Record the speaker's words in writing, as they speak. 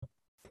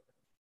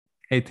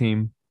Hey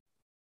team,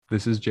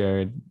 this is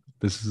Jared.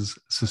 This is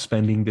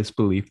Suspending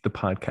Disbelief, the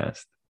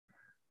podcast.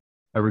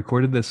 I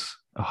recorded this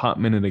a hot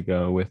minute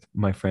ago with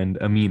my friend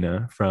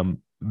Amina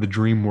from the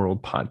Dream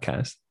World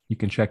podcast. You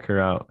can check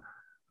her out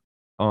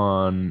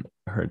on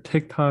her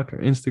TikTok, her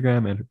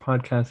Instagram, and her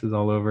podcast is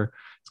all over.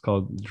 It's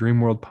called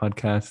Dream World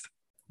Podcast.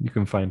 You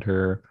can find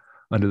her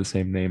under the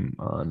same name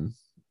on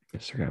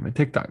Instagram and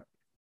TikTok.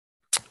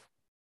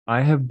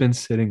 I have been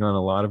sitting on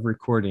a lot of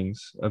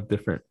recordings of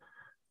different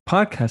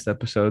podcast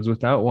episodes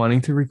without wanting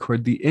to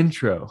record the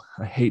intro.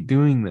 I hate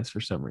doing this for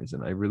some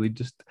reason. I really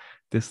just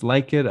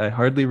dislike it. I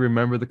hardly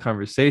remember the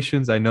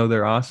conversations. I know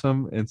they're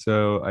awesome. And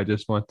so I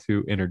just want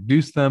to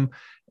introduce them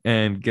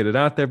and get it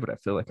out there. But I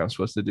feel like I'm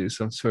supposed to do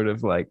some sort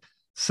of like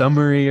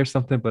summary or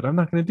something, but I'm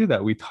not going to do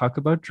that. We talk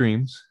about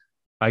dreams.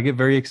 I get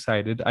very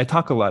excited. I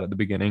talk a lot at the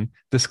beginning.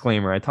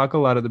 Disclaimer, I talk a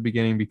lot at the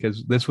beginning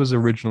because this was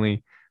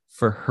originally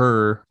for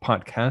her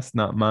podcast,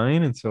 not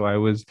mine. And so I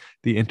was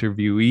the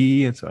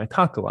interviewee. And so I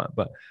talk a lot,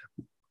 but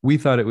we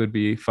thought it would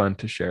be fun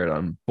to share it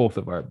on both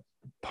of our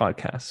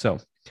podcasts. So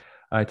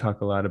I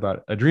talk a lot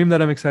about a dream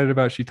that I'm excited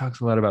about. She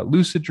talks a lot about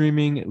lucid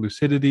dreaming,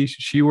 lucidity.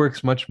 She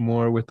works much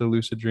more with the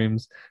lucid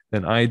dreams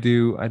than I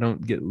do. I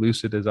don't get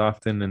lucid as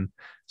often. And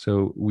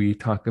so we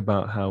talk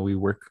about how we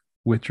work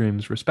with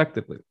dreams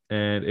respectively.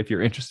 And if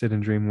you're interested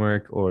in dream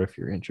work, or if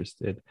you're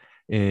interested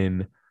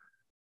in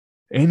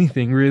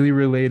anything really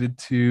related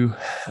to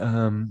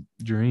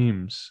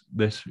dreams,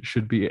 this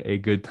should be a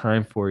good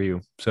time for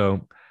you.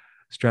 So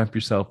strap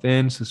yourself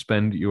in,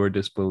 suspend your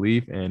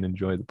disbelief, and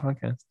enjoy the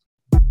podcast.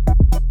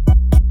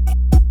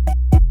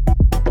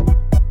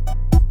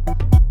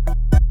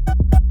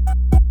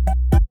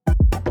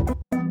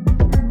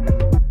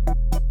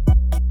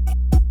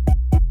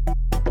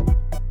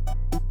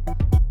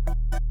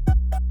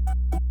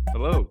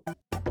 Hello.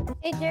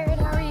 Hey Jared,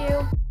 how are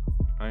you?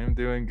 I am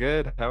doing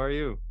good. How are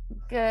you?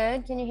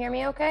 Good. Can you hear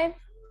me okay?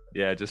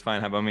 Yeah, just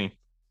fine. How about me?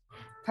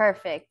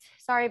 Perfect.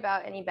 Sorry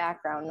about any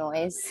background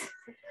noise.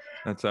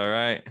 That's all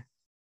right.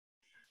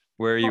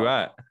 Where are you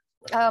at?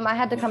 I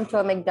had to come to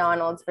a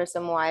McDonald's for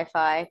some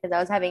Wi-Fi because I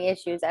was having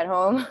issues at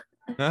home.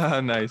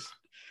 Nice.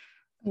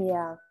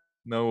 Yeah.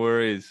 No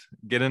worries.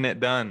 Getting it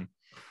done.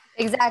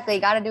 Exactly.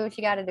 Got to do what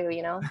you got to do,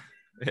 you know?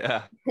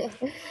 Yeah.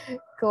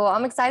 Cool.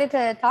 I'm excited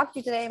to talk to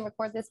you today and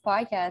record this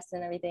podcast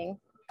and everything.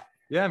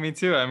 Yeah, me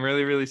too. I'm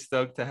really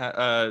stoked to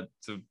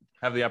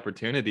have the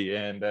opportunity.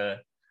 And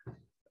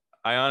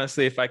I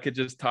honestly, if I could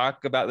just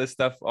talk about this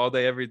stuff all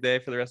day, every day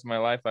for the rest of my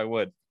life, I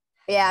would.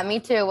 Yeah, me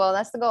too. Well,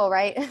 that's the goal,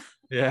 right?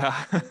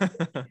 Yeah.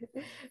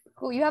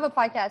 Cool. You have a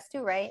podcast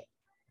too, right?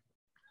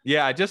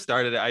 Yeah, I just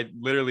started it. I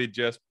literally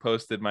just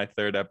posted my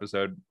third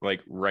episode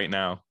like right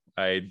now.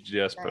 I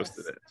just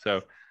posted it.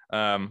 So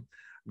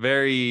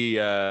very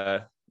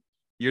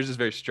yours is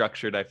very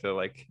structured, I feel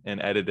like,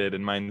 and edited,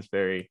 and mine's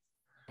very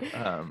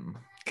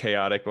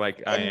chaotic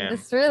like I am.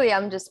 It's really,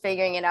 I'm just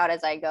figuring it out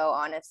as I go,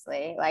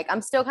 honestly. Like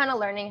I'm still kind of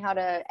learning how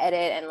to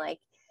edit, and like,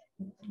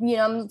 you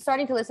know, I'm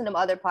starting to listen to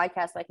other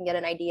podcasts so I can get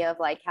an idea of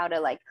like how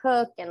to like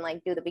cook and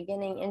like do the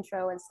beginning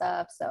intro and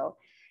stuff. So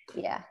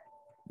yeah.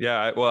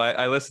 Yeah, well,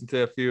 I listened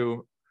to a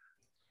few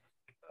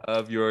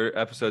of your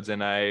episodes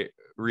and I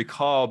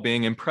recall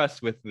being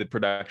impressed with the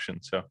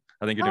production. So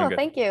I think you're doing good.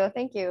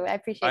 Thank you. I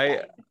appreciate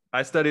that.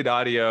 I studied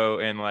audio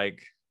and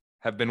like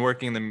have been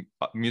working in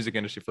the music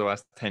industry for the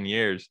last 10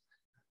 years.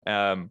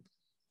 I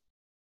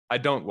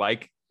don't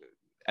like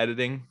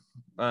editing,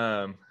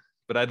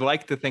 but I'd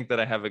like to think that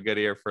I have a good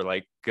ear for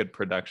like good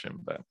production,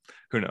 but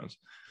who knows?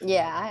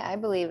 Yeah, I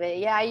believe it.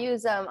 Yeah, I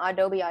use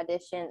Adobe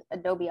Audition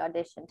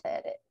to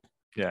edit.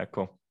 Yeah,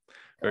 cool.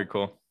 Very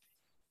cool.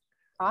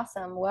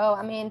 Awesome. Well,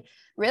 I mean,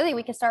 really,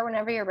 we can start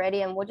whenever you're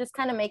ready, and we'll just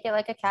kind of make it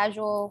like a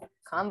casual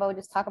combo,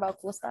 just talk about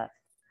cool stuff.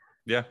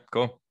 Yeah,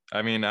 cool.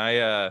 I mean,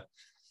 I'm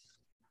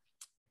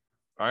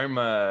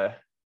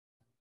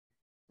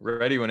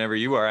ready whenever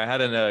you are. I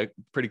had a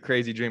pretty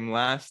crazy dream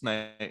last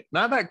night.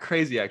 Not that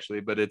crazy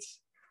actually, but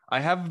I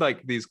have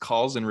like these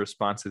calls and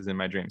responses in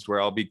my dreams where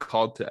I'll be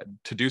called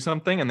to do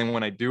something, and then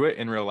when I do it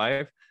in real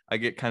life, I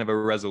get kind of a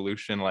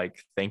resolution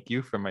like thank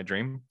you from my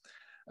dream.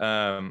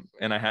 And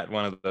I had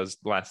one of those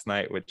last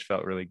night, which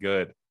felt really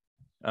good.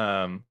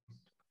 And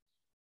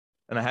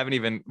I haven't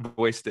even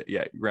voiced it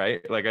yet,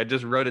 right? Like I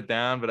just wrote it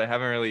down, but I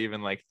haven't really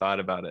even like thought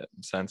about it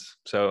since.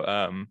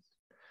 So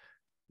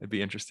it'd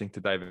be interesting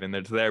to dive in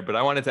there. But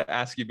I wanted to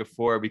ask you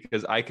before,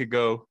 because I could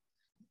go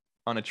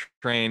on a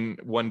train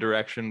one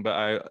direction, but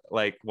I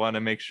like want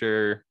to make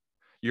sure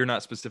you're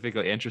not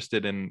specifically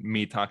interested in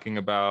me talking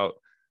about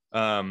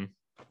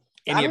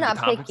any I'm of not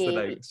the topics picky.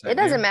 that I said It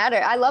doesn't here. matter.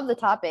 I love the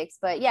topics,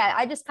 but yeah,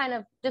 I just kind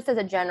of just as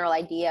a general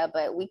idea,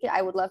 but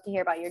I would love to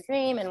hear about your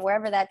dream, and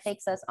wherever that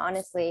takes us,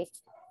 honestly,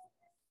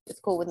 it's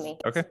cool with me.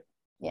 Okay.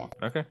 Yeah.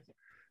 Okay.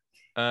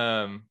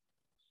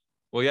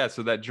 Well, yeah,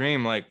 so that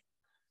dream, like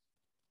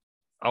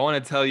I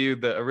want to tell you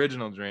the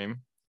original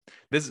dream.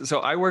 So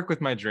I work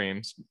with my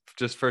dreams,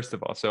 just first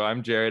of all. So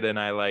I'm Jared, and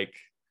I like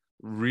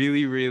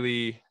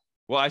really,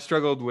 I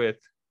struggled with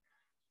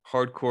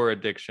hardcore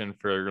addiction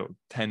for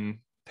 10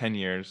 10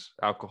 years,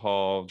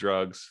 alcohol,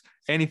 drugs,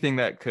 anything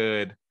that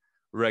could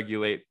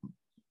regulate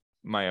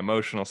my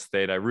emotional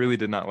state. I really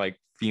did not like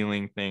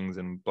feeling things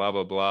and blah,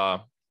 blah,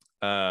 blah.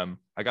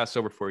 I got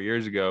sober 4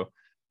 years ago.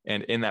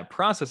 And in that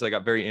process, I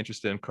got very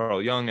interested in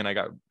Carl Jung, and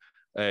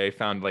I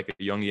found like a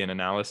Jungian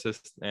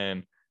analysis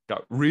and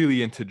got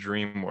really into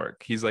dream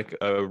work. He's like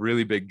a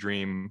really big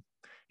dream.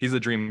 He's a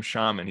dream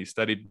shaman. He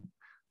studied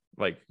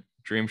like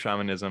dream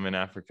shamanism in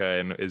Africa,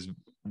 and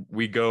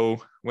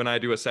when I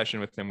do a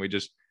session with him, we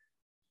just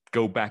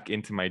go back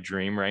into my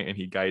dream, right? And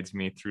he guides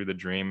me through the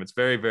dream. It's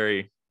very,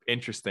 very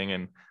interesting.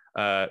 And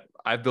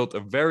I've built a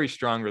very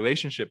strong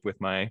relationship with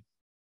my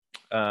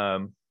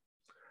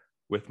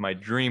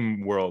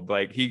dream world.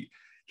 Like he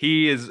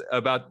is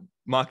about,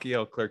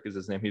 Machiel Clerk is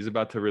his name. He's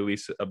about to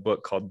release a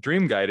book called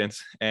Dream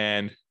Guidance,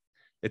 and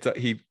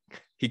he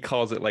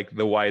calls it like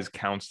the wise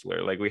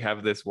counselor. Like we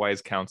have this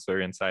wise counselor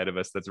inside of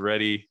us that's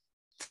ready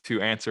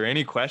to answer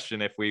any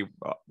question. If we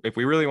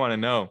really want to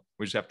know,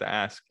 we just have to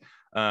ask.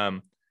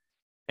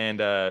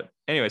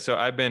 Anyway, so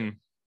I've been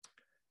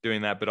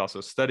doing that, but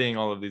also studying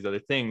all of these other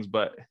things.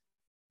 But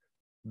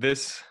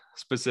this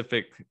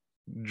specific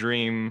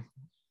dream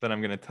that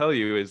I'm going to tell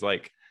you is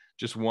like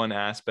just one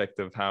aspect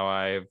of how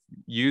I've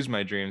used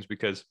my dreams,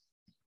 because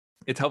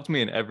it's helped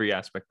me in every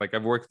aspect. Like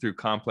I've worked through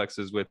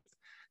complexes with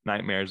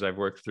nightmares. I've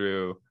worked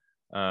through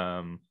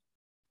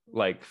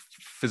like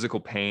physical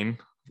pain,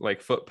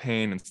 like foot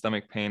pain and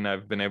stomach pain.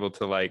 I've been able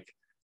to like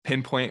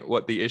pinpoint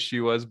what the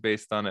issue was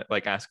based on it,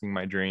 like asking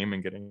my dream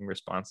and getting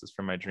responses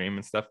from my dream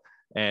and stuff.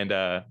 And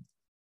I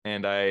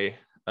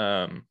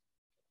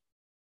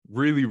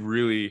really,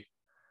 really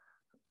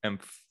am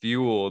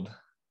fueled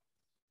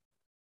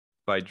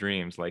by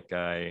dreams. Like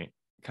I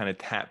kind of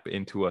tap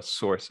into a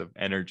source of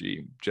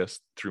energy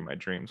just through my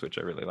dreams, which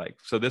I really like.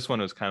 So this one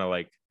was kind of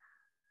like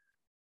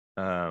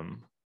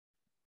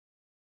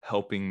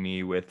helping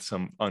me with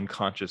some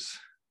unconscious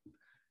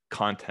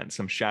content,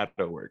 some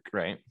shadow work,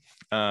 right?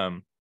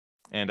 So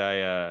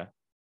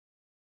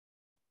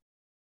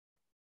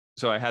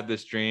I had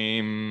this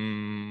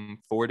dream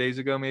 4 days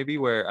ago, maybe,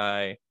 where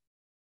I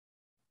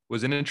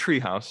was in a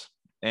treehouse,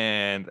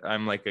 and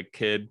I'm like a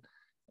kid,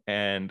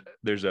 and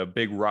there's a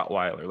big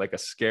Rottweiler, like a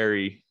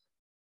scary,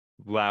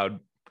 loud,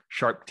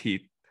 sharp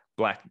teeth,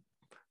 black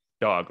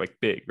dog, like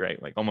big,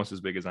 right? Like almost as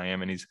big as I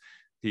am. And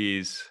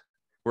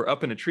we're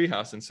up in a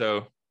treehouse. And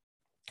so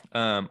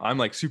I'm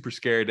like super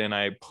scared, and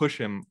I push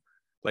him,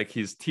 like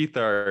he's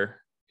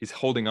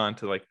holding on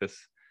to like this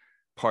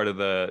part of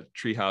the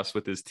treehouse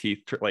with his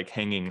teeth like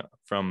hanging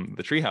from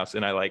the treehouse.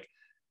 And I like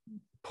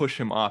push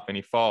him off, and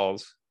he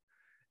falls.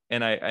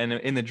 And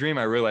in the dream,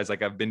 I realized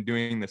like I've been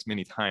doing this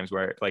many times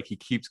where like he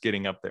keeps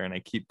getting up there and I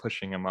keep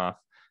pushing him off.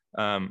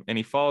 And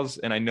he falls,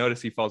 and I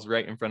notice he falls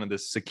right in front of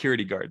this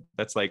security guard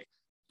that's like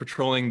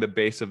patrolling the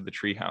base of the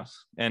treehouse.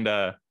 And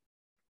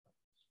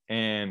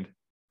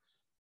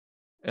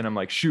I'm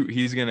like, shoot,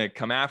 he's gonna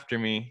come after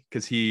me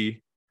because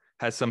he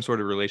has some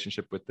sort of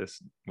relationship with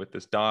this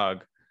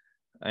dog.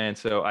 And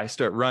so I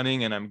start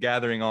running, and I'm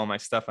gathering all my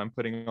stuff. I'm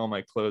putting all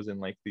my clothes in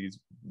like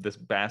this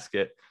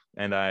basket,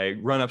 and I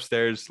run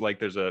upstairs. Like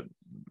there's a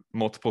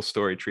multiple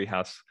story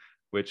treehouse,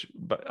 but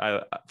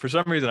for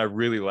some reason I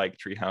really like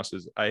tree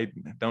houses. I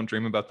don't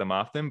dream about them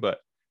often, but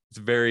it's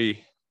a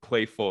very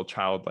playful,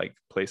 childlike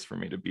place for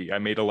me to be. I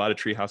made a lot of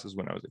tree houses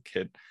when I was a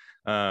kid.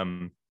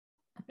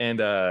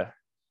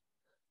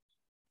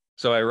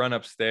 So I run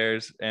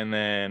upstairs, and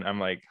then I'm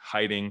like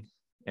hiding,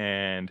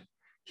 and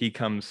he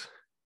comes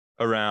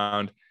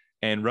around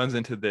and runs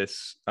into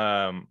this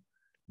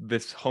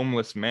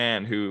homeless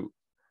man who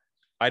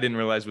I didn't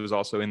realize was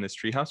also in this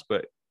treehouse.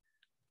 But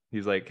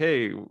he's like,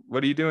 "Hey,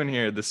 what are you doing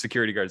here?" The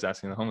security guard's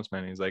asking the homeless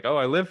man. And he's like, "Oh,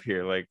 I live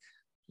here." Like,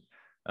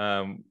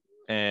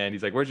 and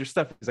he's like, "Where's your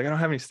stuff?" He's like, "I don't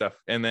have any stuff."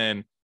 And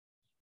then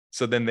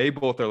they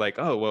both are like,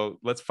 "Oh, well,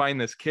 let's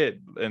find this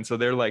kid." And so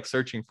they're like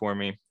searching for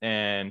me,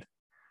 and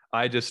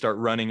I just start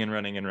running and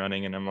running and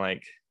running. And I'm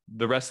like,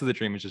 the rest of the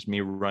dream is just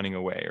me running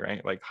away,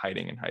 right? Like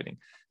hiding and hiding,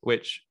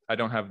 which I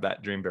don't have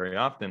that dream very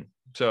often.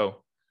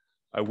 So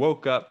I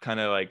woke up kind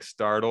of like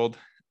startled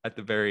at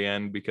the very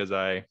end, because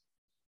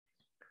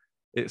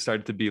it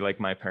started to be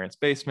like my parents'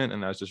 basement,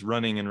 and I was just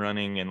running and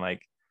running and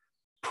like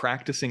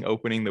practicing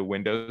opening the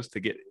windows to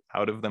get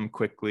out of them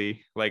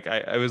quickly. Like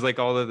I was like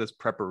all of this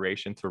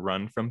preparation to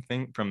run from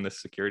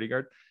this security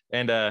guard.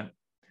 And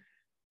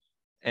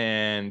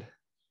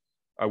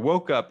I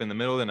woke up in the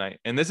middle of the night,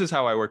 and this is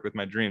how I work with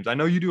my dreams. I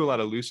know you do a lot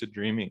of lucid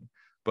dreaming,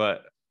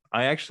 but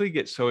I actually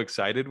get so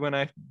excited when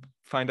I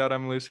find out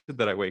I'm lucid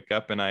that I wake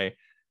up, and I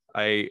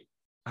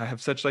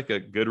have such like a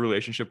good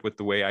relationship with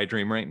the way I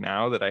dream right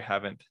now that I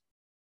haven't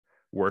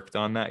worked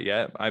on that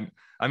yet.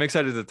 I'm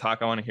excited to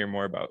talk. I want to hear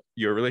more about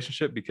your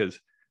relationship, because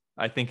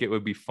I think it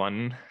would be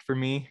fun for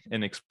me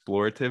and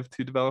explorative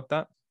to develop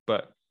that.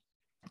 But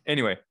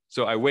anyway,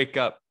 so I wake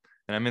up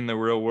and I'm in the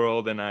real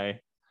world, and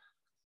I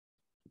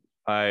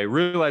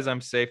realize I'm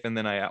safe, and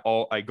then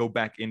I go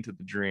back into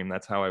the dream.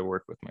 That's how I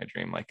work with my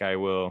dream. Like I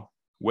will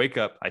wake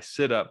up, I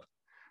sit up,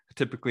 I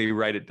typically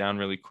write it down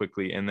really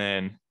quickly, and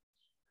then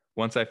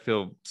once I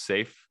feel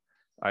safe,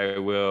 I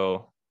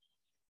will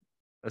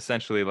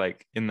essentially,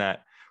 like, in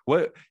that,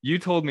 what you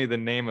told me the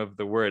name of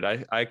the word,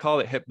 I call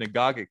it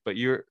hypnagogic, but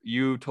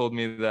you told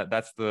me that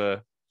that's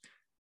the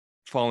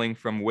falling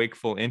from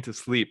wakeful into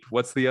sleep.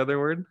 What's the other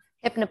word?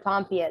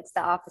 Hypnopompia. It's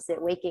the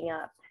opposite, waking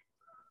up.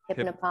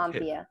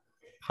 Hypnopompia.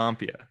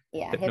 Hypnopompia.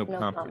 Yeah,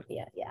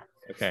 hypnopompia. Yeah.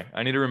 Okay,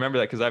 I need to remember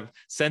that, because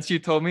since you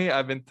told me,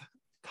 I've been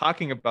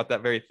talking about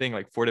that very thing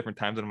like 4 different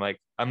times, and I'm like,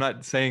 I'm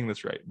not saying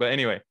this right. But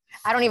anyway,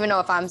 I don't even know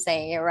if I'm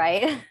saying it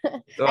right.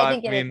 well, I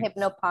think it is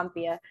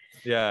hypnopompia.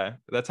 Yeah,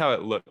 that's how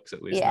it looks,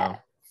 at least Yeah.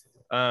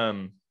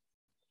 now.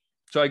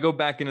 So I go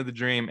back into the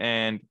dream,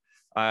 and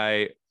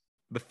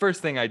the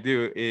first thing I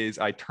do is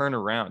I turn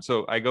around.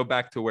 So I go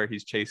back to where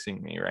he's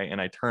chasing me, right? And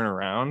I turn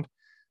around,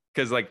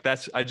 because like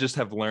I just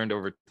have learned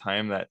over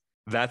time that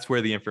that's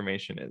where the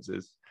information is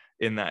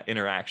in that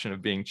interaction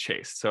of being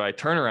chased. So I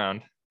turn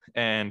around,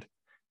 and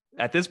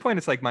at this point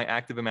it's like my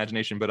active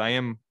imagination, but I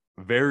am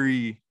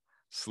very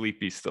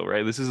sleepy still,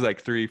 right? This is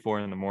like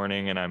 3-4 in the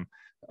morning, and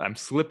I'm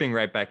slipping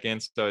right back in.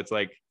 So it's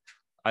like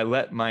I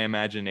let my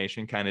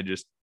imagination kind of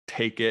just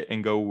take it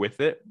and go with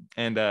it.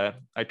 And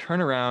I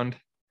turn around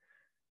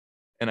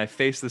and I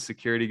face the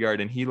security guard,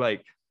 and he,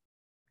 like,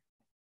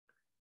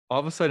 all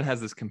of a sudden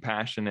has this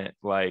compassionate,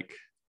 like,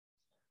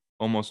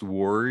 almost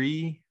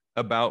worry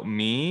about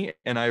me.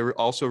 And I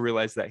also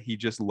realized that he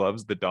just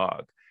loves the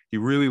dog. He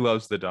really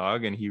loves the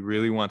dog, and he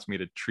really wants me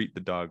to treat the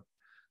dog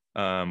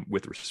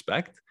with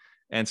respect.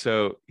 And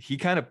so he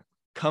kind of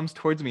comes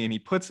towards me, and he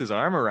puts his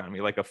arm around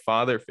me like a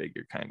father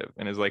figure, kind of,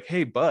 and is like,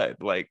 "Hey, bud,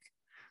 like,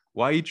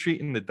 why are you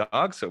treating the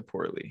dog so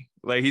poorly?"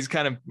 Like, he's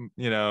kind of,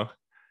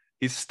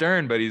 he's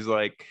stern, but he's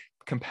like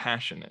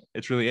compassionate.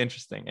 It's really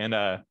interesting. And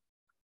I'm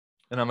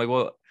like,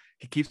 well,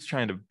 he keeps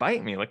trying to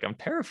bite me. Like, I'm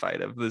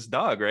terrified of this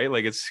dog, right?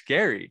 Like, it's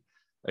scary.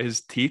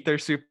 His teeth are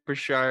super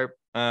sharp.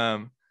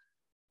 And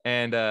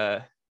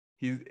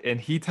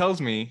he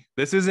tells me,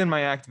 this is in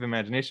my active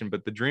imagination,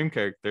 but the dream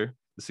character,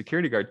 the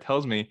security guard,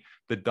 tells me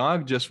the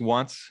dog just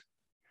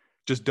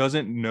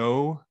doesn't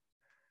know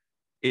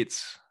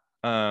it's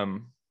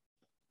I'm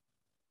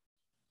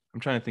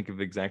trying to think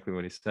of exactly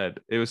what he said.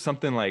 It was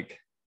something like,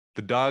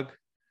 the dog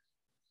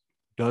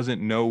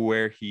doesn't know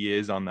where he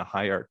is on the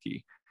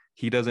hierarchy.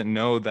 He doesn't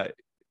know that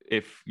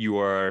if you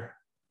are,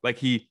 like,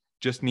 he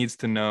just needs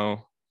to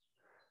know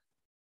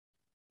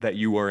that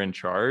you are in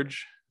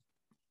charge.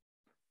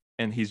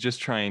 And he's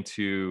just trying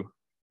to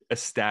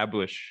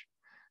establish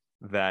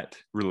that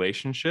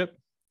relationship.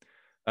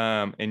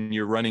 And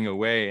you're running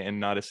away and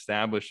not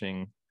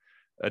establishing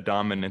a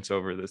dominance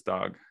over this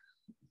dog.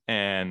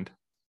 And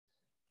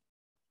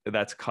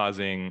that's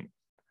causing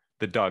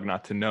the dog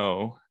not to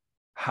know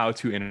how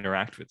to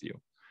interact with you.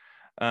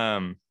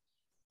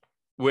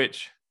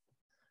 Which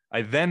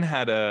I then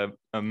had a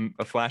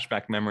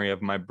flashback memory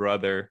of my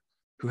brother,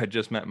 who had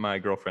just met my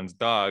girlfriend's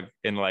dog,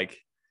 and like,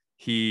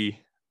 he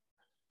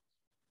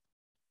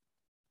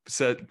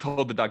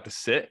told the dog to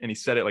sit, and he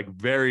said it like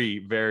very,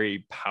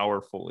 very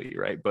powerfully,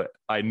 right? But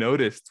I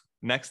noticed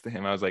next to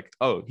him, I was like,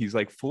 oh, he's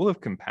like full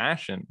of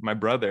compassion, my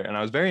brother. And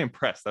I was very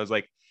impressed. I was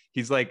like,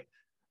 he's like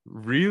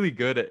really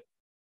good at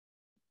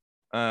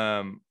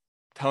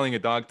telling a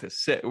dog to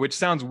sit, which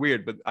sounds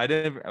weird, but I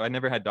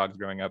never had dogs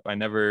growing up. I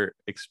never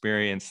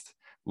experienced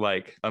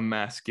like a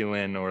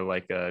masculine or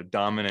like a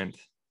dominant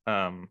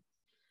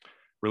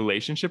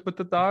relationship with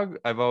the dog.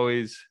 I've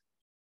always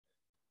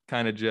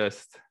kind of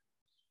just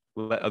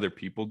let other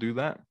people do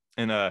that.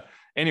 And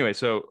anyway,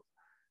 so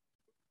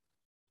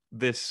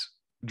this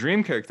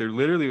dream character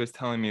literally was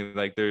telling me,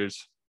 like,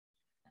 there's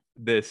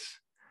this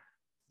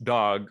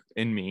dog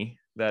in me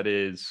that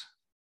is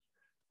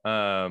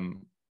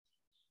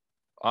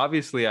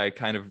obviously, I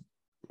kind of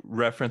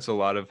reference a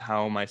lot of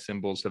how my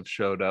symbols have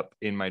showed up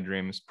in my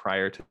dreams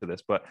prior to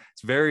this, but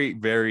it's very,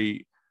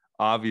 very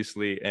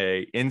obviously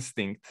a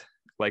instinct,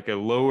 like a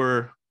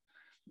lower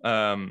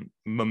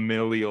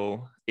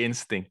mammalian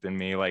instinct in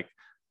me. Like,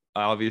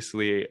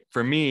 obviously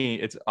for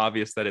me, it's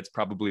obvious that it's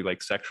probably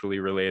like sexually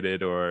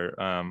related, or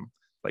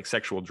like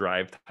sexual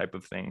drive type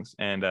of things.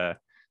 And that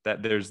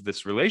there's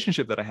this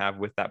relationship that I have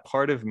with that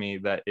part of me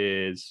that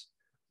is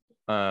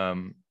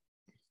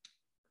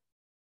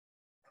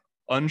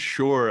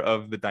unsure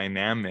of the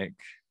dynamic,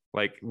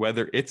 like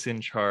whether it's in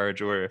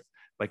charge or if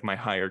like my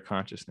higher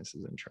consciousness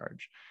is in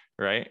charge,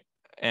 right?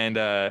 And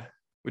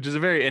which is a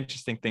very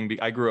interesting thing.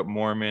 I grew up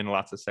Mormon,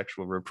 lots of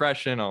sexual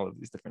repression, all of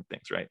these different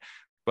things, right?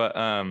 But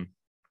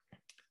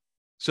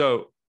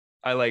so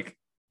I like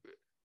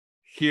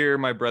hear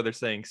my brother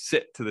saying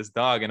sit to this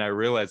dog, and I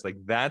realized like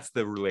that's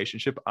the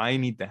relationship I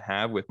need to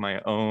have with my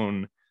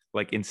own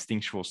like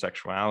instinctual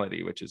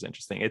sexuality, which is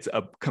interesting. It's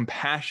a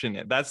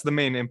compassionate, that's the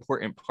main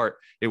important part.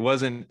 It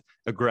wasn't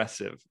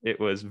aggressive, it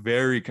was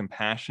very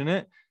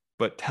compassionate,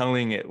 but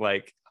telling it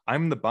like,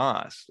 I'm the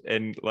boss,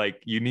 and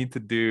like you need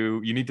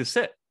to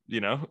sit,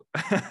 Yeah.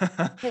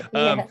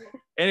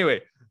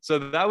 Anyway, so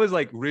that was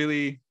like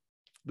really,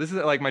 this is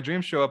like, my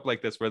dreams show up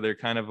like this, where they're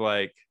kind of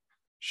like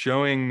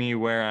showing me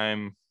where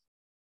I'm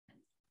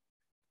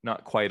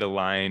not quite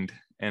aligned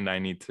and I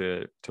need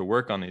to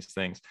work on these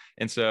things.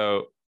 And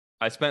so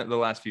I spent the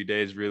last few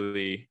days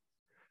really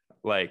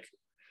like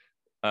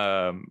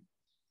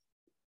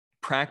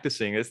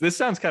practicing this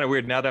sounds kind of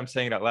weird now that I'm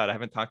saying it out loud. I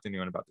haven't talked to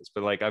anyone about this,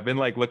 but like I've been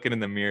like looking in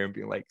the mirror and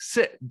being like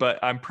sit, but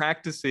I'm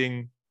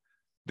practicing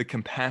the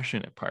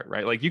compassionate part,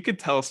 right? Like you could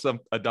tell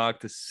a dog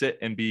to sit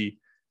and be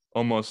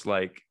almost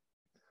like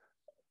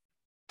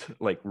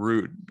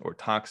rude or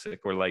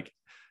toxic or like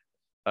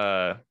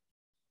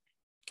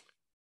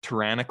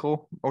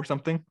tyrannical or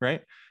something,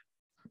 right?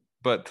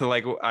 But to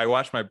like, I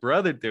watched my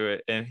brother do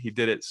it and he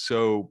did it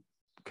so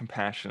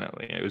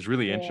compassionately. It was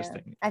really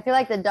interesting. I feel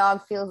like the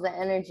dog feels the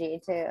energy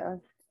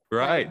too.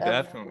 Right, like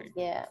definitely.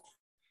 Yeah.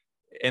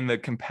 And the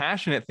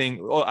compassionate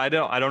thing, well, I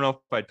don't know if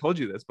I told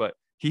you this, but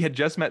he had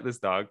just met this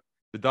dog.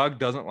 The dog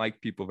doesn't like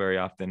people very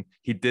often.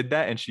 He did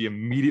that and she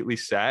immediately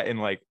sat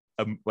and like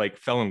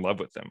fell in love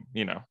with him,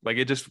 you know, like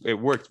it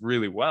worked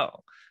really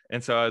well.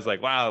 And so I was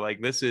like, wow, like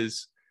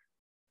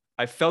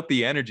I felt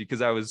the energy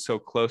because I was so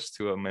close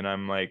to him. And I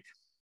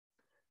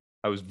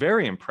was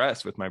very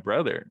impressed with my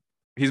brother.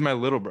 He's my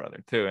little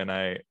brother too. And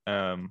I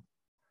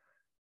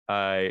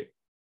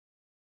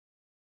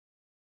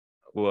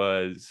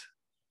was,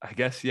 I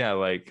guess, yeah,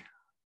 like,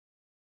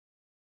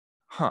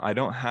 I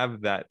don't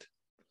have that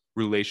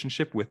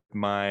relationship with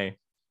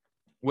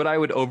what I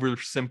would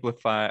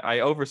oversimplify. I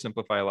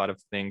oversimplify a lot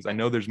of things. I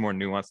know there's more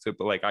nuance to it,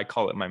 but like I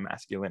call it my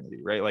masculinity,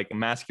 right? Like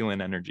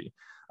masculine energy.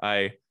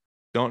 I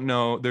don't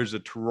know. There's a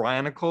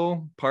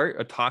tyrannical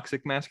part, a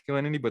toxic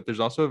masculinity, but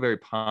there's also a very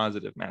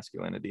positive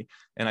masculinity.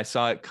 And I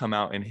saw it come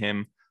out in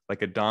him,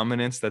 like a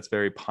dominance that's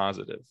very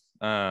positive.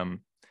 And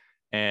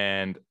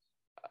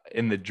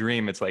in the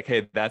dream, it's like,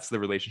 hey, that's the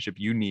relationship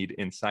you need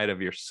inside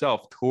of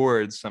yourself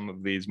towards some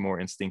of these more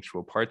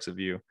instinctual parts of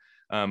you.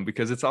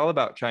 Because it's all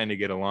about trying to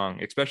get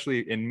along,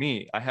 especially in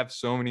me. I have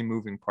so many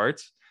moving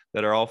parts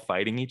that are all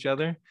fighting each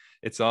other.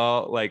 It's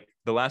all like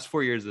the last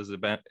 4 years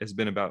has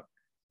been about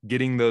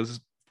getting those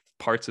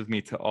parts of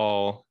me to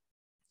all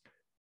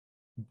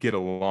get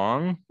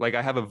along. Like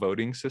I have a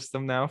voting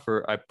system now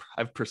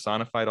I've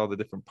personified all the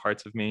different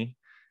parts of me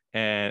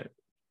and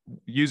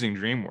using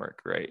dream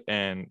work, right?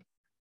 And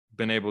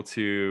been able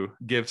to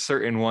give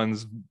certain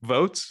ones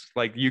votes.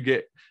 Like you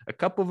get a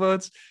couple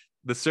votes.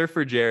 The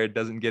surfer Jared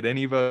doesn't get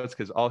any votes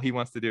because all he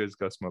wants to do is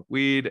go smoke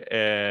weed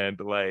and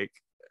like,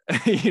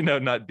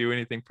 not do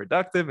anything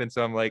productive. And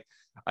so I'm like,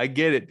 I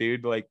get it,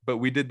 dude. Like, but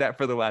we did that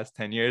for the last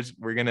 10 years.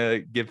 We're going to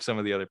give some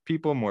of the other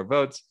people more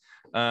votes.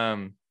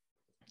 So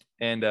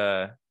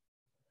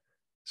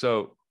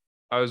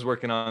I was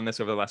working on this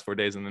over the last 4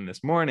 days. And then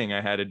this morning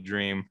I had a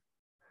dream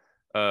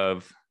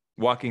of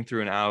walking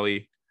through an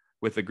alley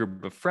with a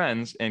group of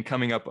friends and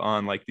coming up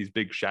on like these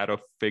big shadow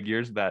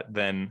figures that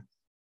then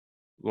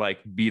like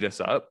beat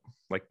us up,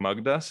 like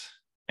mugged us.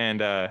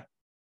 And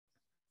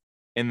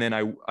then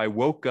I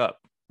woke up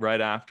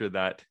right after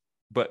that,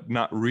 but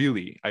not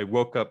really. I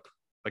woke up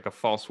like a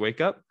false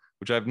wake up,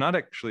 which I've not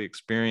actually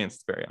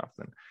experienced very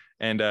often.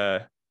 And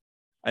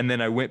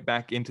then I went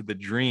back into the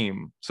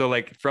dream. So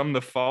like from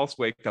the false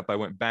wake up, I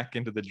went back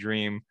into the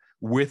dream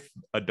with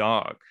a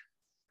dog,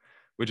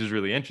 which is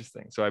really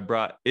interesting. So I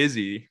brought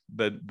Izzy,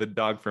 the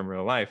dog from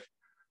real life,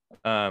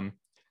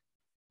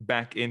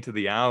 back into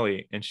the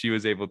alley, and she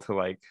was able to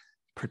like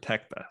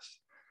protect us.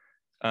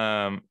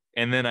 And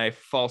then I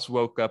false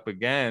woke up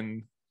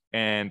again,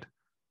 and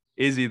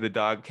Izzy, the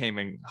dog, came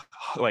and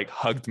like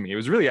hugged me. It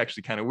was really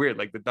actually kind of weird.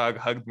 Like the dog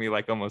hugged me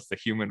like almost a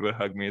human would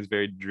hug me. It's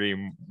very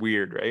dream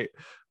weird, right?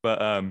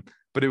 But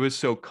it was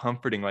so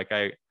comforting. Like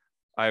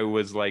I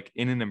was like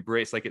in an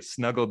embrace, like it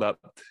snuggled up.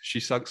 She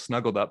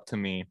snuggled up to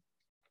me,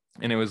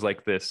 and it was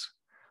like this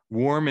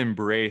warm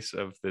embrace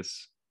of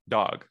this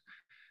dog.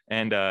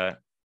 And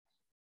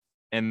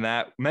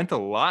that meant a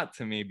lot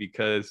to me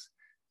because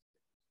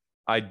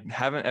I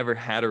haven't ever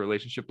had a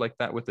relationship like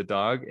that with a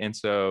dog. And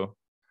so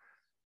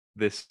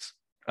this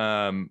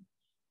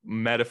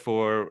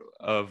metaphor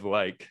of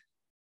like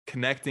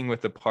connecting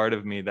with a part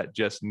of me that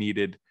just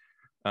needed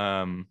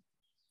some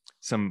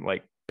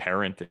like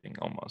parenting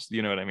almost,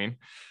 you know what I mean?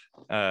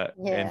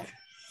 And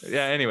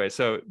yeah, anyway,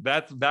 so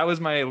that was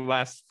my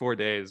last 4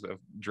 days of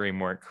dream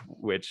work,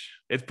 which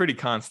it's pretty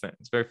constant.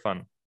 It's very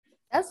fun.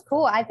 That's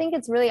cool. I think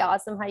it's really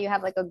awesome how you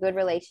have like a good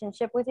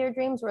relationship with your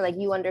dreams where like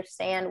you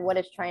understand what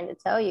it's trying to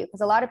tell you.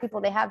 Because a lot of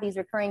people, they have these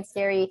recurring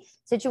scary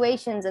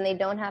situations and they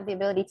don't have the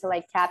ability to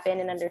like tap in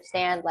and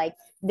understand like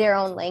their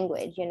own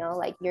language,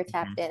 like you're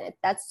tapped in.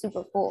 That's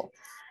super cool.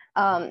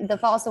 The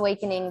false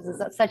awakenings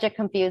is such a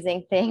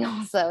confusing thing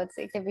also.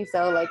 It can be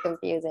so like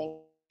confusing.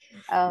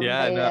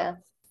 I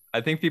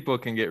think people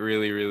can get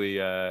really,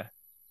 really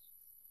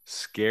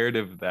scared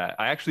of that.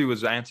 I actually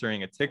was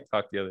answering a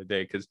TikTok the other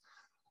day because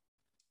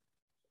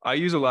I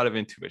use a lot of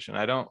intuition.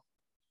 I don't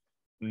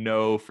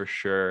know for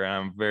sure.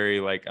 I'm very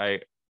like,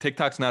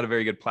 TikTok's not a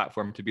very good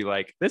platform to be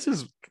like, this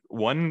is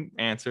one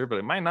answer, but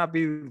it might not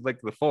be like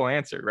the full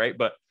answer, right?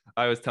 But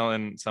I was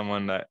telling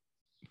someone that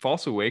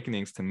false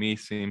awakenings to me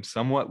seem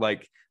somewhat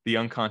like the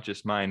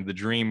unconscious mind. The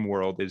dream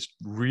world is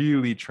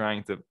really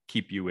trying to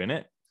keep you in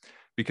it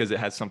because it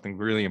has something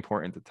really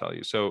important to tell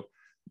you. So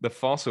the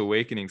false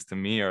awakenings to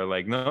me are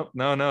like, no,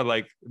 no, no,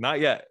 like not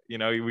yet. You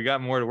know, we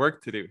got more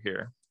work to do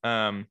here.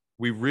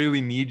 We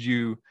really need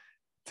you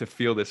to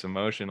feel this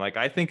emotion. Like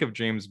I think of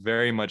dreams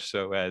very much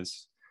so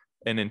as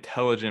an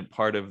intelligent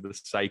part of the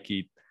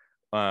psyche,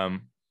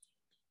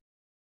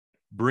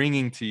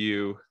 bringing to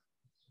you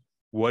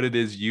what it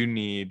is you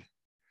need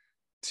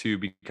to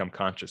become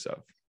conscious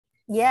of.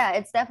 Yeah,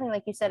 it's definitely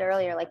like you said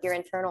earlier, like your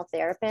internal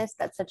therapist.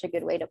 That's such a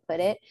good way to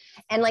put it.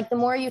 And like the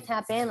more you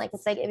tap in, like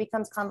it's like it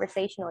becomes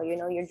conversational. You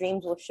know, your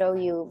dreams will show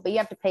you, but you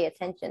have to pay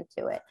attention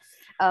to it.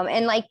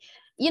 And like,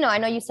 you know, I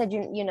know you said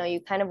you know you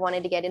kind of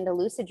wanted to get into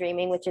lucid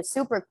dreaming, which is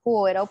super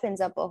cool. It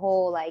opens up a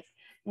whole like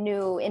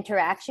new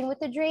interaction with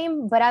the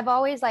dream. But I've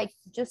always like,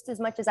 just as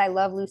much as I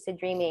love lucid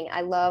dreaming,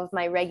 I love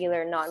my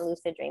regular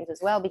non-lucid dreams as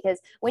well, because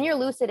when you're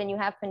lucid and you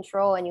have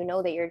control and you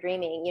know that you're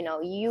dreaming, you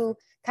know, you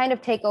kind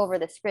of take over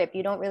the script.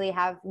 You don't really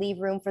leave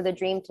room for the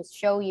dream to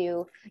show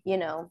you, you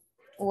know,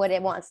 what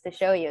it wants to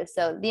show you.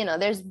 So, you know,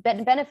 there's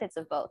benefits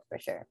of both for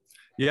sure.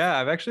 Yeah,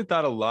 I've actually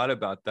thought a lot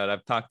about that.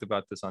 I've talked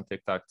about this on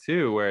TikTok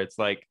too, where it's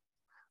like,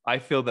 I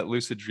feel that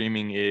lucid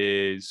dreaming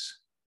is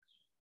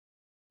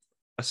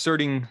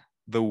asserting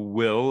the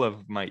will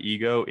of my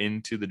ego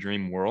into the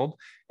dream world.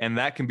 And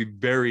that can be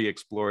very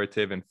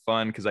explorative and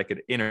fun because I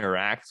could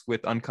interact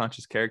with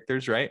unconscious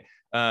characters, right?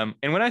 And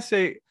when I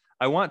say,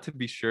 I want to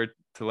be sure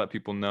to let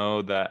people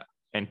know that,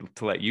 and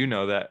to let you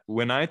know that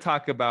when I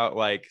talk about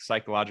like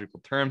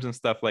psychological terms and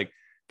stuff, like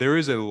there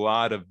is a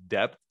lot of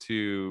depth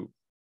to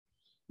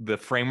the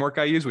framework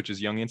I use, which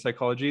is Jungian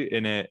psychology,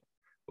 and it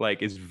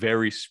like is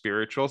very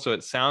spiritual. So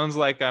it sounds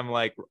like I'm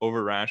like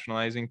over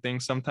rationalizing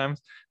things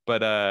sometimes,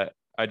 but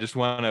I just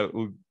want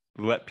to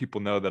let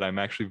people know that I'm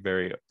actually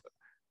very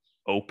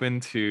open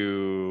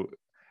to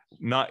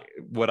not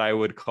what I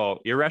would call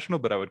irrational,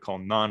 but I would call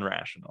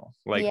non-rational,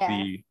 like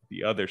Yeah.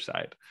 the other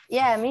side.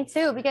 Yeah, me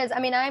too. Because I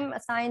mean, I'm a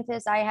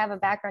scientist. I have a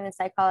background in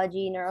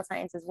psychology,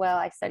 neuroscience as well.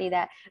 I study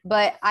that,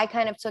 but I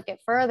kind of took it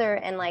further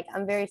and like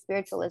I'm very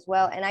spiritual as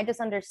well. And I just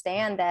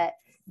understand that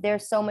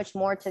there's so much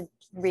more to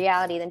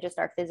reality than just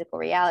our physical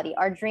reality.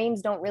 Our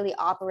dreams don't really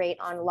operate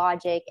on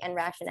logic and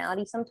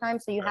rationality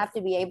sometimes. So you have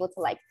to be able to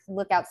like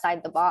look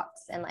outside the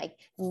box and like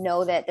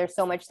know that there's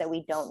so much that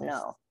we don't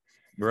know.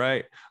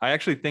 Right. I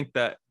actually think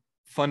that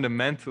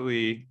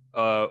fundamentally,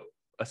 a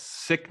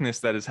sickness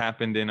that has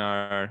happened in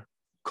our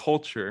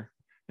culture,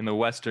 in the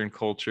Western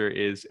culture,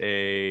 is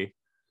a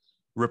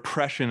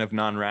repression of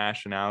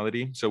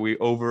non-rationality. So we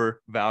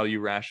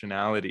overvalue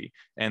rationality,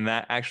 and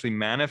that actually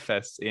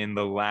manifests in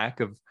the lack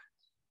of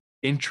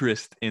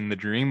interest in the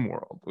dream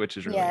world, which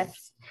is really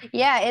Yes.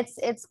 Yeah,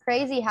 it's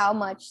crazy how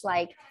much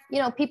like, you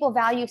know, people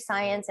value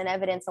science and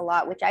evidence a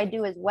lot, which I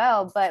do as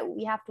well, but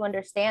we have to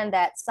understand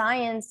that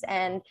science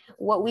and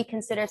what we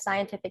consider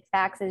scientific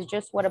facts is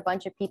just what a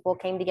bunch of people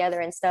came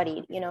together and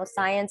studied. You know,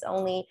 science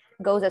only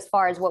goes as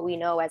far as what we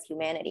know as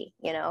humanity,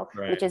 you know,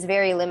 right. which is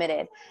very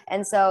limited.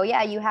 And so,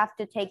 yeah, you have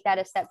to take that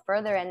a step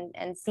further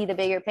and see the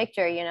bigger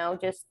picture, you know,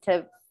 just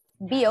to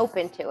be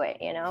open to it,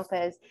 you know,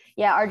 because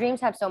yeah, our dreams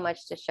have so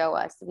much to show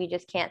us. We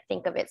just can't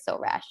think of it so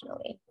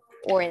rationally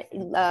or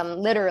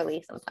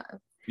literally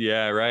sometimes.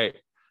 Yeah, right.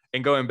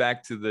 And going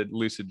back to the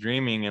lucid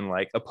dreaming and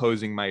like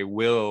opposing my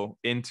will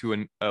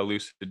into a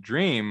lucid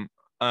dream,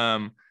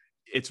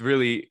 it's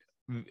really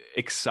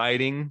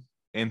exciting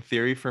in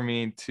theory for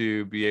me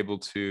to be able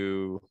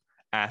to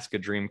ask a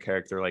dream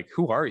character, like,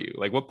 who are you?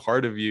 Like, what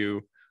part of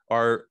you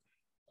are,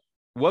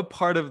 what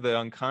part of the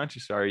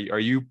unconscious are you? Are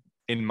you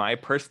in my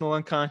personal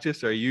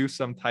unconscious? Are you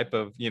some type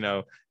of, you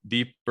know,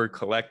 deeper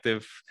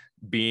collective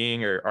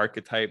being or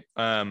archetype?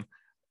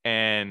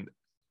 And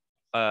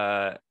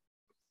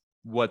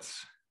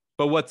what's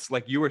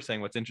like you were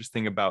saying, what's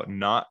interesting about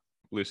not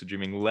lucid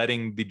dreaming,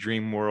 letting the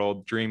dream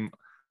world dream,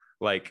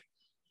 like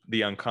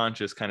the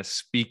unconscious kind of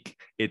speak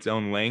its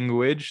own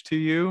language to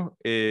you,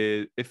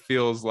 it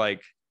feels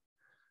like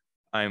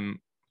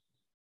I'm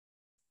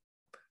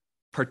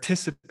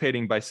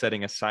participating by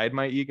setting aside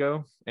my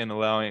ego and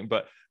allowing,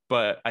 but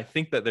I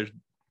think that there's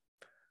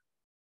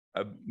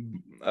a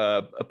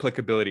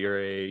applicability or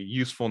a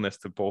usefulness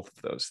to both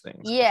of those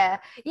things. Yeah,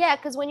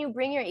 because when you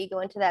bring your ego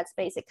into that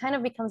space, it kind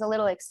of becomes a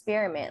little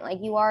experiment. Like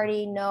you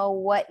already know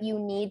what you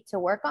need to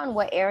work on,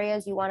 what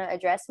areas you want to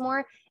address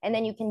more, and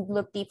then you can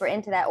look deeper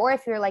into that. Or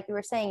if you're, like you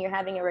were saying, you're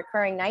having a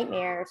recurring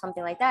nightmare or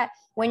something like that,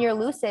 when you're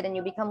lucid and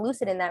you become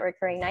lucid in that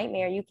recurring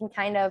nightmare, you can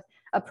kind of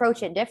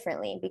approach it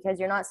differently because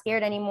you're not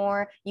scared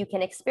anymore. You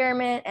can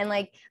experiment, and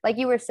like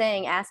you were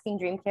saying, asking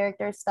dream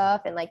characters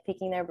stuff and like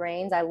picking their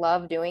brains. I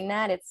love doing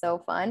that. It's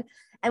so fun.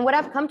 And what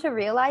I've come to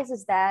realize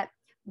is that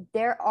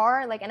there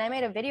are like, and I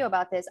made a video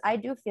about this, I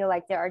do feel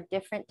like there are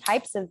different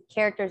types of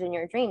characters in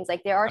your dreams.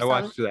 Like there are I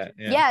watched that.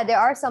 yeah, there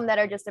are some that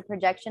are just a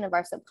projection of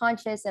our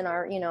subconscious and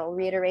our,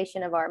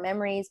 reiteration of our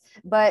memories,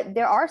 but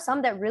there are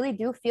some that really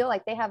do feel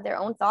like they have their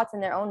own thoughts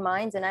and their own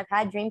minds. And I've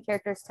had dream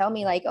characters tell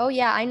me like, oh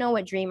yeah, I know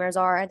what dreamers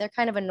are. They're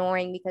kind of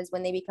annoying because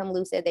when they become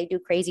lucid, they do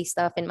crazy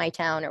stuff in my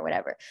town or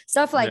whatever,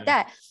 stuff like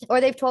that.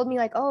 Or they've told me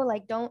like, oh,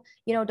 like don't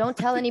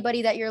tell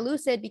anybody that you're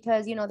lucid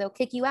because they'll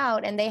kick you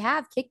out, and they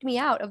have kicked me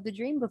out of the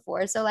dream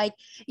before. So like,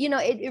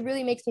 it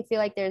really makes me feel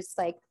like there's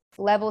like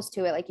levels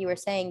to it. Like you were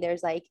saying,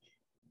 there's like,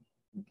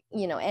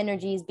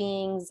 energies,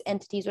 beings,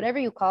 entities, whatever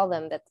you call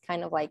them, that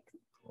kind of like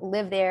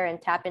live there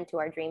and tap into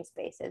our dream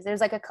spaces.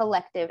 There's like a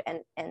collective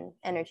and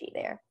energy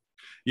there.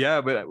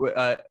 Yeah,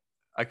 but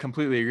I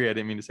completely agree. I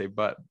didn't mean to say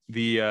but.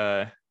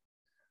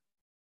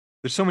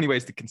 There's so many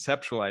ways to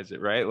conceptualize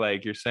it, right?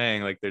 Like you're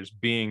saying, like there's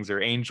beings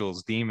or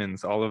angels,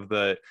 demons, all of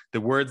the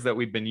words that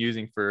we've been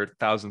using for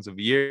thousands of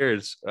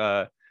years,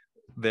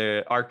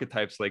 the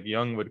archetypes, like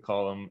Jung would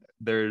call them.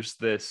 There's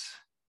this,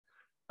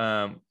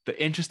 the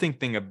interesting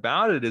thing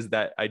about it is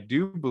that I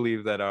do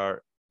believe that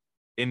our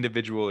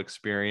individual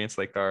experience,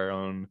 like our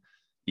own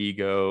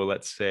ego,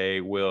 let's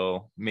say,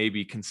 will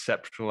maybe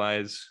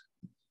conceptualize,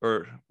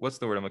 or what's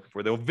the word I'm looking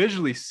for? They'll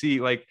visually see,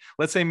 like,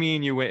 let's say me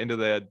and you went into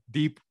the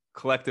deep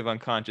collective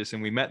unconscious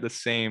and we met the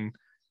same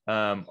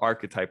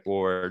archetype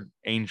or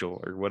angel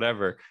or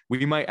whatever,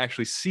 we might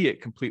actually see it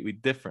completely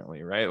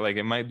differently, right? Like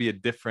it might be a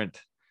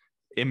different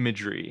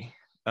imagery.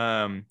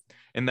 And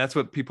that's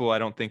what people, I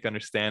don't think,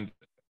 understand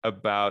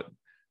about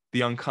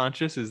the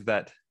unconscious, is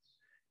that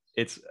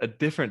it's a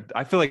different,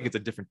 I feel like it's a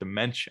different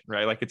dimension,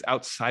 right? Like it's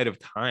outside of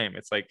time.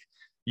 It's like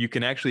you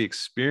can actually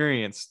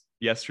experience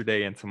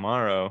yesterday and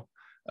tomorrow.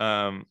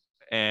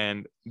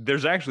 And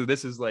there's actually,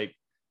 this is like,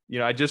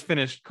 I just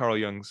finished Carl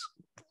Jung's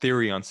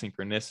theory on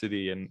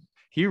synchronicity, and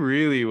he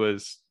really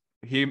was,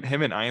 him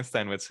and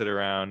Einstein would sit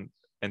around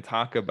and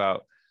talk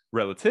about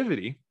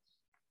relativity.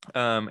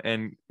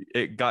 And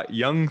it got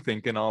Jung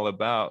thinking all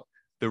about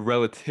the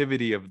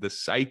relativity of the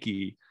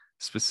psyche,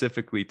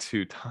 specifically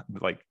to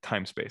like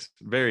time space.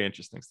 Very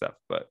interesting stuff,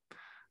 but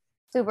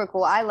super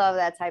cool. I love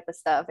that type of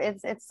stuff.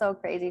 It's so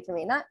crazy to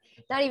me. Not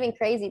even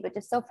crazy, but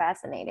just so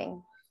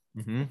fascinating.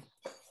 Mm-hmm.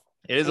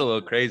 It is a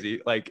little crazy,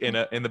 like in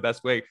the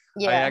best way.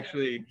 Yeah.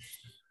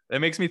 That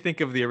makes me think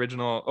of the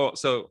original. Oh,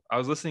 so I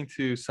was listening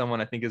to someone,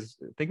 I think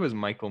it was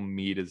Michael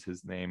Mead is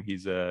his name.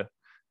 He's a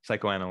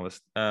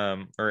psychoanalyst,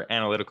 or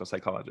analytical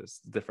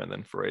psychologist, different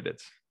than Freud.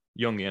 It's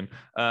Jungian.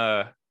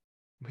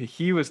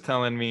 He was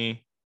telling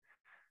me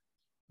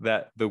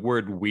that the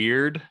word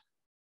weird,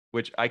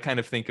 which I kind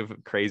of think of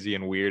crazy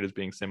and weird as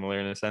being similar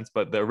in a sense,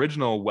 but the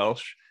original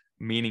Welsh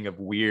meaning of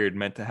weird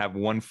meant to have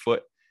one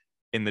foot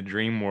in the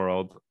dream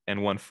world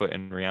and one foot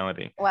in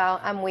reality. Wow,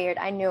 I'm weird.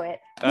 I knew it.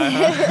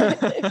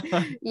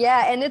 Uh-huh.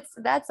 Yeah, and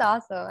that's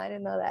awesome. I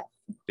didn't know that.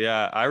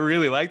 Yeah, I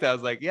really like that. I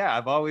was like, yeah,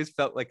 I've always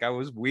felt like I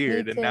was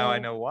weird, and now I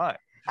know why.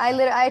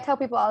 I tell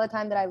people all the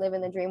time that I live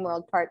in the dream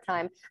world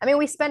part-time. I mean,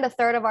 we spend a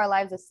third of our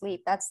lives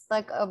asleep. That's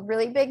like a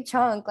really big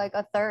chunk, like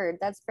a third.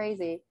 That's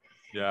crazy.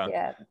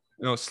 Yeah.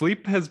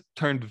 Sleep has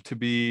turned to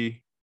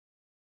be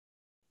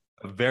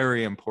a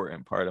very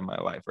important part of my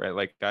life, right?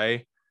 Like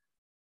I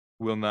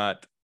will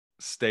not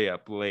stay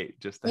up late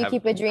just to You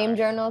keep a dream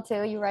journal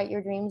too? You write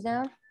your dreams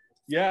down?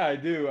 Yeah, I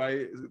do.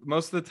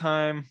 Most of the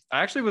time,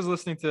 I actually was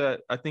listening to,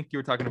 I think you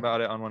were talking about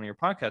it on one of your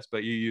podcasts,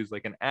 but you use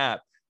like an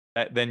app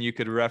that then you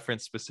could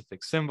reference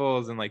specific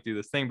symbols and like do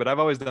this thing. But I've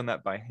always done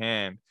that by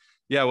hand.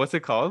 Yeah, what's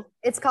it called?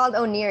 It's called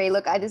Oniri.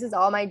 Look, this is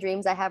all my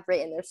dreams I have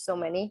written. There's so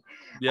many.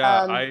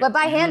 Yeah, but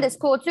by hand is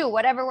cool too.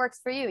 Whatever works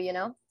for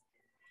you,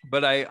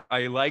 But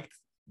I liked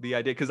the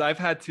idea, because I've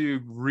had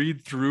to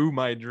read through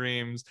my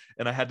dreams,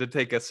 and I had to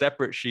take a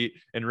separate sheet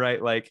and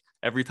write like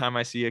every time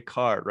I see a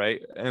car,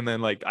 right? And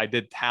then like I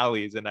did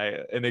tallies, and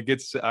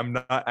I'm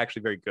not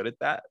actually very good at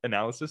that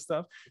analysis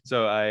stuff.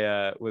 So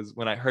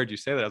when I heard you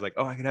say that, I was like,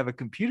 oh, I could have a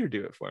computer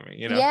do it for me,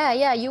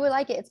 Yeah, you would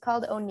like it. It's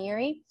called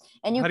Oniri,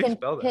 and you can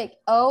pick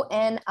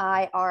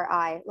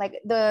Oniri. Like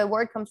the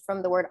word comes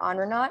from the word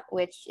Onrnaut,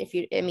 which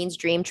it means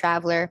dream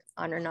traveler.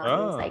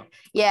 Onrnaut means like,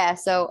 yeah,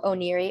 so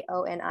Oniri,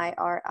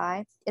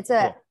 Oniri. It's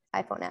a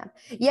iPhone app.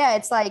 Yeah,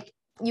 it's like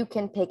you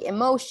can pick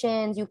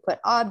emotions, you put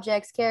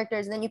objects,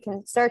 characters, and then you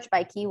can search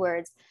by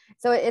keywords.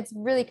 So it's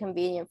really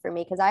convenient for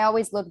me, because I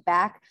always look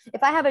back.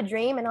 If I have a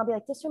dream and I'll be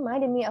like, this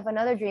reminded me of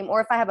another dream,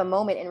 or if I have a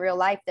moment in real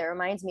life that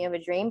reminds me of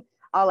a dream,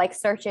 I'll like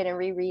search it and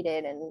reread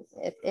it, and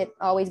it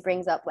always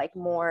brings up like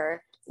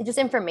more just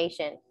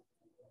information.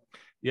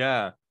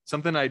 Yeah,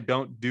 something I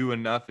don't do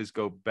enough is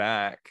go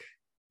back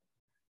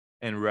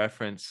and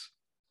reference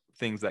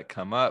things that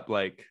come up.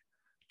 Like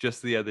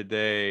just the other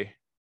day,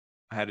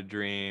 I had a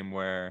dream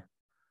where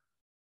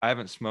I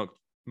haven't smoked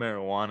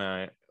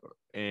marijuana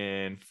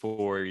in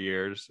 4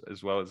 years,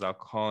 as well as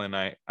alcohol. And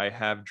I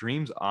have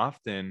dreams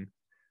often,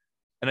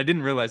 and I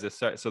didn't realize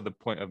this. So the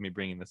point of me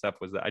bringing this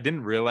up was that I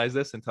didn't realize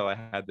this until I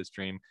had this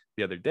dream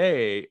the other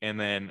day, and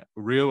then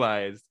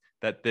realized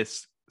that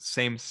this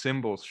same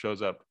symbol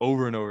shows up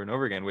over and over and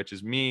over again, which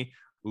is me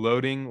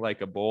loading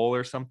like a bowl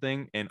or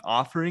something and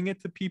offering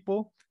it to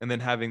people and then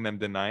having them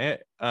deny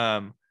it.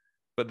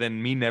 But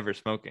then me never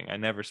smoking. I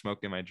never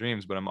smoked in my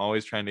dreams, but I'm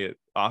always trying to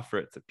offer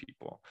it to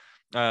people.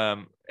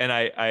 And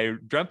I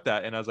dreamt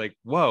that, and I was like,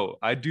 whoa,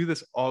 I do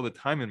this all the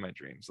time in my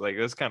dreams. Like,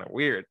 it's kind of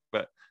weird,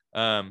 but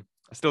I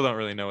still don't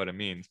really know what it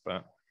means.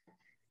 But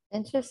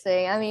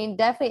Interesting. I mean,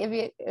 definitely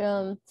if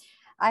you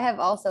I have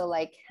also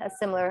like a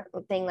similar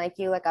thing like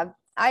you. Like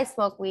I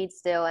smoke weed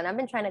still, and I've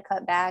been trying to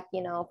cut back,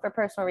 for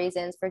personal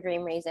reasons, for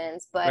dream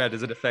reasons, but yeah,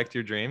 does it affect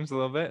your dreams a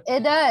little bit?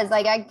 it does.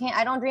 Like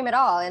I don't dream at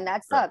all, and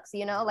that Right. sucks,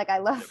 like I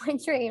love my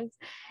dreams.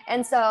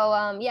 And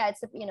so yeah,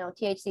 it's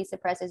THC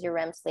suppresses your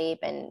REM sleep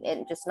and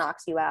it just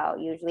knocks you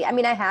out usually. I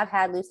mean, I have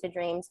had lucid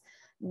dreams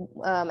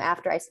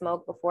after I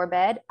smoke before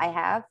bed. I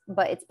have,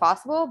 but it's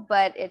possible,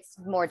 but it's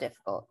more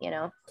difficult.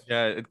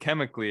 Yeah,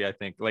 chemically, I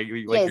think, like Yeah,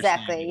 you're saying,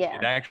 exactly. it Yeah.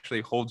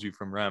 actually holds you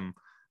from REM,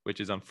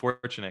 which is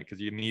unfortunate because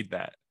you need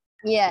that.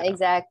 Yeah, Yeah.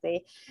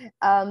 exactly.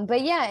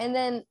 But yeah, and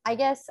then I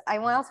guess I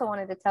also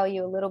wanted to tell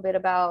you a little bit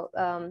about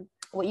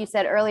what you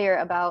said earlier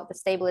about the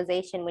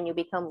stabilization when you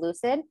become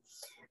lucid.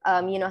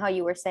 You know how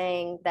you were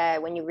saying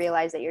that when you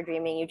realize that you're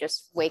dreaming, you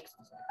just wake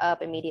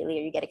up immediately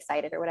or you get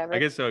excited or I whatever.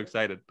 get so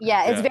excited.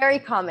 Yeah, it's Yeah. very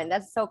common.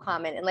 That's so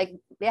common. And like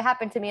it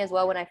happened to me as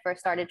well when I first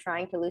started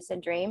trying to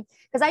lucid dream.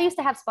 Because I used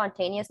to have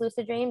spontaneous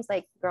lucid dreams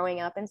like growing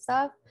up and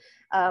stuff.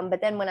 But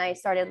then when I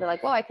started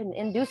like, well, I can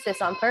induce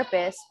this on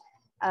purpose,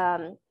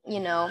 um, you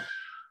know,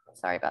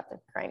 sorry about the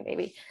crying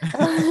baby.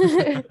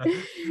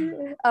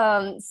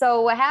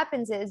 So what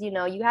happens is,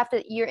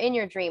 you're in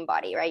your dream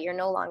body, right? You're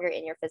no longer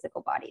in your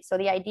physical body. So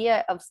the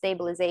idea of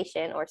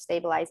stabilization or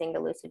stabilizing the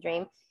lucid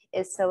dream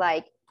is to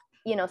like,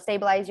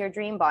 stabilize your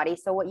dream body.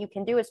 So what you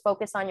can do is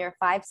focus on your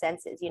five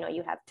senses.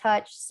 You have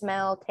touch,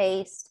 smell,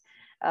 taste,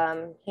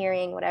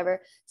 hearing,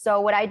 whatever.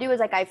 So what I do is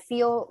like I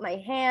feel my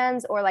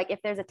hands, or like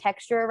if there's a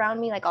texture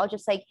around me, like I'll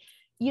just like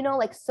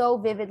like so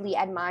vividly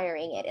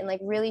admiring it and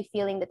like really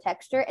feeling the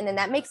texture. And then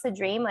that makes the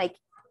dream like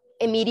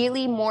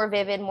immediately more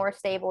vivid, more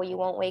stable. You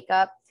won't wake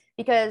up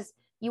because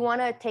you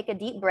want to take a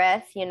deep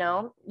breath. You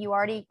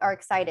already are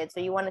excited. So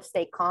you want to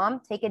stay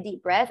calm, take a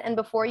deep breath. And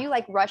before you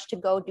like rush to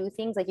go do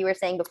things, like you were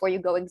saying, before you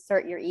go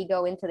insert your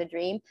ego into the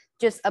dream,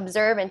 just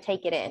observe and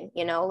take it in,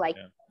 like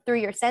Yeah. through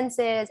your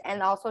senses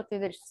and also through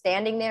the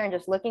standing there and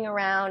just looking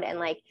around and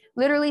like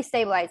literally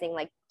stabilizing,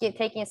 like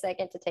taking a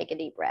second to take a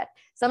deep breath.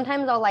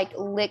 Sometimes I'll like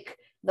lick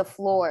the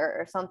floor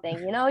or something,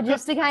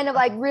 just to kind of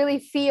like really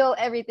feel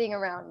everything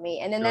around me.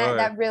 And then that Sure.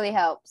 that really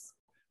helps.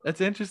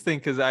 That's interesting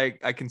because I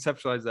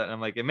conceptualize that and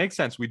I'm like, it makes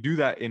sense. We do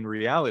that in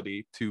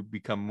reality to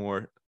become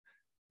more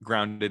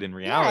grounded in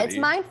Yeah, it's reality.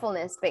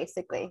 mindfulness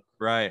basically.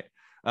 Right.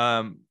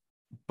 Um,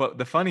 but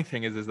the funny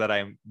thing is that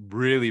I'm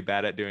really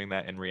bad at doing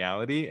that in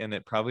reality, and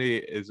it probably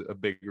is a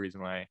big reason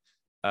why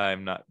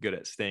I'm not good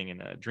at staying in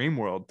a dream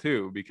world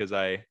too, because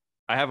I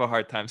have a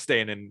hard time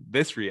staying in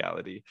this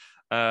reality,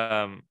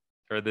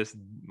 or this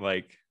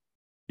like,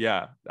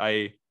 yeah,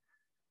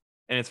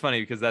 and it's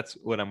funny because that's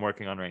what I'm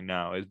working on right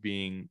now, is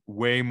being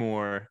way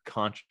more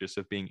conscious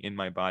of being in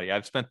my body.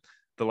 I've spent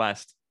the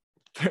last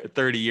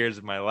 30 years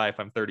of my life,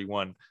 I'm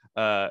 31,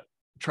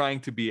 trying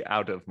to be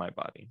out of my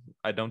body.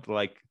 I don't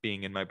like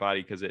being in my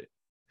body because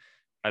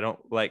I don't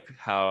like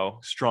how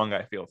strong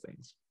I feel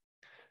things.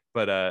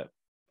 But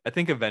I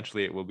think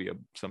eventually it will be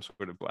some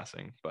sort of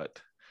blessing. But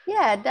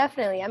Yeah,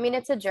 definitely. I mean,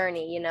 it's a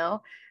journey.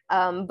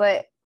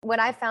 But what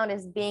I found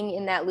is being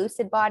in that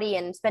lucid body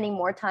and spending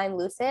more time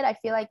lucid, I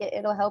feel like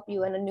it'll help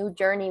you in a new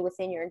journey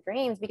within your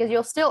dreams, because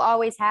you'll still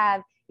always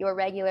have your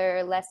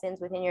regular lessons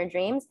within your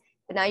dreams,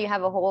 but now you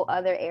have a whole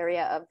other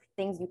area of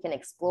things you can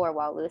explore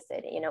while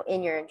lucid,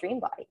 in your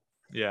dream body.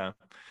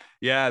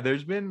 yeah,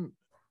 there's been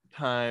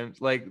times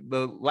like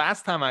the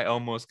last time I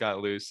almost got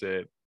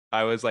lucid,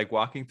 I was like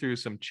walking through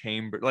some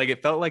chamber, like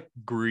it felt like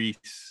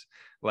Greece,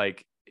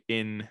 like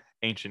in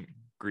ancient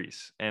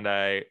Greece, and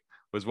I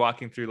was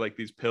walking through like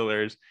these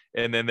pillars,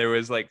 and then there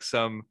was like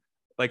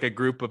like a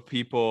group of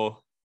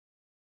people,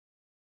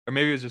 or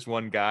maybe it was just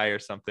one guy or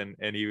something,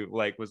 and he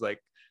like was like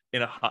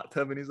in a hot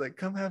tub, and he's like,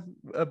 come have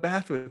a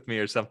bath with me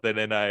or something,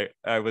 and I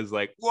was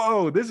like,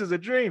 whoa, this is a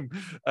dream.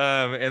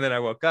 And then I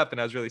woke up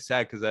and I was really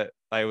sad because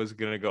I was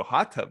gonna go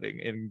hot tubbing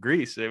in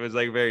Greece. It was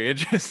like very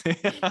interesting.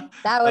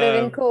 That would have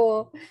been um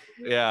cool.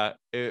 yeah,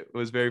 it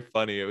was very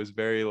funny. It was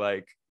very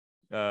like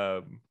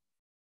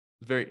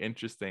very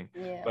interesting.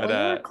 Yeah. But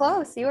Well, you were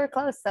close. You were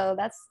close. So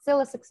that's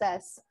still a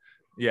success.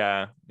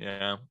 yeah,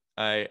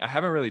 I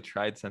haven't really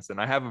tried since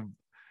then.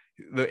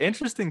 The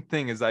interesting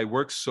thing is I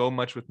work so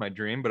much with my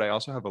dream, but I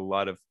also have a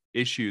lot of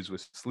issues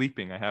with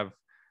sleeping. I have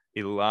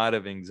a lot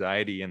of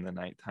anxiety in the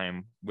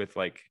nighttime with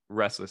like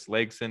restless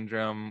leg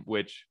syndrome,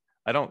 which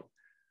I don't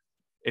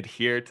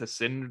adhere to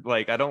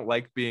like I don't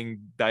like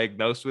being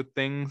diagnosed with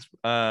things.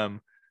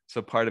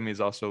 So part of me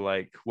is also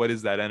like, what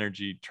is that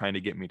energy trying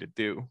to get me to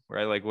do?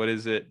 Right? Like, what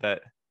is it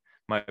that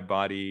my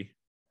body,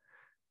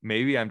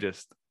 maybe I'm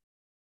just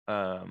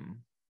um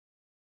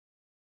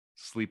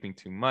sleeping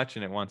too much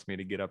and it wants me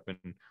to get up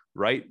and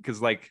write,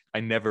 because like I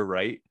never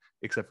write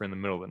except for in the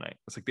middle of the night.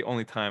 It's like the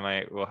only time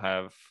I will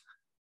have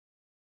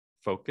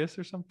focus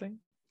or something,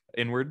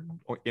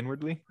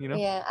 inwardly, you know?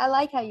 Yeah, I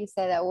like how you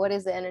say that. What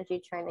is the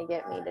energy trying to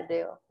get me to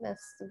do?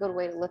 That's a good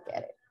way to look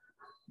at it.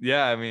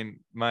 Yeah, I mean,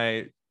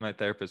 my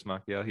therapist,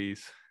 Makiel,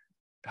 he's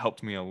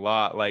helped me a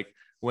lot. Like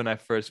when I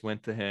first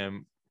went to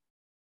him,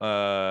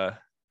 was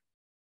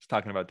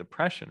talking about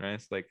depression, right?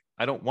 It's like,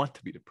 I don't want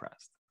to be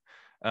depressed,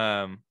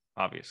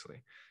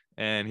 obviously.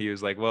 And he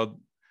was like, well,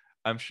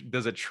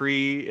 does a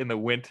tree in the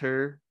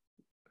winter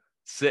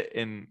sit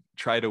and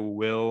try to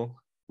will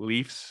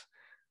leaves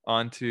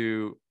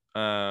onto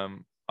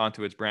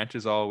onto its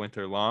branches all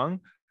winter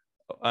long?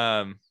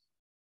 Um,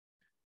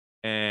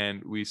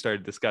 and we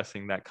started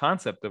discussing that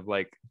concept of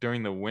like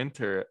during the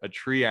winter, a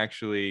tree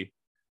actually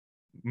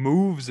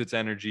moves its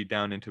energy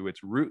down into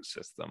its root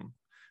system,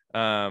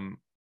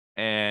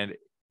 and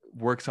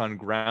works on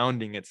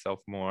grounding itself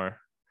more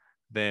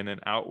than an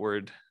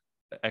outward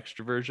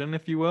extroversion,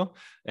 if you will.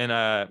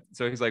 And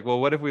so he's like, well,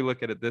 what if we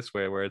look at it this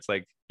way, where it's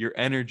like your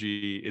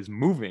energy is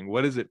moving?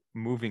 What is it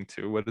moving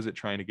to? What is it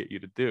trying to get you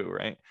to do,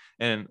 right?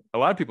 And a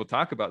lot of people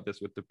talk about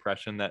this with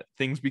depression, that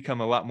things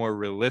become a lot more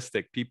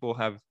realistic. People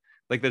have,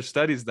 like, there's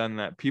studies done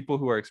that people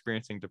who are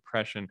experiencing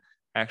depression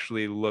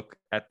actually look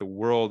at the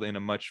world in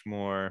a much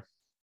more,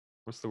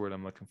 what's the word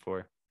I'm looking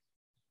for?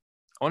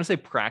 I want to say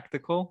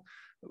practical.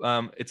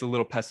 It's a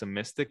little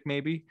pessimistic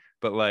maybe,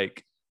 but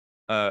like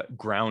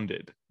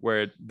grounded,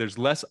 where there's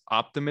less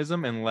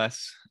optimism and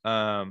less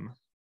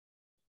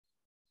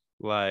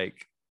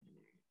like,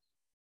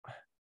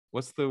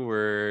 what's the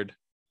word?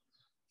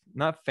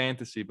 Not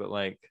fantasy, but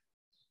like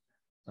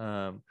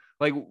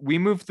we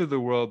move through the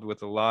world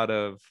with a lot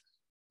of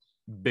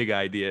big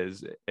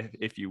ideas,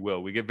 if you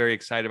will. We get very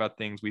excited about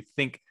things. We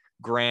think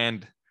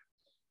grand.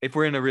 If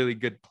we're in a really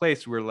good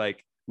place, we're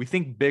like, we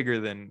think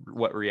bigger than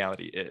what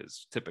reality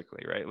is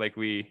typically, right? Like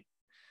we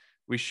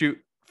shoot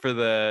for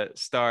the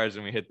stars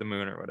and we hit the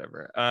moon or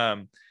whatever.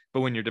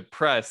 But when you're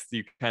depressed,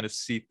 you kind of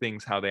see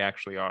things how they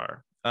actually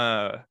are.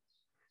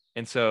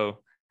 And so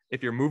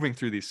if you're moving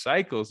through these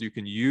cycles, you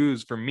can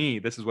use, for me,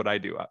 this is what I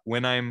do.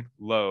 When I'm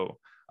low,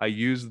 I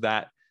use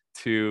that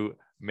to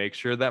make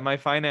sure that my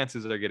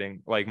finances are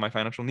getting, like, my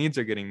financial needs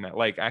are getting met.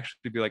 Like,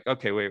 actually be like,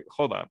 okay, wait,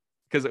 hold on.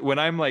 Because when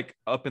I'm like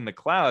up in the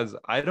clouds,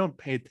 I don't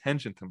pay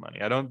attention to money.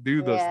 I don't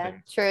do those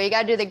things. True. You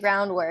got to do the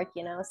groundwork,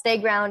 stay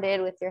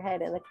grounded with your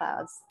head in the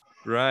clouds.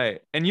 Right.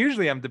 And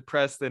usually I'm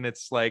depressed and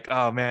it's like,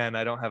 oh man,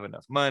 I don't have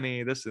enough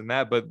money, this and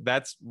that. But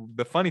that's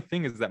the funny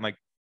thing, is that my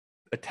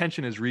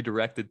attention is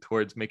redirected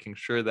towards making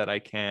sure that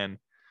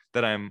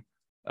I'm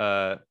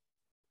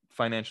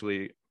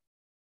financially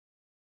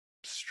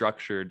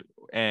structured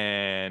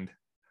and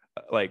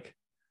like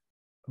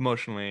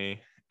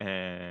emotionally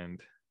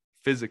and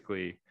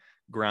physically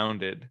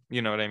grounded.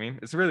 You know what I mean?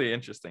 It's really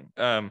interesting.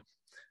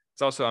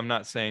 It's also, I'm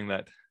not saying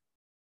that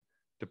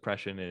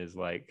depression is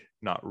like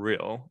not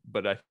real,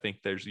 but I think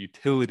there's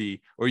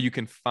utility, or you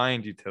can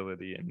find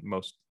utility in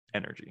most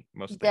energy,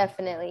 most things.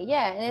 Definitely.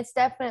 Yeah. And it's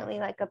definitely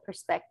like a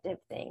perspective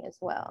thing as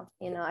well.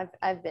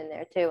 I've been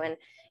there too. And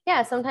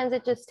yeah, sometimes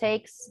it just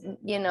takes,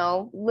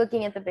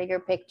 looking at the bigger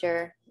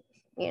picture,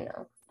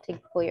 to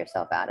pull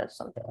yourself out of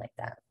something like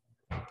that.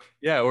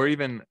 Yeah. Or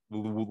even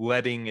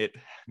letting it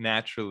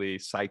naturally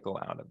cycle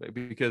out of it.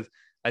 Because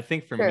I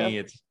think for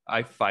me,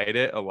 I fight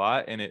it a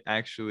lot, and it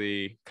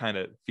actually kind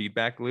of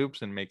feedback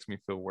loops and makes me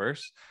feel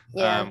worse.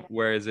 Yeah.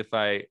 Whereas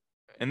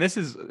and this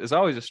is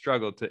always a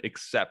struggle to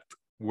accept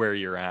where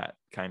you're at,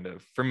 kind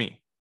of, for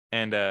me.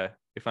 And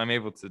if I'm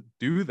able to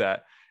do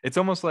that, it's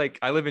almost like,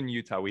 I live in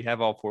Utah. We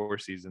have all 4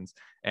 seasons.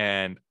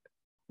 And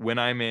when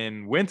I'm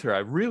in winter,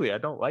 I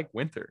don't like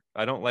winter.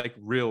 I don't like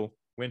real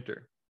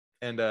winter.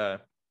 And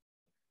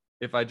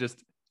if I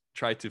just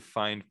try to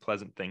find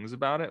pleasant things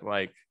about it,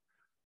 like,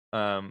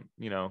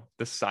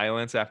 the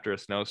silence after a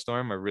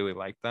snowstorm, I really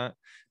like that.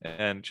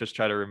 And just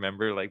try to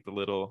remember like the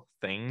little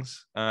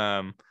things,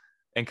 and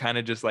kind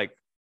of just like,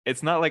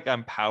 it's not like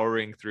I'm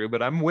powering through,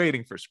 but I'm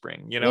waiting for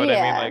spring. You know what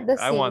I mean? Like,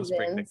 I want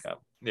spring to come.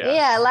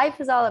 Yeah, life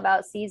is all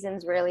about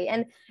seasons, really.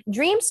 And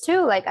dreams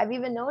too. Like, I've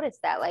even noticed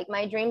that, like,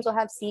 my dreams will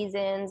have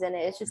seasons, and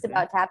it's just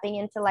about tapping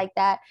into like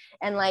that.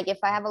 And like, if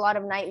I have a lot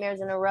of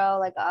nightmares in a row,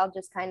 like, I'll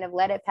just kind of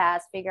let it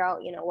pass, figure out,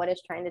 what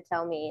it's trying to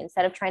tell me,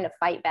 instead of trying to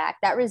fight back.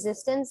 That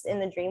resistance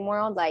in the dream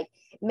world, like,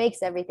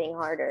 makes everything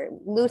harder,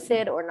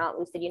 lucid or not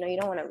lucid. You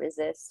don't want to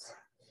resist.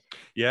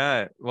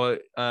 Yeah. Well,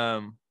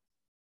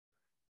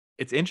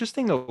 it's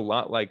interesting, a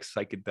lot like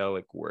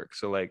psychedelic work.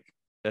 So like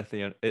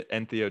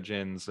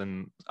entheogens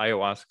and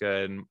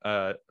ayahuasca and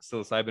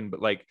psilocybin,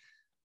 but like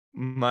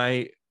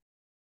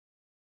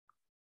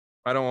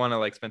I don't want to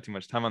like spend too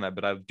much time on that,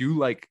 but I do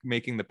like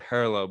making the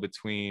parallel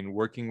between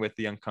working with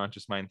the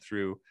unconscious mind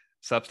through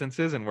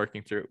substances and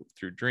working through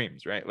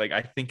dreams, right? Like,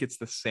 I think it's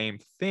the same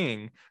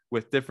thing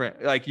with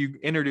different, like, you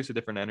introduce a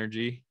different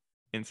energy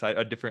inside,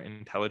 a different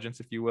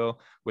intelligence, if you will,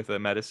 with a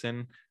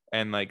medicine.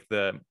 And like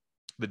the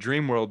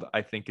dream world,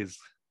 I think, is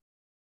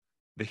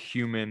the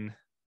human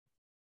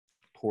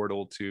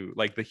portal to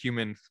like the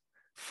human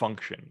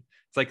function.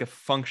 It's like a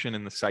function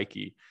in the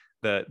psyche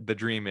that the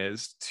dream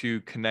is,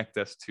 to connect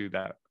us to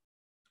that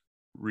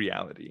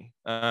reality.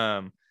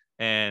 And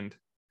And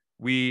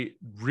we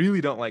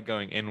really don't like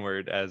going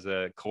inward as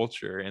a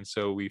culture. And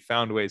so we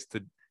found ways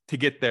to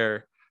get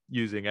there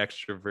using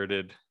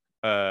extroverted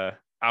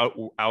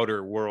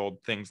outer world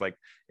things like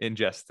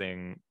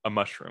ingesting a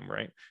mushroom,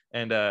 right?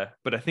 And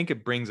but I think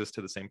it brings us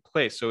to the same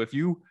place. So if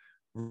you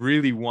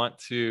really want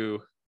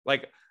to,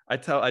 like, I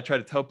try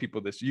to tell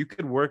people this, you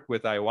could work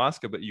with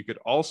ayahuasca, but you could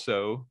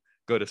also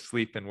go to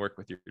sleep and work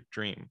with your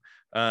dream.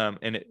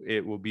 And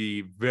it will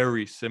be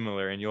very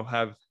similar, and you'll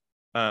have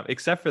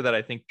except for that,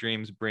 I think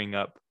dreams bring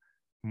up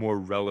more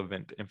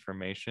relevant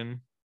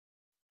information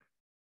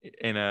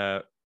in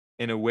a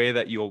way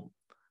that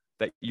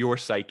your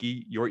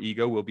psyche, your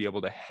ego will be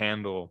able to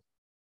handle.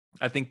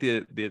 I think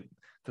the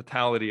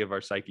totality of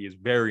our psyche is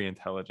very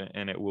intelligent,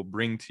 and it will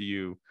bring to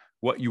you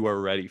what you are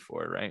ready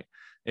for, right?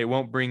 It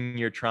won't bring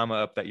your trauma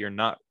up that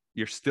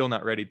you're still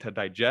not ready to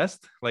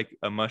digest, like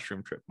a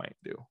mushroom trip might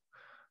do.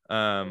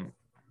 And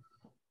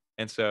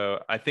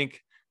so I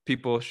think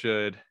people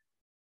should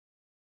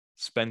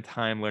spend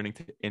time learning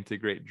to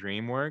integrate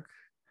dream work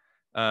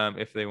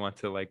if they want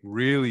to like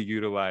really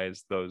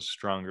utilize those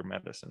stronger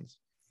medicines.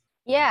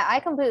 Yeah, I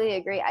completely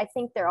agree. I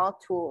think they're all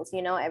tools,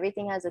 you know,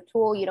 everything has a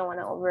tool. You don't want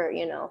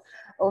to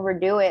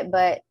overdo it,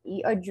 but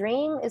a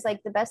dream is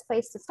like the best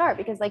place to start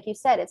because like you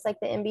said, it's like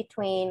the in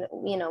between,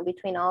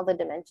 between all the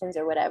dimensions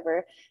or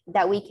whatever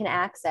that we can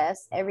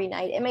access every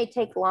night. It may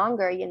take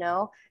longer,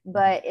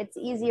 but it's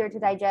easier to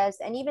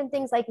digest. And even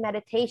things like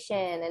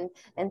meditation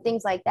and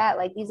things like that,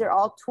 like these are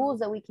all tools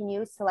that we can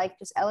use to like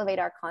just elevate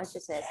our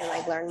consciousness and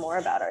like learn more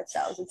about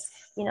ourselves. It's,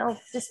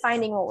 just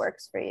finding what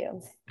works for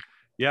you.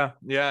 Yeah.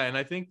 And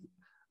I think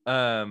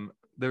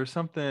there was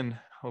something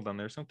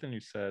you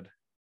said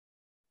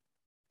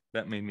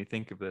that made me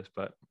think of this,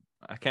 but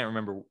I can't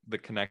remember the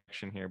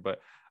connection here. But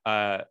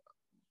I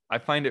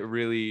find it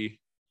really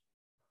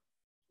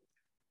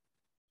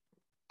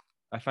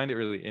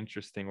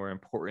interesting or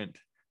important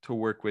to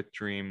work with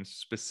dreams,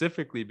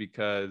 specifically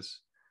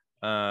because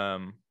like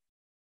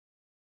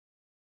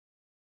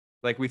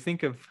we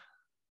think of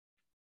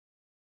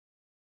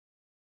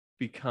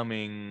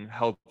becoming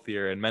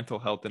healthier and mental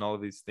health and all of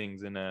these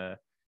things in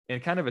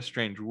kind of a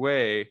strange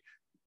way,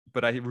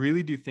 but I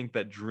really do think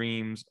that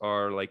dreams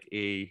are like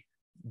a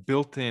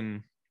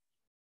built-in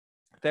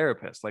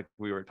therapist, like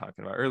we were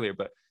talking about earlier.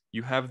 But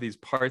you have these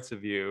parts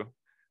of you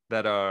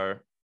that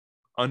are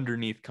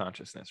underneath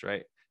consciousness,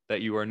 right, that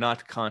you are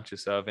not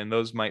conscious of, and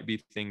those might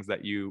be things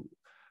that you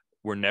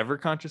were never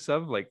conscious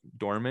of, like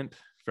dormant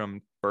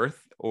from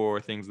birth,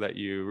 or things that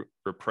you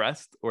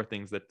repressed, or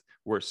things that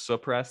were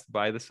suppressed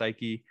by the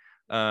psyche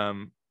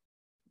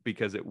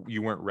because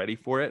you weren't ready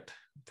for it,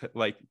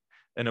 like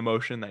an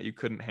emotion that you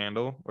couldn't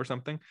handle or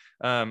something.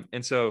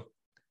 And so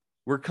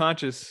we're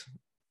conscious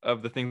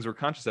of the things we're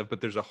conscious of,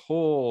 but there's a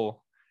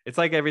whole, it's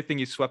like everything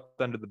you swept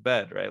under the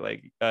bed, right?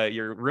 Like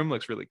your room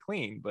looks really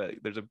clean, but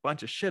there's a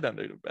bunch of shit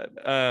under the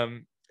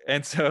bed.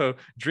 And so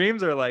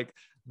dreams are like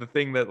the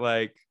thing that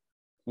like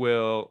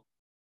will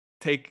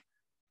take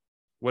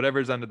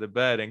whatever's under the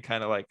bed and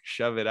kind of like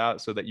shove it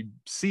out so that you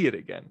see it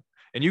again.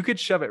 And you could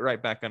shove it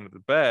right back under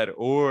the bed,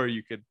 or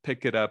you could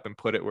pick it up and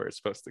put it where it's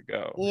supposed to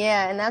go.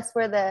 Yeah, and that's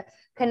where the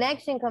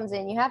connection comes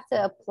in. You have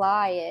to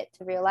apply it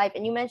to real life.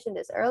 And you mentioned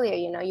this earlier,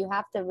 you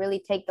have to really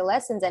take the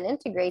lessons and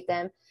integrate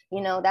them.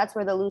 That's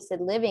where the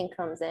lucid living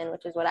comes in,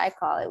 which is what I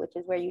call it, which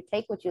is where you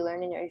take what you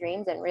learn in your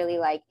dreams and really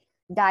like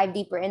dive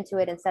deeper into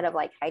it instead of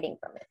like hiding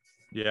from it.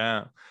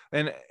 Yeah.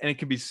 And it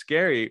can be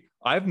scary.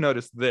 I've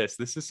noticed this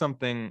is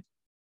something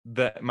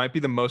that might be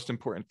the most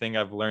important thing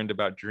I've learned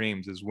about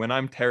dreams, is when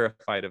I'm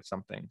terrified of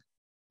something,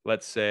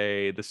 let's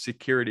say the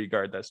security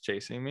guard that's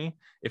chasing me,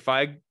 if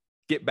I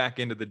get back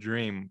into the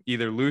dream,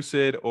 either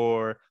lucid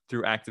or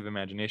through active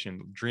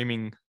imagination,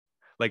 dreaming,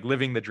 like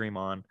living the dream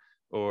on,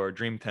 or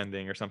dream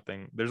tending or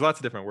something, there's lots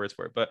of different words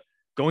for it, but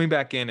going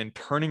back in and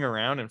turning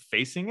around and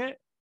facing it,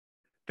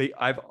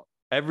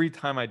 every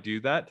time I do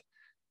that,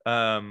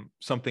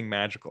 something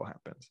magical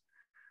happens.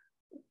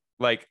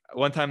 Like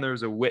one time there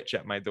was a witch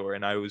at my door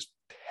and I was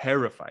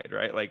terrified,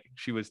 right? Like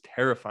she was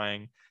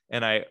terrifying.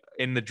 And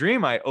in the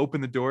dream, I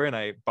opened the door and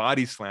I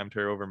body slammed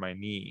her over my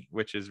knee,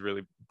 which is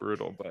really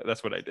brutal, but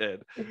that's what I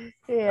did.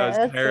 Yeah, I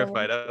was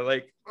terrified. I was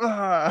like,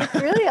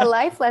 it's really a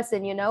life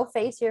lesson,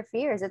 face your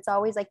fears. It's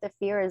always like the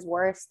fear is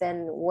worse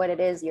than what it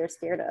is you're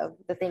scared of,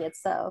 the thing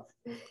itself.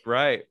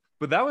 Right.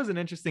 But that was an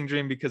interesting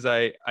dream because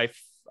I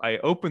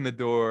opened the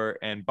door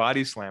and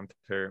body slammed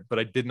her, but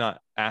I did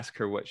not ask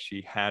her what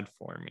she had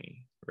for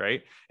me.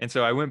 Right. And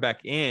so I went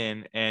back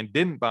in and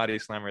didn't body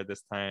slam her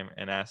this time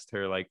and asked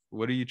her, like,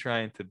 what are you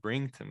trying to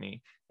bring to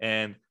me?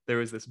 And there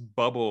was this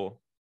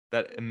bubble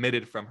that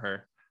emitted from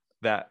her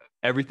that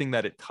everything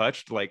that it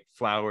touched, like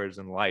flowers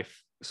and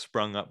life,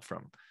 sprung up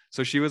from.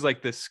 So she was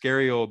like this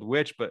scary old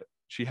witch, but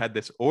she had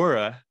this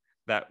aura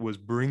that was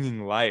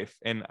bringing life.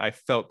 And I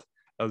felt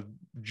a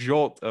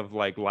jolt of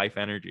like life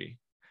energy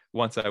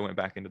once I went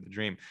back into the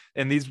dream.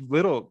 And these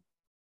little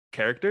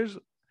characters,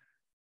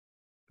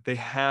 they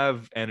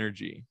have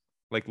energy,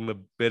 like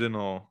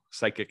libidinal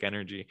psychic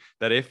energy,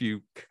 that if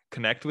you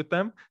connect with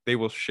them, they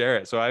will share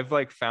it. So I've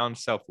like found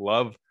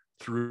self-love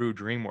through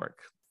dream work,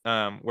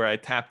 where I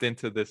tapped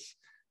into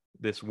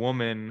this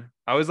woman.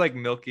 I was like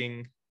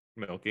milking.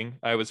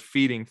 I was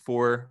feeding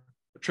 4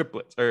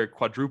 triplets or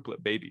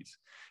quadruplet babies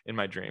in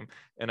my dream,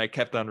 and I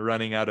kept on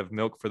running out of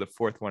milk for the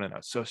 4th one, and I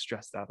was so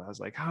stressed out. I was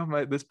like, "How am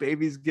I? This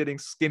baby's getting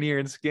skinnier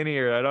and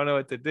skinnier. I don't know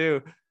what to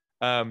do."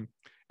 And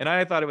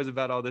I thought it was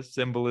about all this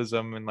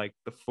symbolism and like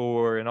the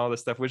 4 and all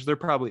this stuff, which there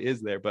probably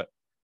is there, but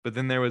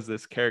then there was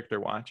this character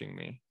watching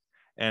me,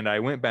 and I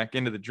went back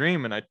into the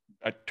dream, and I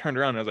turned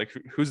around and I was like,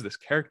 "Who's this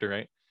character?"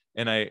 Right?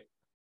 And I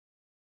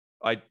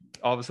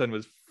all of a sudden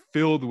was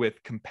filled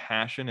with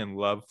compassion and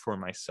love for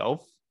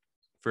myself,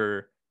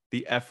 for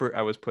the effort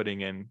I was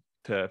putting in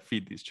to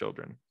feed these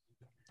children.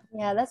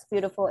 Yeah, that's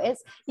beautiful.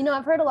 It's,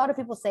 I've heard a lot of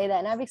people say that,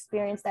 and I've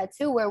experienced that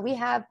too, where we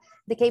have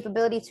the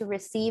capability to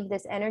receive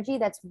this energy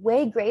that's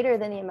way greater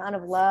than the amount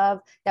of love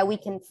that we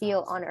can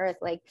feel on earth.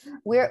 Like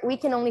we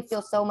can only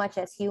feel so much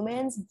as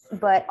humans,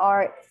 but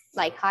our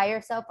like higher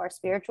self, our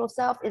spiritual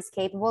self is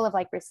capable of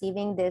like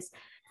receiving this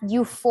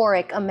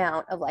euphoric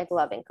amount of like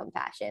love and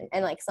compassion.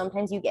 And like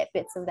sometimes you get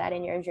bits of that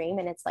in your dream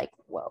and it's like,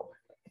 whoa.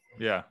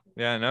 Yeah.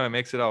 No, it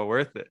makes it all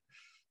worth it.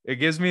 It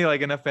gives me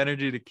like enough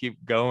energy to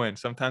keep going.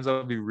 Sometimes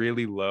I'll be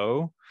really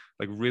low,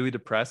 like really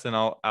depressed, and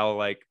I'll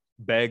like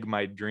beg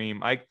my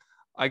dream.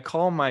 I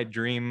call my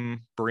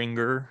dream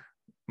bringer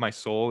my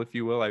soul, if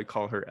you will. I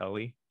call her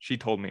Ellie. She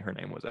told me her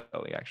name was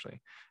Ellie,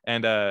 actually.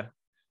 And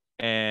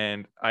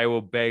I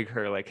will beg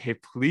her like, "Hey,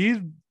 please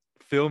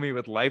fill me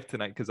with life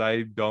tonight, because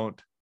I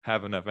don't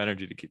have enough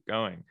energy to keep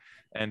going."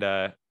 And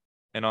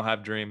I'll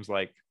have dreams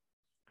like,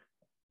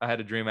 I had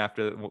a dream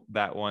after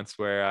that once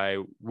where I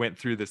went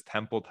through this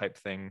temple type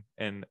thing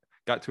and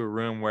got to a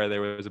room where there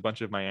was a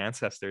bunch of my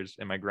ancestors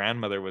and my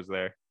grandmother was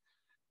there.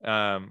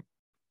 And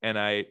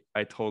I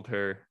told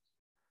her,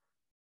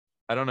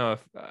 I don't know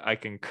if I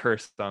can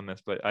curse on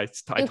this, but I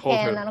told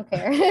her, I don't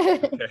care.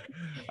 okay.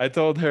 I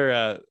told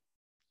her,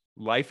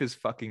 life is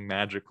fucking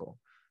magical.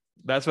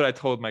 That's what I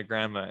told my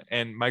grandma.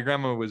 And my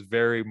grandma was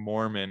very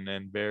Mormon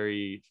and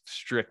very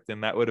strict,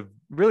 and that would have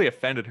really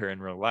offended her in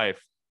real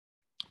life.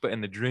 But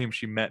in the dream,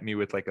 she met me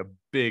with like a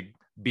big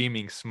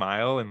beaming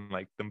smile and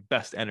like the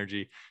best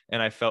energy.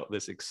 And I felt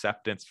this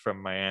acceptance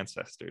from my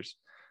ancestors.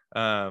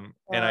 And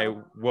I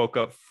woke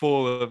up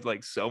full of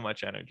like so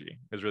much energy.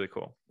 It was really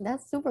cool.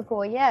 That's super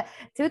cool. Yeah.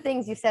 2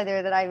 things you said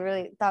there that I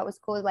really thought was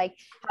cool. Like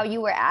how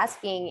you were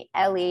asking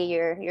Ellie,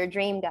 your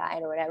dream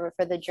guide or whatever,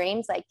 for the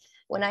dreams. Like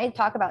when I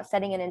talk about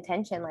setting an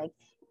intention, like,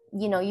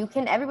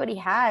 everybody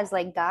has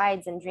like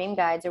guides and dream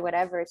guides or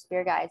whatever,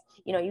 spirit guides.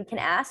 You can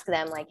ask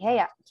them like,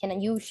 "Hey, can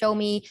you show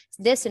me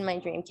this in my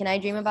dream? Can I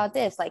dream about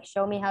this? Like,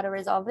 show me how to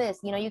resolve this."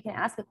 You can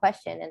ask a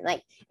question, and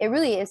like, it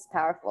really is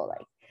powerful.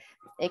 Like,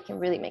 it can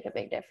really make a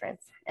big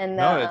difference. And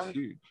No, it's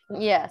huge.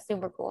 yeah,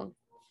 super cool.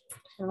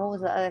 And what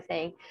was the other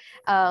thing?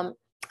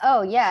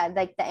 Oh yeah,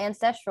 like the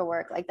ancestral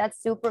work, like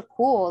that's super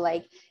cool.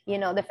 Like,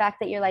 the fact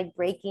that you're like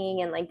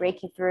breaking and like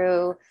breaking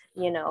through,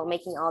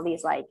 making all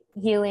these like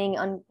healing,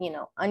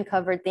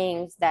 uncovered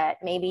things that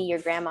maybe your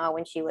grandma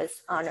when she was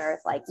on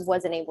earth like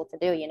wasn't able to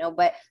do,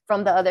 but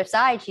from the other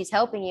side, she's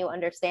helping you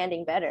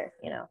understanding better.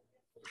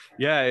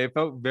 Yeah, it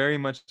felt very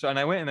much so. And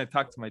I went and I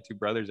talked to my 2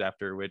 brothers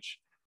after, which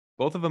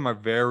both of them are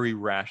very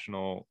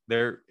rational.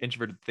 They're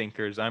introverted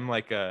thinkers. I'm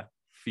like a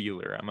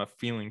feeler. I'm a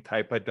feeling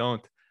type. I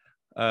don't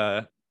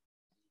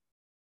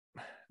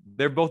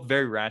they're both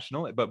very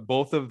rational, but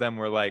both of them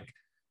were like,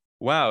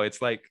 wow,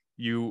 it's like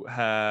you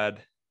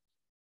had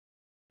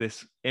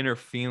this inner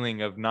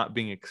feeling of not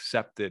being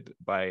accepted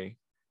by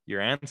your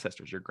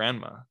ancestors, your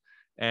grandma,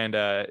 and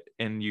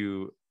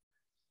you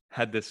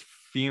had this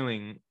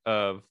feeling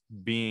of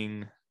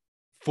being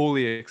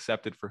fully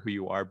accepted for who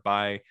you are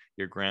by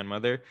your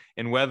grandmother.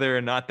 And whether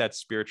or not that's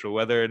spiritual,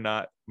 whether or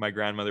not my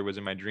grandmother was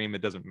in my dream,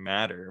 it doesn't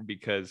matter,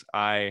 because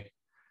I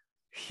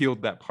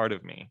healed that part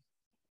of me.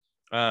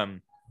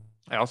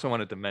 I also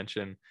wanted to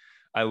mention,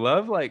 I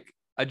love like,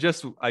 I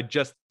just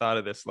thought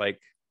of this, like,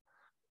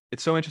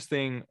 it's so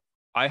interesting.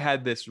 I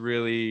had this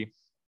really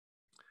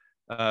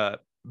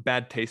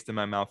bad taste in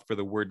my mouth for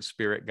the word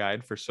spirit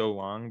guide for so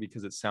long,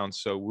 because it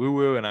sounds so woo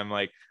woo. And I'm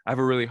like, I have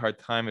a really hard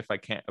time if I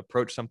can't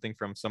approach something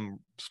from some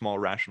small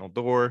rational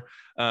door.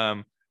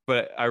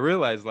 But I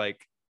realized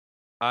like,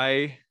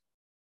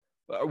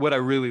 what I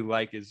really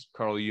like is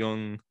Carl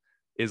Jung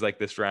is like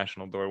this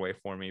rational doorway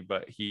for me,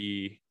 but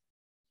he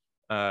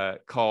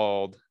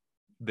called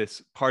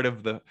this part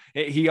of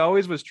he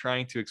always was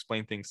trying to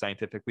explain things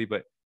scientifically,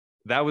 but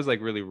that was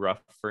like really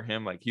rough for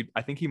him. Like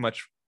I think he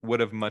would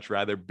have much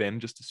rather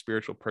been just a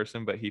spiritual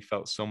person, but he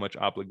felt so much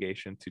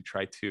obligation to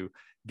try to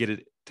get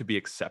it to be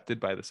accepted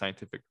by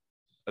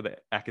the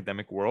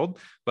academic world.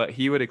 But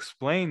he would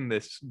explain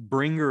this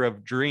bringer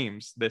of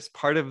dreams, this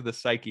part of the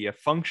psyche, a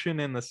function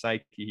in the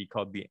psyche he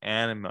called the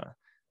anima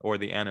or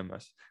the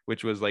animus,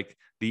 which was like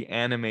the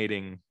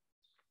animating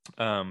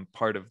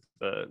part of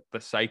the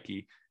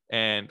psyche,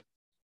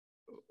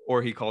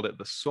 or he called it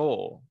the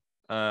soul.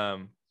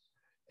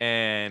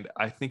 And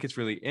I think it's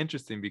really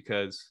interesting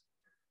because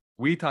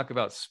we talk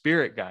about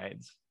spirit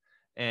guides,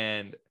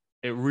 and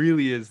it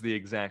really is the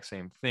exact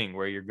same thing,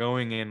 where you're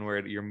going in,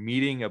 where you're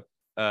meeting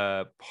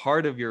a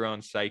part of your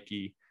own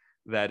psyche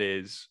that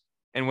is,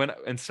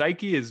 and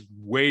psyche is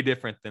way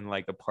different than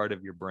like a part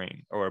of your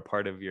brain or a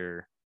part of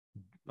your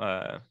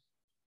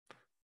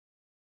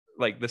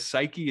like the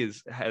psyche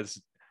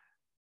has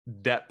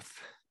depth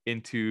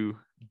into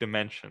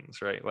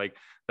dimensions, right? Like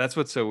that's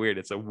what's so weird.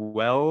 It's a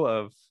well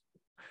of,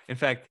 in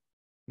fact,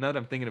 now that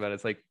I'm thinking about it,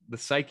 it's like the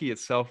psyche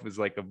itself is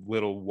like a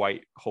little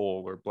white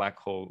hole or black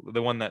hole,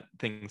 the one that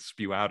things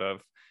spew out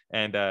of.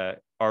 And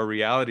our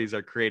realities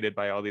are created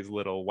by all these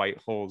little white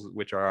holes,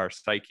 which are our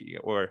psyche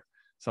or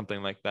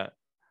something like that.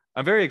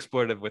 I'm very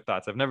explorative with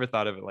thoughts. I've never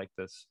thought of it like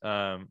this.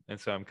 And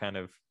so I'm kind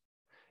of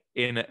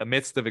in a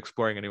midst of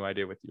exploring a new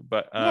idea with you.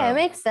 But yeah, it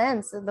makes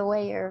sense the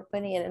way you're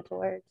putting it into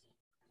words.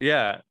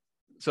 Yeah.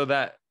 So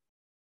that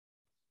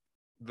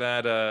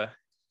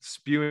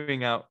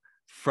spewing out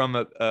from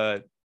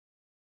the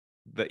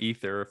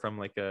ether, or from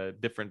like a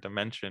different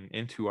dimension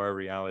into our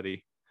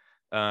reality,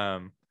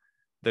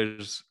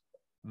 there's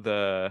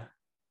the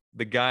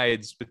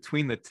guides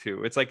between the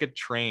two. It's like a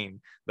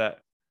train that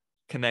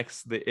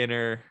connects the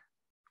inner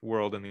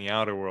world and the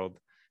outer world.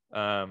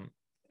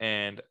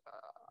 And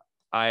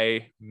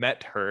I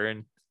met her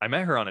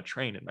on a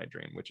train in my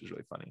dream, which is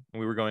really funny. And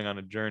we were going on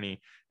a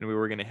journey, and we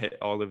were going to hit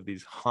all of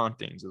these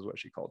hauntings, is what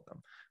she called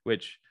them,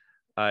 which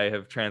I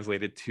have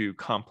translated to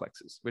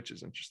complexes, which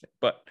is interesting.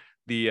 But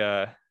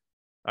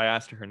I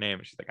asked her name,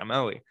 and she's like, I'm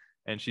Ellie.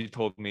 And she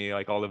told me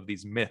like all of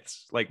these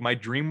myths. Like my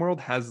dream world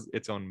has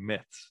its own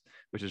myths,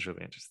 which is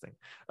really interesting.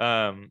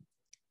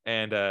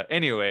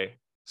 Anyway,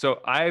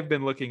 so I've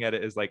been looking at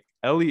it as like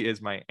Ellie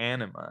is my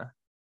anima,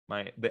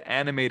 the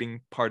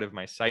animating part of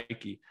my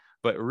psyche.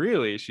 But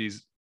really,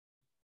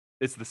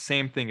 it's the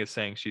same thing as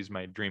saying she's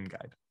my dream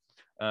guide.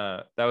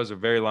 That was a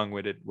very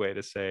long-winded way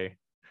to say,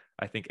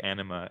 I think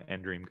anima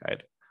and dream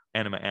guide,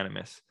 anima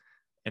animus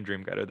and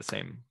dream guide are the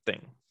same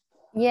thing.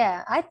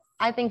 Yeah,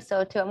 I think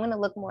so too. I'm going to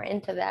look more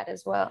into that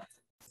as well.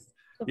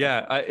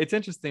 Yeah, it's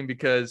interesting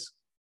because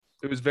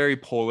it was very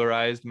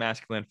polarized,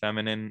 masculine,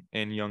 feminine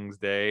in Jung's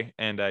day.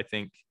 And I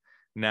think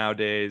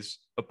nowadays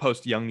a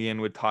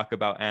post-Jungian would talk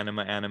about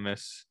anima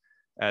animus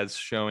as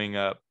showing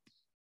up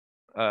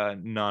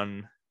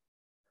non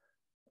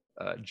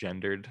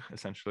gendered,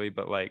 essentially.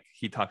 But like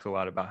he talks a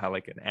lot about how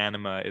like an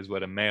anima is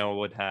what a male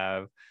would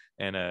have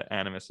and an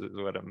animus is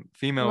what a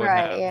female would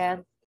have. Yeah.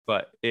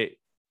 But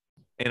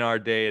in our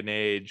day and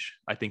age,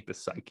 I think the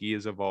psyche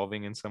is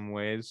evolving in some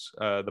ways.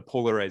 The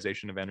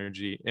polarization of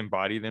energy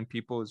embodied in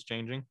people is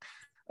changing.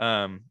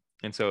 And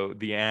so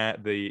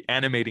the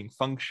animating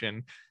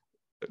function,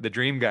 the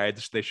dream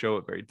guides, they show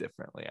it very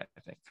differently,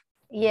 I think.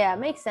 Yeah,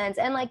 makes sense.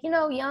 And like,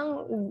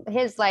 Jung,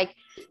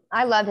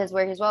 I love his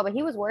work as well, but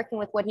he was working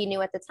with what he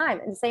knew at the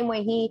time. In the same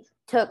way he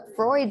took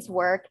Freud's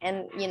work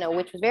and,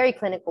 which was very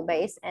clinical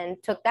based, and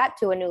took that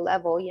to a new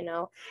level,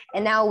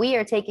 and now we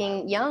are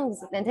taking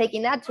Jung's and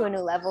taking that to a new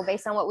level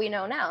based on what we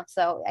know now.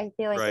 So I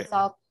feel like It's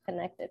all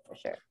connected for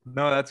sure.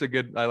 No,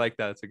 I like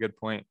that. It's a good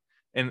point.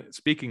 And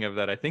speaking of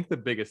that, I think the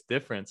biggest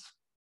difference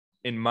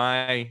in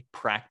my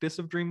practice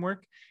of dream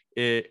work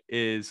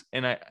is,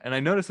 and I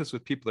notice this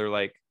with people, are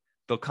like,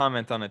 they'll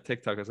comment on a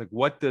TikTok. It's like,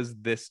 what does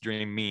this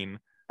dream mean?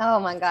 Oh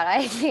my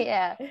God.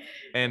 Yeah.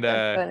 And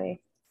that's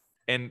funny.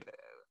 And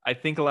I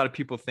think a lot of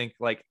people think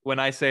like, when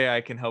I say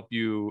I can help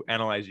you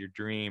analyze your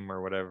dream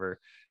or whatever,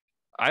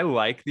 I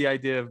like the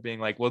idea of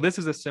being like, well, this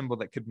is a symbol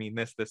that could mean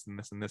this, this, and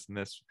this, and this, and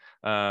this.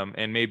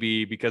 And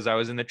maybe because I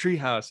was in the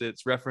treehouse,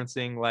 it's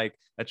referencing like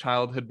a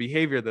childhood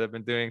behavior that I've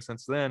been doing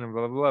since then, and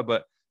blah, blah, blah.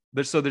 But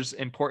there's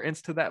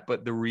importance to that.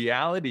 But the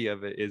reality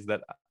of it is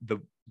that the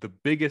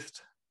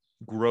biggest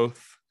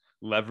growth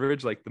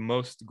leverage, like the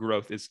most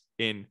growth, is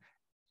in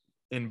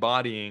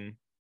embodying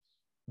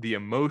the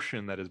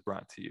emotion that is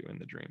brought to you in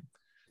the dream.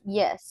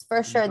 Yes,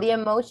 for sure. The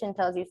emotion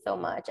tells you so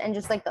much, and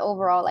just like the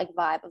overall like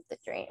vibe of the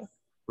dream.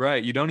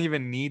 Right. You don't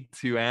even need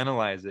to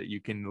analyze it. You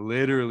can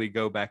literally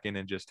go back in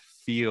and just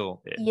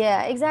feel it.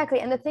 Yeah, exactly.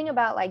 And the thing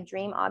about like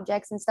dream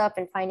objects and stuff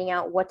and finding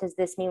out what does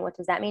this mean, what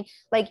does that mean?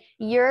 Like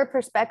your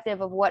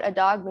perspective of what a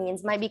dog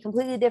means might be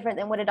completely different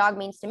than what a dog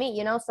means to me,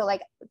 So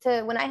like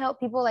when I help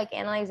people like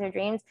analyze their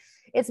dreams,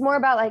 it's more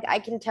about like, I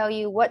can tell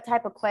you what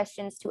type of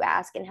questions to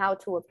ask and how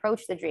to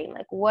approach the dream,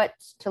 like what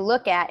to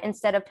look at,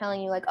 instead of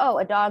telling you like, oh,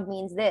 a dog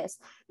means this,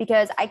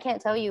 because I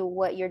can't tell you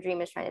what your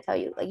dream is trying to tell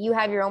you. Like you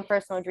have your own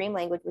personal dream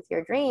language with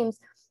your dreams.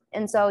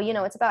 And so,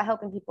 it's about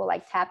helping people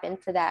like tap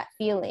into that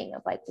feeling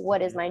of like,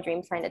 what is my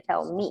dream trying to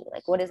tell me?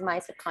 Like, what is my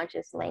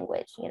subconscious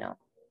language,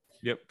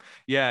 Yep.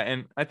 Yeah.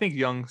 And I think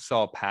Jung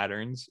saw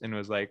patterns and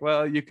was like,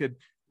 well, you could,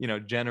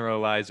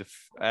 generalize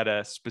at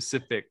a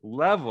specific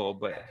level,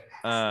 but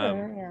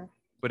sure, yeah.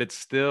 But it's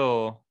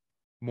still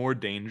more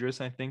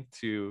dangerous, I think,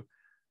 to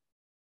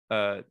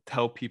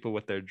tell people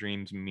what their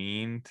dreams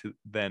mean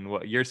than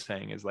what you're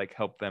saying is like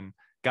help them,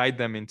 guide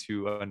them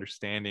into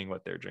understanding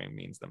what their dream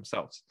means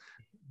themselves.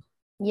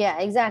 Yeah,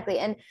 exactly.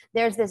 And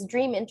there's this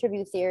dream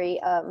interview theory,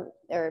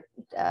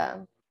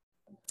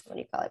 what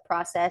do you call it,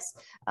 process,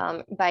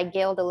 by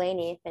Gail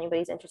Delaney, if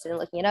anybody's interested in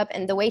looking it up.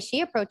 And the way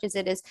she approaches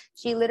it is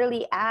she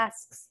literally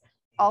asks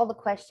all the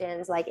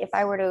questions. Like if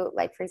I were to,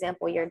 like, for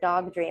example, your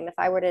dog dream, if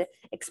I were to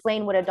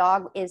explain what a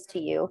dog is to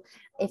you,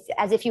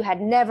 as if you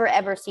had never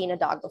ever seen a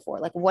dog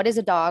before, like what is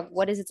a dog,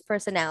 what is its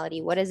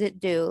personality, what does it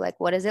do, like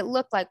what does it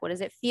look like, what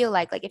does it feel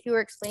like if you were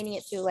explaining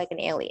it to like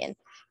an alien,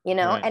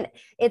 Right. And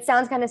it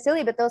sounds kind of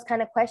silly, but those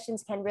kind of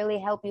questions can really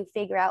help you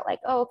figure out like,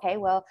 oh, okay,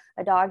 well,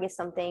 a dog is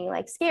something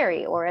like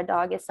scary, or a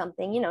dog is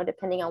something,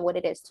 depending on what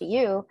it is to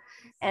you.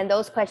 And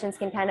those questions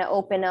can kind of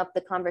open up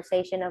the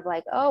conversation of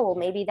like, oh, well,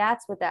 maybe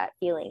that's what that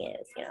feeling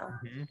is.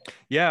 Mhm.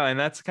 Yeah, and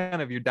that's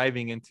kind of, you're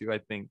diving into, I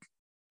think,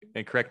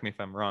 and correct me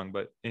if I'm wrong,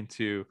 but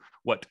into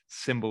what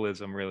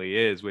symbolism really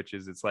is, which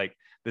is, it's like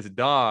this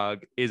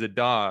dog is a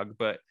dog,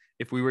 but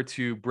if we were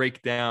to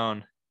break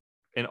down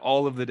in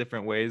all of the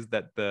different ways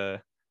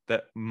that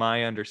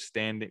my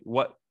understanding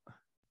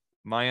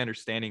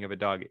of a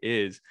dog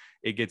is,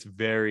 it gets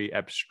very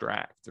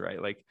abstract,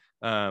 right? Like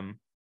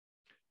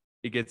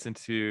it gets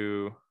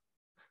into,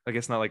 like,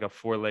 it's not like a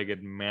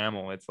four-legged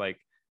mammal. It's like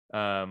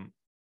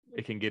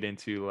it can get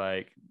into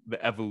like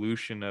the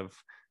evolution of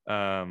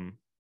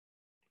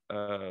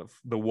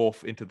the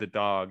wolf into the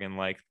dog, and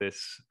like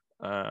this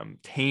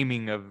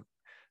taming of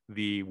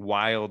the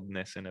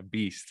wildness in a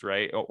beast,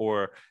 right?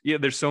 Or yeah,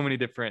 there's so many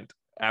different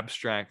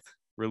abstract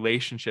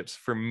relationships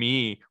for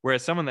me,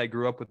 whereas someone that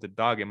grew up with the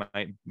dog, it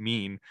might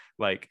mean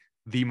like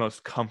the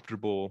most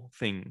comfortable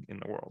thing in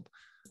the world.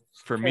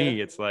 For True.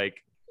 me, it's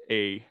like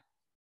a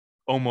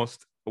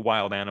almost a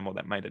wild animal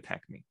that might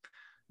attack me,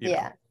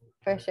 Yeah,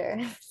 for sure.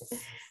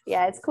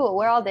 Yeah, it's cool.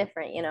 We're all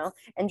different,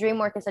 and dream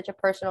work is such a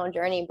personal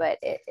journey, but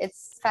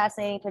it's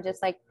fascinating to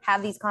just like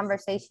have these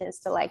conversations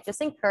to like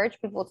just encourage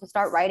people to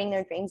start writing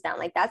their dreams down.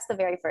 Like that's the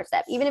very first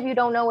step. Even if you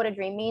don't know what a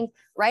dream means,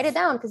 write it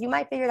down because you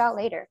might figure it out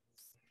later.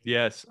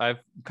 Yes,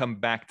 I've come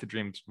back to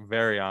dreams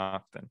very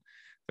often,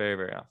 very,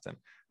 very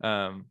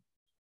often.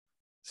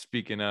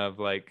 Speaking of,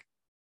 like,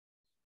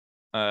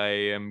 I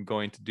am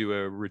going to do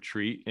a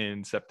retreat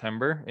in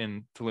September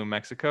in Tulum,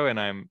 Mexico, and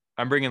I'm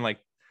bringing like,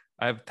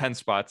 I have 10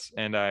 spots,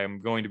 and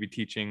I'm going to be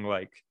teaching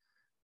like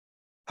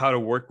how to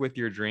work with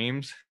your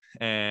dreams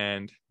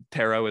and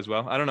tarot as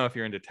well. I don't know if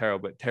you're into tarot,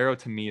 but tarot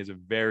to me is a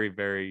very,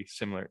 very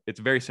similar. It's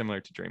very similar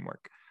to dream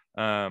work,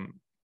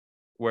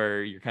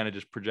 where you're kind of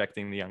just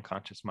projecting the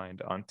unconscious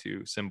mind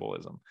onto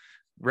symbolism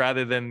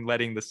rather than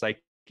letting the psyche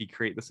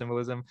create the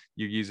symbolism.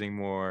 You're using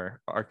more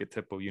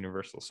archetypal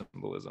universal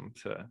symbolism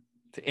to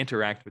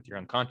interact with your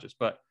unconscious.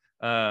 But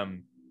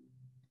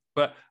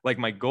like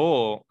my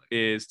goal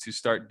is to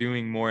start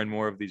doing more and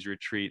more of these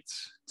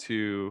retreats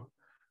to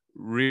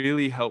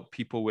really help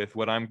people with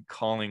what I'm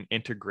calling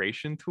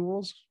integration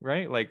tools,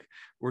 right? Like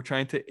we're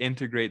trying to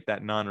integrate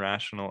that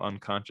non-rational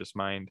unconscious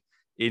mind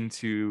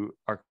into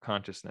our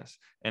consciousness.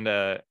 And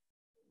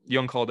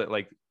Jung called it,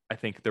 like, I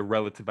think, the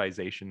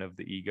relativization of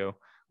the ego.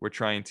 We're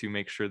trying to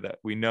make sure that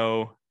we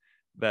know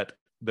that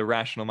the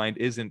rational mind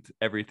isn't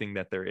everything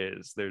that there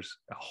is. There's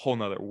a whole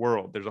nother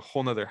world. There's a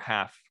whole nother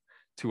half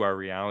to our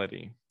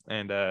reality.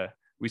 And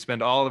we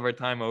spend all of our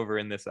time over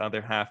in this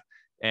other half.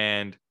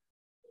 And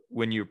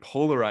when you're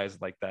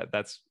polarized like that,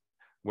 that's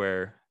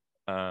where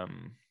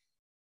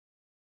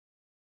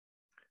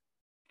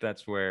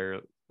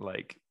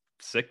like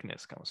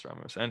sickness comes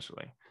from,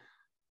 essentially.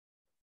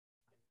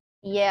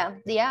 Yeah,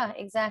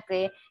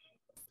 exactly.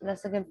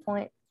 That's a good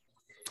point.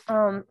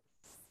 Go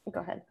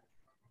ahead.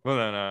 Well,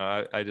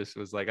 no, I just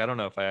was like, I don't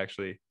know if I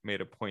actually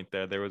made a point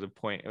there. There was a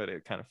point, but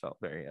it kind of felt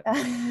very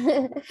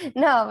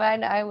No,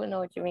 but I would know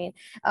what you mean.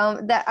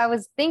 That I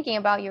was thinking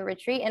about your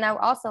retreat, and I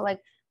also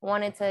like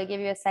wanted to give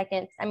you a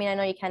second. I mean, I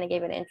know you kind of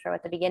gave an intro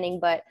at the beginning,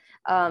 but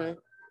tell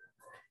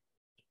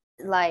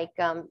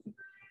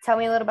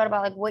me a little bit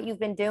about like what you've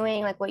been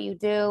doing, like what you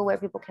do, where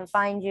people can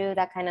find you,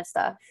 that kind of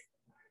stuff.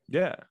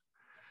 Yeah,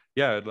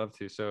 I'd love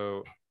to.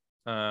 So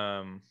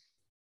I'm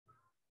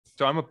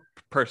a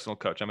personal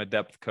coach. I'm a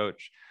depth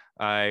coach.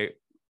 I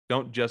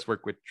don't just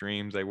work with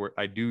dreams.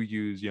 I do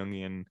use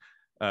Jungian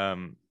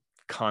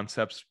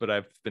concepts, but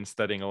I've been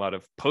studying a lot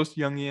of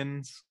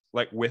post-Jungians,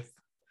 like with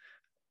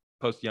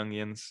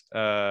post-Jungians.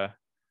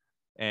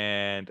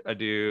 And I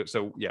do,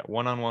 so yeah,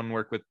 one-on-one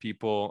work with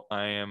people.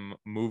 I am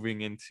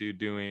moving into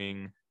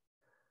doing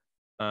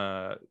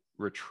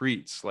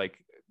retreats, like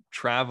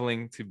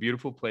traveling to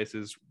beautiful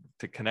places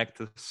to connect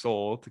to the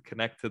soul, to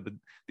connect to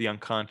the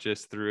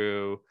unconscious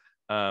through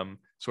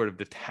sort of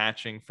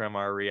detaching from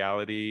our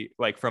reality,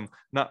 like from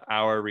not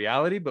our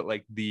reality, but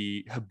like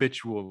the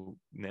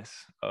habitualness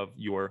of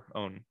your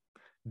own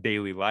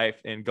daily life,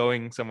 and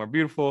going somewhere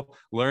beautiful,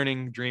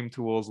 learning dream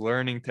tools,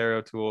 learning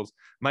tarot tools.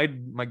 My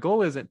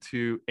goal isn't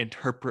to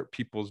interpret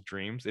people's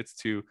dreams, it's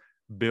to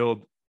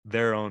build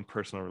their own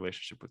personal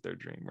relationship with their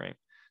dream, right?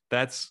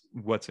 That's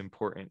what's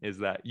important, is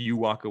that you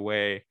walk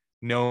away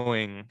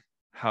knowing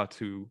how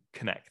to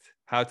connect,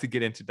 how to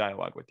get into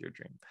dialogue with your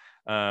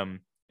dream.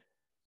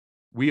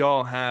 We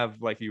all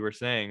have, like you were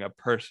saying, a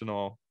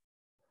personal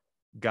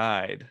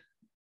guide,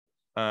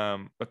 a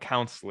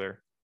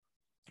counselor,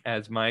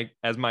 as my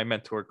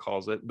mentor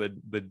calls it,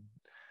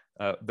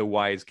 the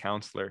wise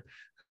counselor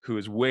who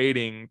is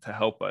waiting to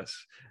help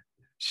us.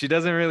 She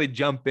doesn't really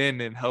jump in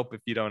and help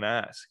if you don't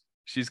ask.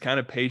 She's kind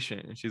of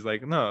patient, and she's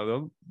like,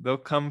 no, they'll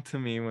come to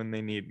me when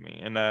they need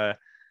me. And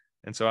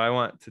so I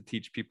want to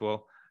teach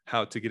people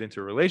how to get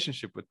into a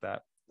relationship with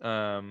that.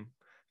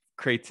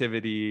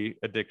 Creativity,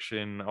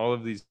 addiction, all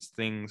of these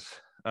things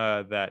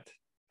that,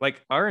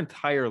 like, our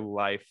entire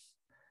life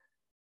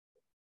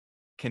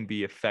can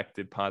be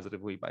affected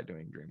positively by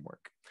doing dream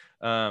work.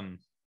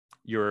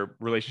 Your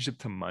relationship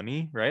to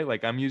money, right?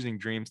 Like, I'm using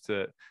dreams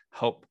to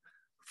help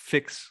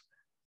fix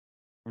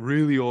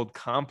really old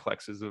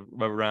complexes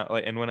around,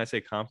 like, and when I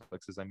say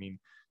complexes, I mean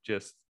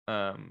just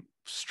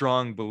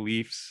strong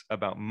beliefs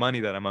about money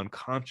that I'm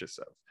unconscious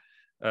of.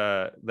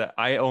 That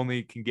I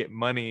only can get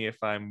money if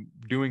I'm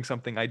doing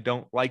something I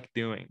don't like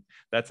doing.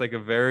 That's like a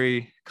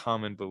very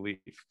common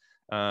belief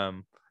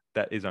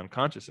that is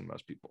unconscious in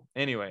most people.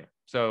 Anyway,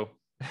 so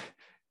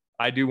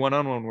I do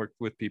one-on-one work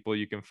with people.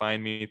 You can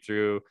find me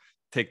through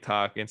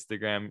TikTok,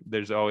 Instagram.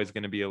 There's always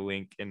going to be a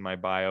link in my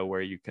bio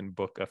where you can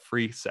book a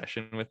free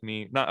session with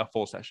me, not a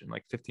full session,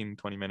 like 15,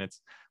 20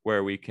 minutes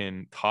where we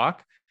can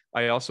talk.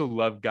 I also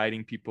love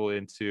guiding people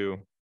into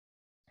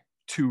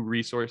 2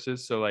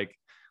 resources. So, like,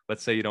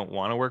 let's say you don't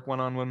want to work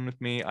one-on-one with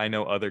me. I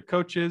know other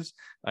coaches.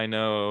 I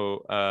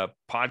know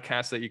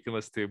podcasts that you can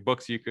listen to,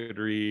 books you could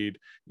read,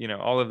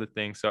 all of the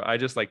things. So I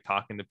just like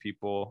talking to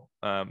people.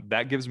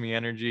 That gives me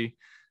energy,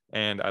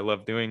 and I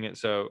love doing it.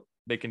 So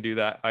they can do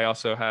that. I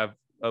also have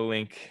a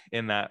link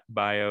in that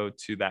bio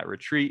to that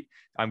retreat.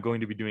 I'm going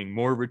to be doing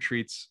more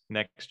retreats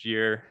next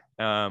year.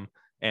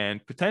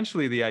 And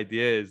potentially the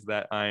idea is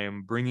that I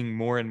am bringing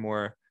more and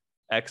more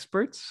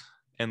experts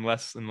and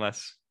less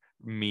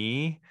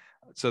me,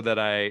 so that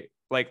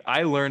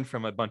I learned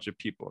from a bunch of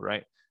people,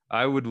 right?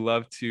 I would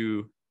love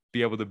to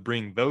be able to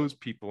bring those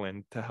people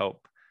in to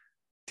help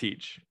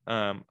teach.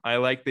 I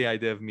like the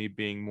idea of me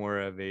being more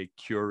of a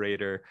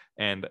curator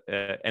and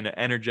an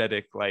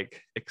energetic,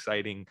 like,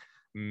 exciting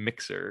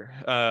mixer.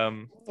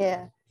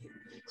 Yeah.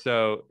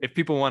 So if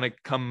people want to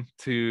come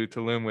to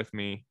Tulum with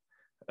me,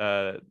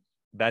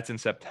 that's in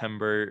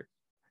September.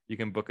 You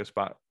can book a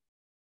spot,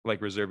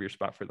 like reserve your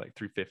spot for like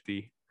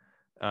 $350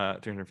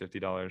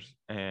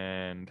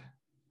 and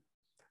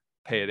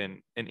pay it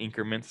in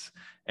increments.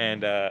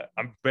 And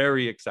I'm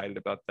very excited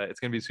about that. It's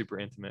going to be super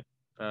intimate.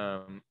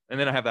 And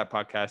then I have that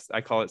podcast.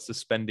 I call it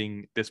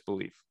Suspending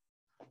Disbelief.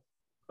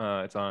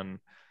 It's on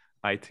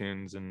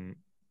iTunes and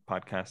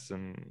podcasts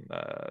and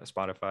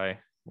Spotify,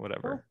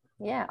 whatever.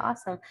 Yeah,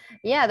 awesome.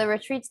 Yeah, the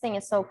retreats thing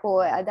is so cool.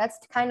 That's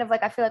kind of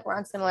like, I feel like we're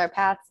on similar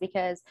paths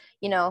because,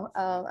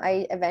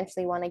 I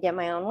eventually want to get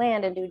my own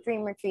land and do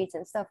dream retreats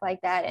and stuff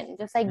like that, and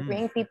just like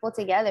bring people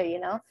together,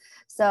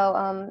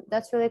 So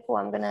that's really cool.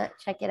 I'm gonna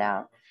check it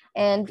out.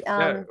 And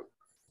yeah,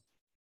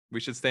 we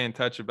should stay in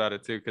touch about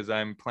it too, because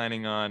I'm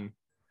planning on,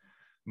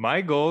 my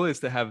goal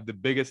is to have the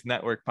biggest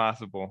network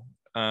possible,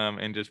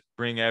 and just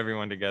bring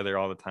everyone together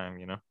all the time,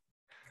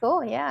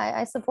 Cool. Yeah,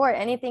 I support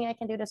anything I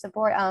can do to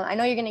support. I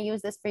know you're going to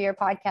use this for your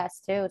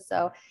podcast too.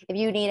 So if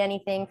you need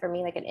anything for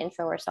me, like an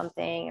intro or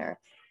something, or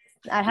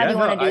how do you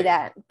want to do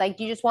that? Like,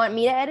 do you just want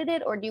me to edit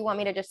it, or do you want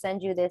me to just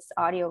send you this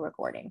audio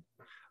recording?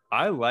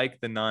 I like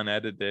the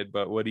non-edited,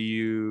 but what would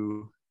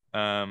you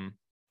prefer?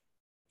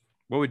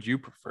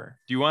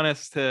 Do you want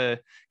us to,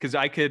 because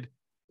I could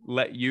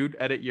let you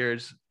edit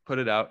yours, put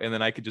it out, and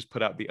then I could just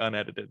put out the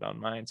unedited on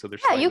mine. So they're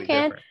slightly you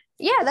can. different.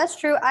 Yeah, that's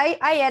true. I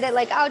edit,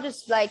 like, I'll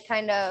just like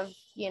kind of,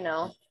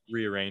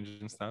 rearrange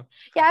and stuff.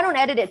 Yeah, I don't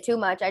edit it too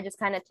much. I just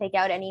kind of take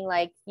out any,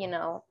 like,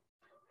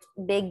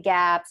 big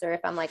gaps, or if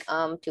I'm like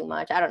too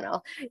much, I don't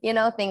know,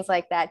 things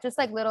like that, just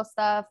like little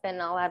stuff.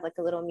 And I'll add like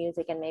a little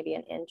music and maybe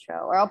an intro,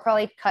 or I'll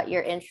probably cut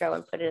your intro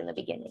and put it in the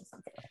beginning,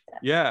 something like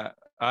that. Yeah,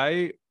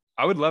 I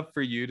would love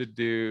for you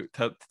to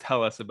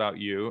tell us about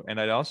you.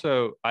 And I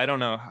don't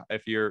know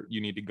if you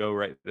need to go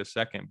right this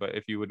second, but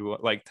if you would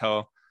like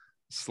tell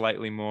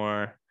slightly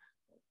more.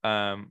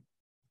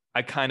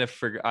 I kind of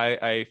forgot.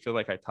 I feel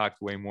like I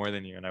talked way more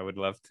than you, and I would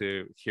love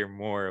to hear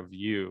more of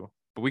you.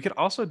 But we could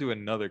also do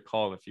another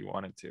call if you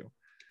wanted to.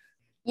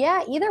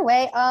 Yeah, either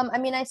way. I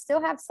mean, I still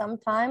have some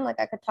time. Like,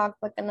 I could talk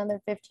like another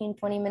 15,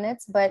 20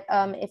 minutes. But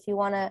if you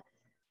want to,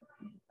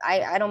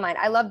 I don't mind.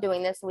 I love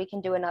doing this. We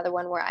can do another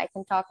one where I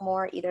can talk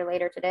more, either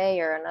later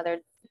today or another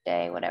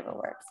day, whatever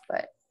works.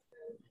 But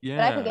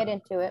I could get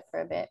into it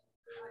for a bit.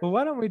 Well,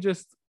 why don't we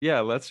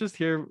let's just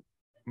hear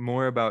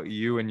more about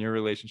you and your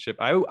relationship.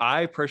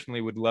 I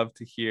personally would love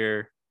to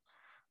hear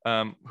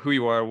who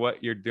you are,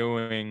 what you're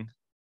doing,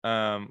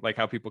 like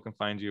how people can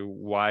find you,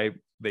 why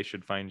they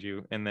should find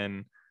you, and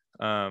then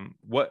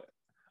what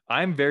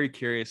I'm very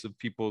curious of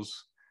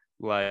people's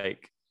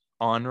like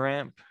on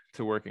ramp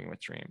to working with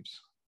dreams.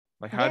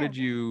 Like, how did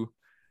you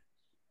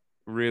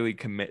really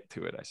commit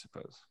to it, I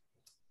suppose?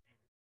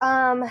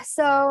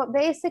 So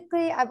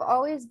basically I've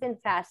always been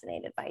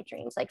fascinated by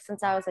dreams, like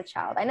since I was a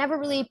child. I never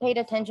really paid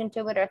attention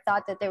to it or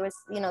thought that there was,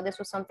 this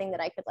was something that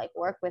I could like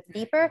work with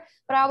deeper,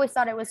 but I always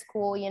thought it was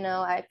cool.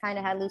 I kind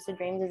of had lucid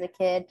dreams as a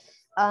kid.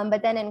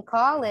 But then in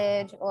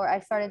college, or I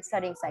started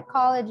studying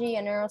psychology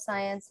and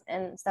neuroscience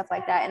and stuff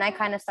like that. And I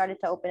kind of started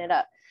to open it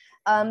up.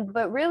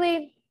 But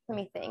really, let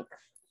me think,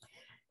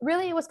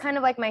 really it was kind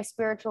of like my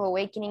spiritual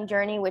awakening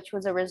journey, which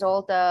was a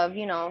result of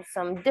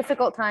some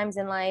difficult times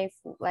in life,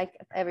 like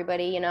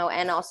everybody,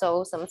 and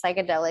also some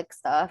psychedelic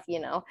stuff.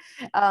 So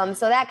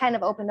that kind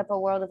of opened up a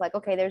world of like,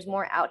 okay, there's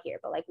more out here,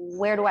 but like,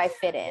 where do I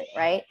fit in,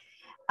 right?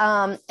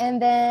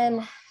 And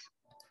then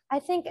I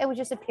think it was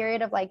just a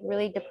period of like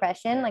really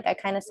depression. Like I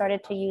kind of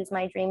started to use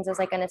my dreams as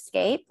like an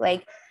escape.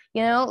 Like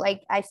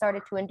I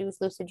started to induce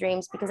lucid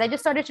dreams because I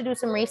just started to do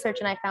some research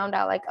and I found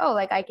out like, oh,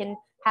 like I can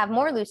have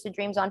more lucid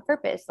dreams on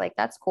purpose. Like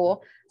that's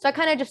cool. So I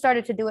kind of just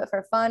started to do it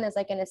for fun as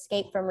like an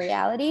escape from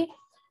reality.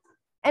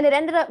 And it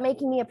ended up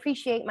making me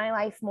appreciate my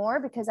life more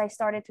because I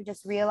started to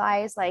just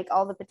realize like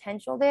all the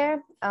potential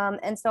there.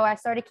 And so I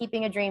started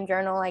keeping a dream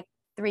journal like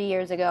 3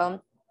 years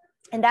ago.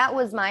 And that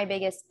was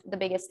the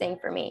biggest thing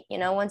for me.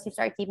 Once you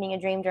start keeping a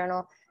dream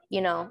journal,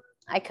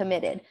 I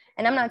committed.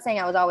 And I'm not saying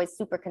I was always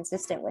super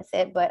consistent with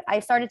it, but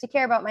I started to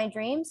care about my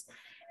dreams.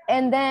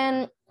 And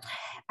then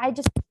I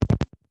just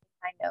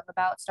kind of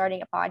about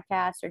starting a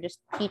podcast or just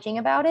teaching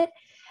about it.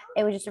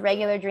 It was just a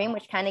regular dream,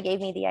 which kind of gave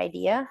me the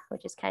idea,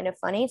 which is kind of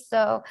funny.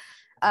 So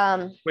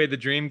Wait, the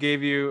dream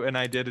gave you an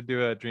idea to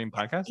do a dream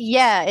podcast?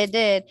 yeah, it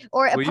did.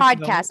 Or a Will you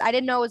podcast. I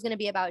didn't know it was going to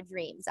be about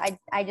dreams.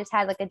 I just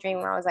had like a dream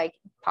where I was like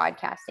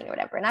podcasting or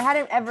whatever. And I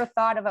hadn't ever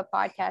thought of a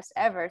podcast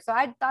ever. So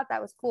I thought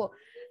that was cool.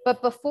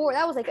 But before,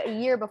 that was like a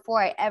year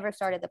before I ever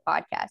started the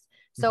podcast.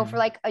 So for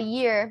like a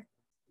year,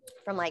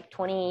 from like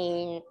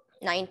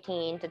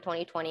 2019 to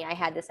 2020, I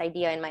had this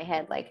idea in my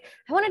head, like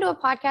I want to do a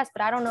podcast,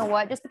 but I don't know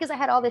what, just because I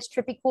had all this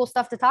trippy cool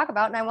stuff to talk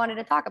about and I wanted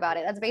to talk about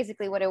it. That's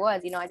basically what it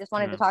was. I just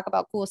wanted to talk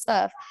about cool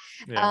stuff.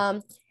 Yeah.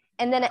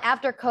 And then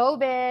after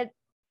COVID,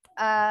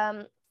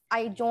 I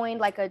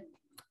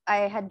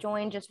had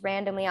joined just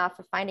randomly off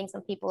of finding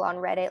some people on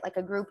Reddit, like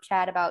a group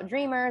chat about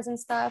dreamers and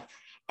stuff.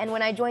 And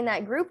when I joined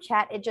that group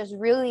chat, it just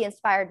really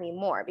inspired me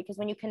more, because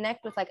when you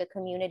connect with like a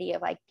community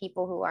of like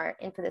people who are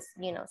into this,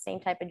 same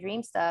type of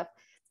dream stuff,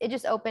 it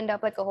just opened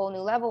up like a whole new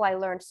level. I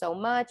learned so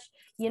much,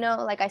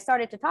 like I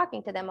started to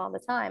talking to them all the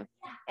time.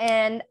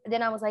 And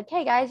then I was like,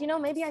 hey guys,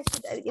 maybe I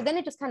should, then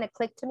it just kind of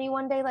clicked to me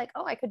one day, like,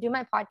 oh, I could do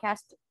my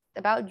podcast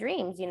about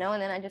dreams, and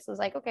then I just was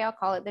like, okay, I'll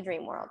call it The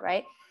Dream World,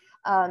 right?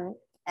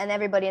 And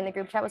everybody in the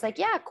group chat was like,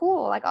 yeah,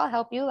 cool, like I'll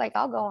help you, like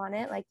I'll go on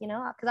it, like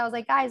because I was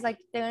like, guys, like,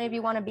 do any of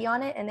you want to be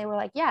on it? And they were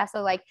like, yeah.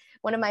 So like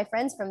one of my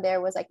friends from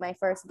there was like my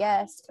first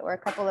guest, or a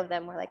couple of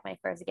them were like my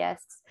first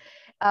guests.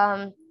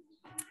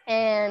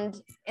 And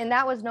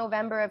that was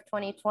November of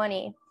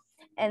 2020.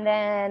 And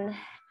then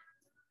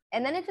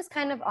it just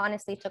kind of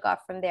honestly took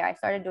off from there. I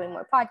started doing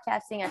more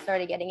podcasting. I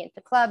started getting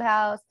into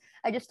Clubhouse.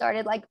 I just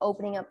started like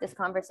opening up this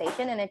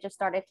conversation, and it just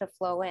started to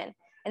flow in.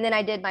 And then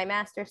I did my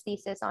master's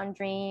thesis on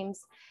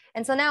dreams.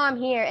 And so now I'm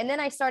here. And then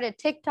I started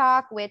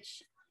TikTok,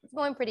 which is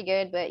going pretty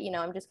good, but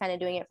I'm just kind of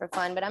doing it for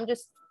fun. But I'm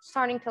just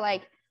starting to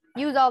like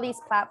use all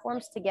these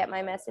platforms to get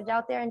my message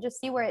out there and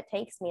just see where it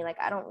takes me. Like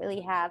I don't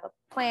really have a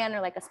plan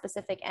or like a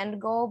specific end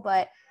goal,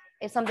 but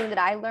it's something that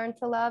I learned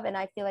to love. And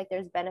I feel like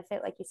there's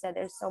benefit. Like you said,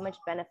 there's so much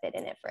benefit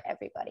in it for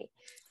everybody.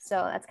 So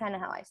that's kind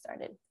of how I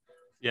started.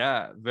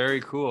 Yeah,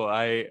 very cool.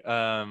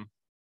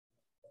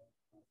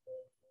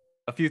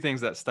 A few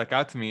things that stuck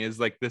out to me is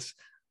like this.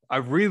 I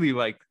really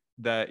like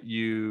that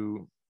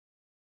you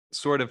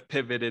sort of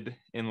pivoted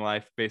in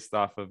life based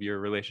off of your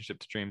relationship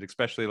to dreams,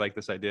 especially like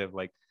this idea of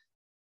like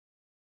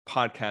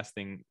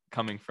podcasting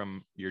coming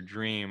from your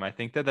dream. I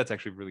think that that's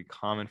actually really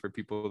common for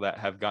people that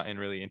have gotten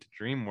really into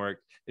dream work,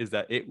 is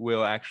that it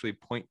will actually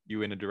point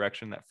you in a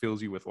direction that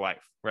fills you with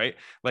life, right?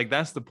 Like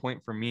that's the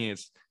point for me,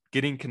 is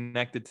getting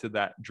connected to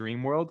that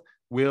dream world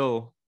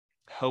will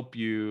help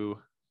you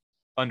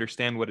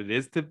understand what it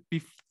is to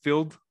be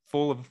filled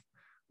full of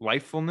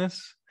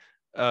lifefulness,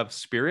 of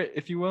spirit,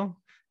 if you will.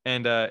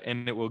 And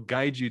it will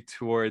guide you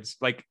towards,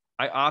 like,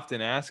 I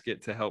often ask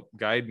it to help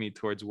guide me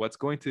towards what's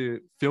going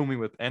to fill me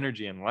with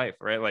energy in life,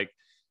 right? Like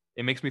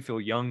it makes me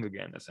feel young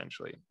again,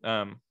 essentially.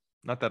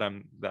 Not that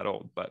I'm that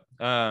old, but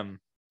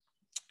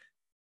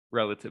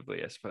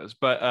relatively, I suppose.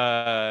 But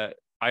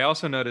I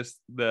also noticed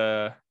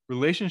the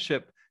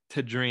relationship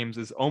to dreams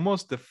is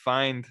almost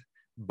defined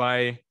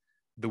by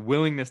the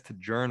willingness to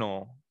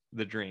journal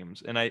the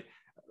dreams. And I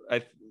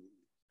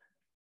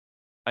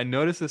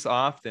notice this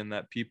often,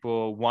 that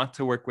people want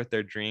to work with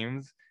their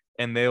dreams,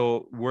 and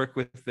they'll work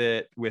with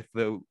it with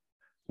the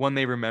one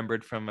they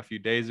remembered from a few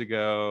days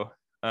ago,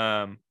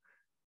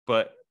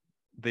 but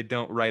they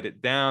don't write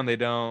it down. They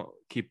don't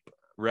keep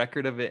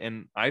record of it.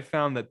 And I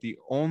found that the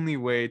only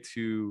way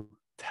to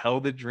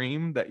tell the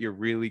dream that you're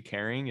really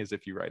carrying is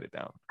if you write it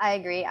down. I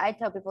agree. I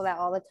tell people that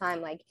all the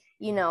time. Like,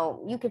 you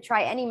know, you could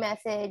try any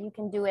method, you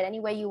can do it any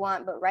way you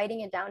want, but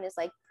writing it down is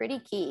like pretty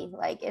key.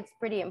 Like, it's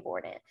pretty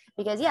important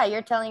because, yeah,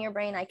 you're telling your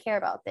brain, I care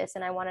about this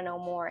and I want to know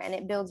more. And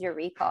it builds your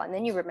recall and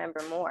then you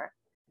remember more.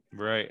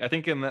 Right. I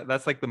think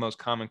that's like the most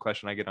common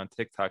question I get on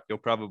TikTok. You'll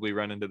probably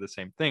run into the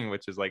same thing,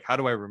 which is like, how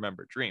do I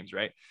remember dreams?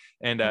 Right.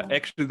 And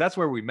actually, that's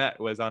where we met,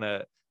 was on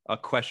a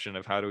question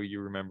of how do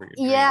you remember your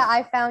dreams? Yeah,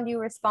 I found you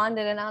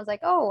responded and I was like,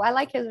 oh, I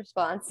like his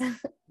response.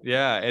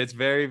 Yeah, it's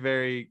very,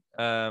 very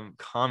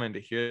common to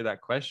hear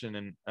that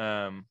question.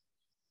 And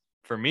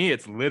for me,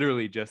 it's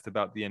literally just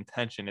about the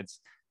intention.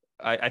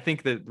 I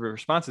think that the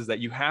response is that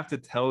you have to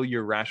tell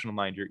your rational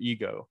mind, your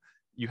ego,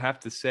 you have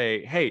to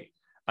say, hey,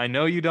 I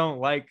know you don't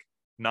like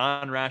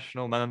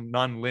non-rational,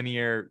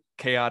 non-linear,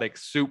 chaotic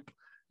soup.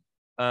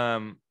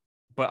 But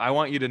I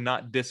want you to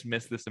not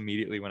dismiss this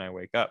immediately when I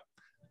wake up.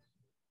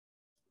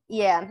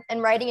 Yeah.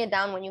 And writing it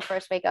down when you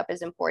first wake up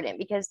is important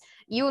because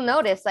you'll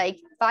notice like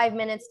 5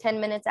 minutes,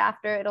 10 minutes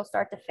after, it'll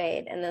start to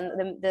fade and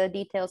then the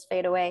details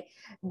fade away.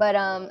 But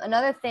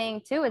another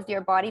thing too is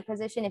your body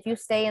position. If you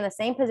stay in the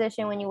same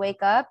position when you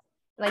wake up,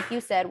 like you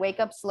said, wake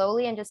up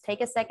slowly and just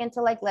take a second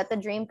to like let the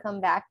dream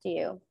come back to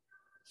you.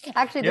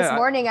 Actually, this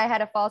morning I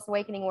had a false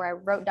awakening where I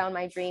wrote down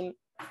my dream,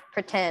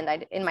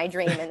 in my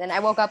dream, and then I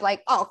woke up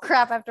like, oh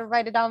crap, I have to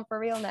write it down for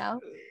real now.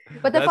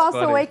 But the false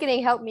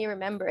awakening helped me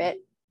remember it.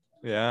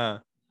 Yeah.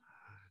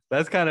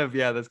 That's kind of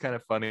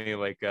funny,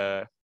 like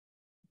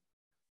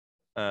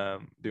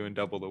doing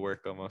double the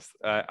work almost.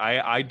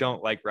 I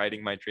don't like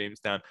writing my dreams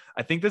down.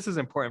 I think this is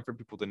important for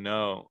people to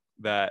know,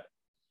 that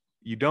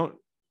you don't,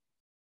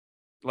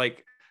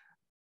 like,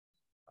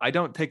 I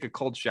don't take a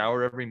cold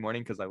shower every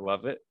morning because I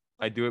love it.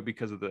 I do it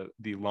because of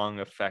the long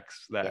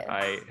effects that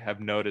I have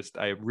noticed.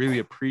 I really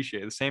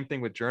appreciate it. The same thing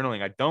with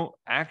journaling. I don't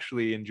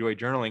actually enjoy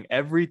journaling.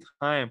 Every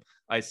time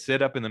I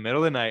sit up in the middle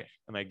of the night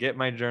and I get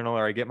my journal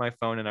or I get my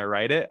phone and I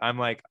write it, I'm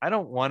like, I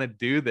don't want to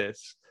do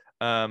this.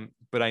 But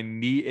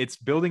it's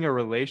building a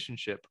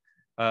relationship.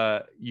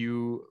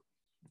 You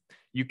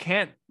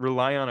can't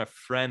rely on a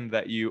friend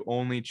that you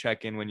only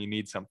check in when you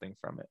need something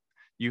from it.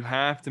 You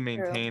have to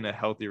maintain a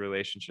healthy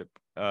relationship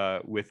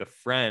with a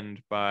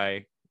friend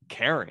by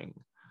caring.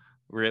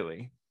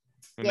 Really.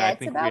 And yeah,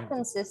 it's about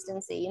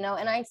consistency, you know,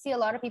 and I see a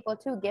lot of people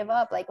too give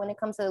up, like when it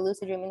comes to the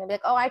lucid dreaming, they'll be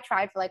like, oh, I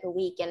tried for like a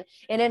week and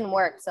it didn't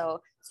work,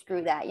 so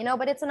screw that, you know.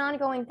 But it's an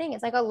ongoing thing.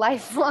 It's like a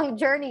lifelong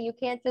journey. You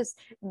can't just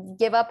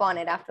give up on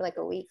it after like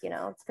a week, you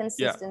know. It's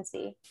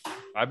consistency.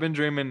 I've been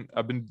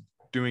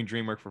doing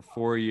dream work for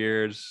 4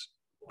 years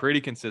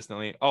pretty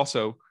consistently.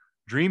 Also,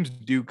 dreams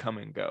do come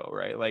and go,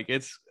 right? Like,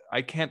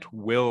 I can't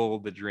will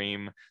the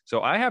dream.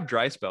 So I have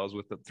dry spells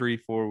with the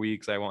 3-4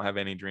 weeks. I won't have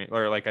any dream,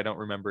 or like I don't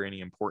remember any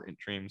important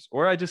dreams,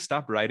 or I just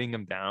stop writing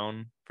them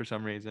down for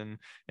some reason,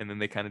 and then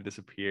they kind of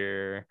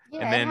disappear. Yeah,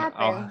 and then it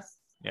happens.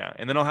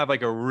 And then I'll have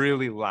like a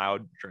really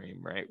loud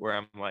dream, right, where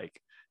I'm like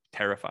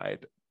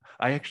terrified.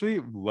 I actually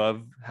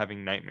love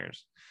having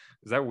nightmares.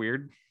 Is that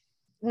weird?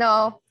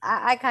 No,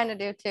 I kind of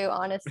do too,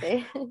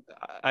 honestly.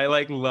 I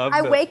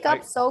wake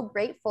up so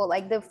grateful.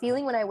 Like the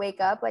feeling when I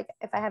wake up, like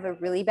if I have a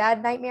really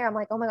bad nightmare, I'm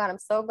like, oh my God, I'm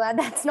so glad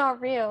that's not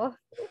real.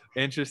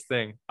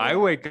 Interesting. I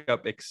wake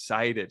up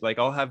excited. Like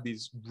I'll have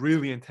these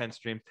really intense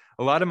dreams.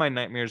 A lot of my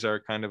nightmares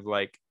are kind of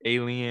like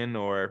alien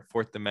or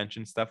fourth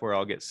dimension stuff, where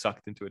I'll get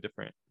sucked into a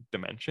different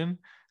dimension.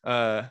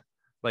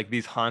 Like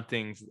these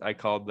hauntings, I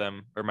called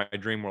them, or my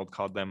dream world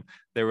called them.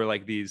 They were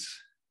like these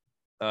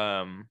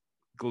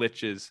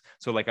glitches.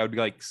 So like I would be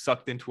like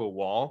sucked into a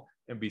wall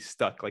and be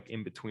stuck like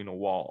in between a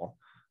wall.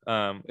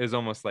 It was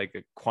almost like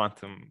a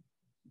quantum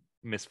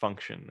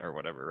misfunction or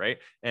whatever, right?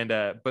 And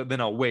but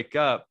then I'll wake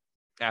up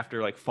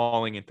after like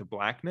falling into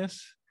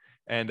blackness,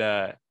 and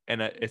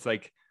it's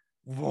like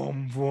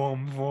vroom,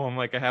 vroom, vroom.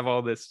 Like I have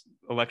all this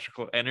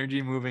electrical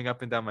energy moving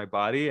up and down my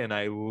body, and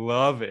I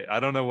love it. I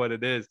don't know what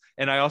it is.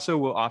 And I also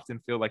will often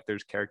feel like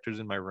there's characters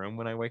in my room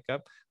when I wake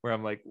up, where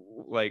I'm like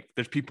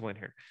there's people in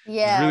here.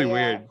 Yeah, it's really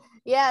weird.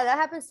 Yeah, that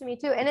happens to me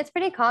too. And it's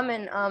pretty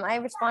common. I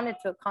responded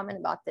to a comment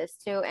about this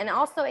too. And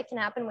also it can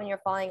happen when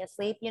you're falling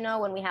asleep, you know,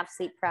 when we have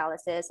sleep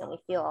paralysis and we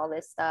feel all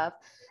this stuff.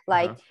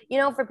 Like, you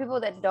know, for people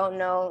that don't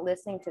know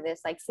listening to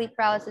this, like sleep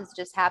paralysis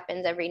just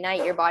happens every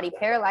night. Your body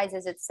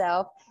paralyzes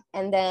itself.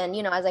 And then,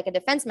 you know, as like a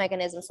defense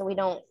mechanism, so we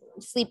don't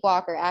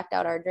sleepwalk or act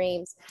out our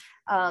dreams.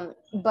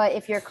 But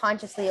if you're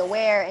consciously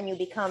aware and you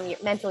become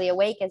mentally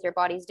awake as your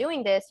body's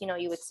doing this, you know,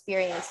 you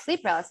experience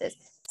sleep paralysis.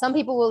 Some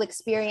people will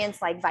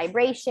experience like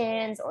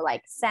vibrations or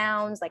like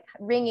sounds, like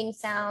ringing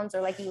sounds,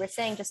 or like you were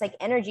saying, just like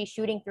energy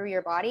shooting through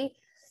your body.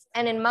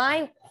 And in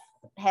my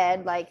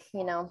head, like,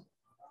 you know,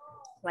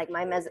 like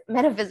my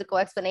metaphysical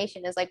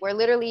explanation is like, we're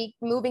literally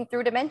moving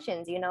through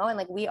dimensions, you know, and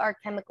like we are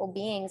chemical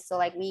beings. So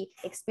like we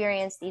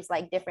experience these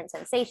like different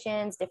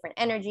sensations, different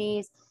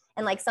energies.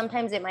 And like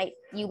sometimes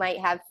you might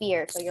have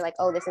fear. So you're like,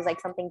 oh, this is like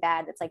something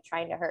bad that's like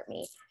trying to hurt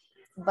me.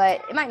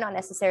 But it might not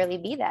necessarily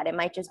be that. It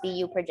might just be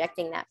you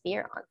projecting that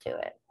fear onto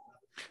it.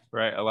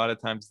 Right. A lot of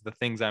times the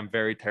things I'm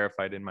very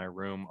terrified in my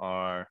room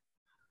are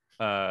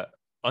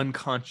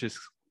unconscious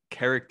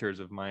characters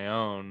of my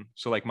own.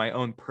 So like my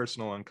own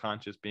personal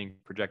unconscious being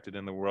projected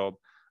in the world,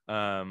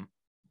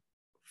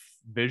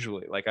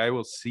 visually. Like I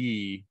will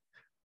see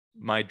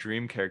my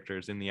dream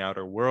characters in the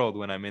outer world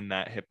when I'm in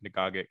that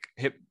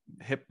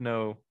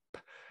hypno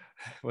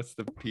what's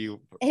the P?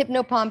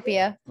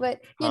 Hypnopompia, but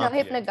Pompia.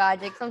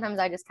 hypnagogic. Sometimes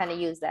I just kind of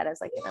use that as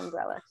like an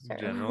umbrella term.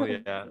 General,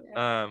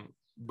 yeah.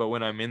 But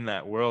when I'm in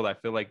that world, I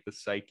feel like the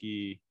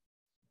psyche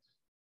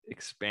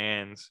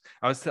expands.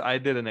 I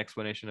did an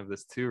explanation of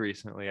this too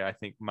recently. I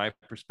think my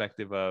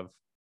perspective of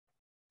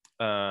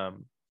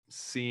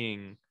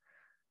seeing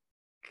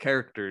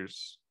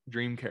characters,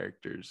 dream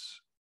characters,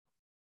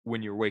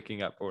 when you're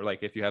waking up, or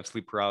like if you have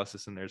sleep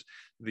paralysis and there's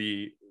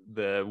the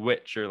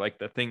witch or like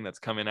the thing that's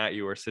coming at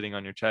you or sitting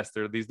on your chest,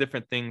 there are these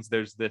different things.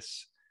 There's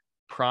this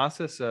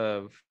process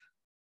of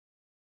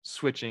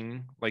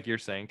switching, like you're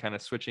saying, kind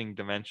of switching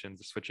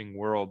dimensions, switching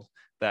world,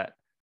 that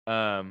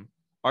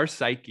our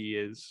psyche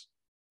is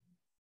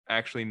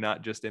actually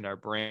not just in our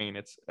brain.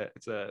 It's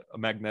a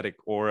magnetic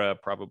aura,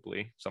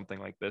 probably something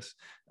like this,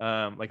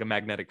 like a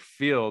magnetic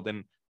field,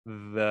 and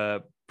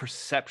the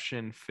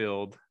perception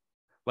field,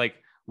 like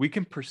we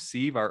can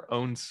perceive our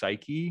own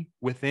psyche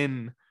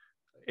within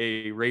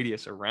a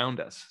radius around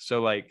us.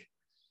 So like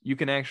you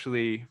can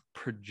actually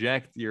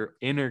project your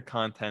inner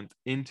content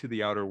into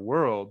the outer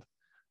world,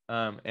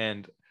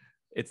 and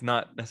it's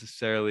not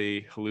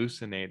necessarily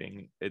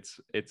hallucinating. It's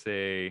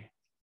a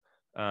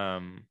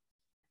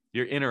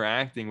you're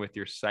interacting with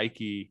your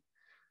psyche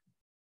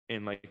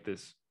in like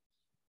this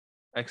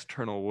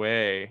external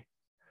way.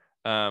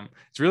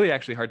 It's really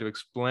actually hard to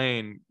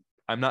explain.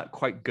 I'm not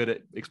quite good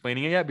at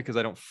explaining it yet because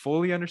I don't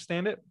fully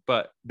understand it,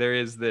 but there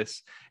is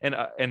this,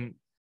 and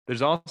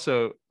there's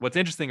also, what's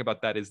interesting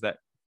about that is that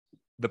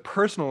the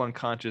personal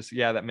unconscious,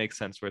 yeah, that makes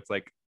sense, where it's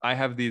like I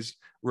have these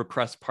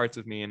repressed parts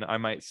of me and I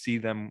might see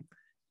them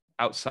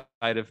outside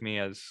of me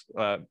as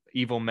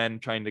evil men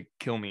trying to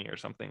kill me or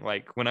something.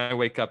 Like when I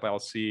wake up, I'll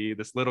see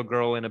this little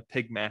girl in a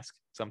pig mask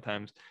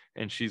sometimes,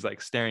 and she's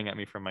like staring at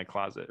me from my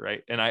closet,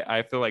 right? And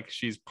I feel like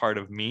she's part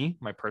of me,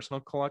 my personal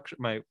collection,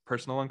 my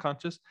personal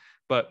unconscious.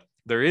 But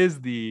there is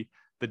the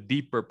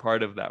deeper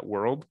part of that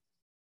world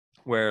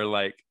where,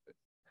 like,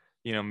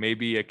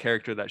 maybe a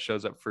character that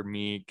shows up for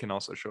me can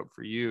also show up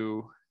for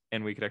you,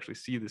 and we could actually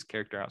see this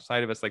character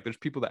outside of us. Like there's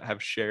people that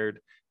have shared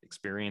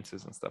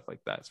experiences and stuff like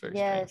that. It's very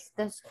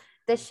strange.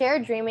 The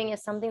shared dreaming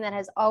is something that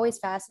has always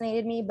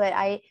fascinated me, but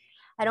I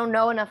don't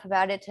know enough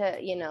about it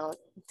to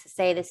to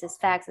say this is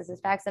facts,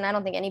 and I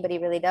don't think anybody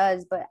really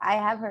does. But I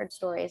have heard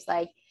stories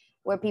like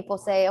where people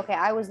say, okay,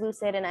 I was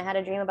lucid and I had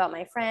a dream about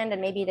my friend, and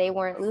maybe they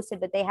weren't lucid,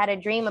 but they had a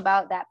dream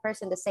about that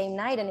person the same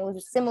night, and it was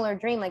a similar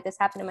dream. Like this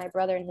happened to my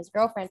brother and his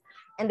girlfriend,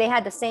 and they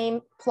had the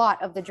same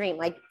plot of the dream,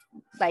 like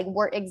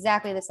were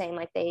exactly the same.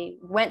 Like they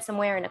went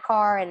somewhere in a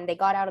car and they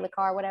got out of the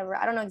car, whatever.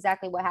 I don't know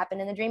exactly what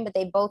happened in the dream, but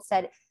they both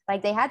said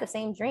like they had the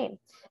same dream.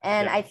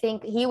 And I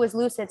think he was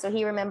lucid, so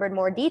he remembered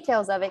more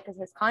details of it because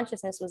his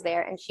consciousness was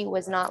there, and she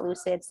was not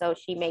lucid, so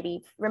she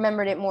maybe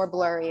remembered it more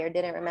blurry or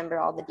didn't remember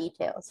all the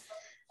details.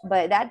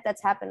 But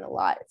that's happened a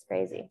lot. It's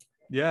crazy.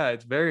 Yeah,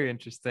 it's very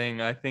interesting.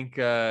 I think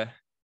it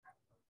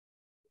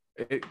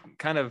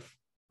kind of,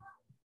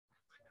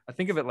 I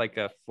think of it like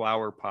a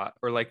flower pot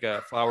or like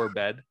a flower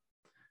bed,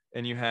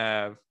 and you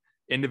have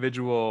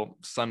individual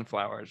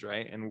sunflowers,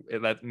 right? And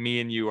that me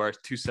and you are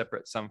two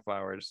separate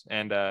sunflowers,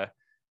 and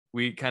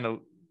we kind of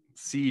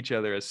see each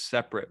other as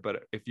separate.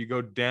 But if you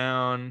go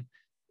down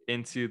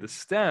into the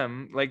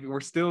stem, like we're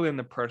still in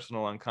the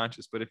personal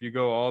unconscious, but if you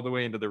go all the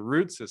way into the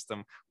root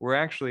system, we're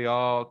actually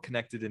all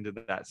connected into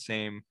that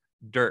same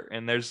dirt.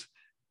 And there's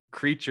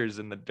creatures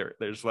in the dirt,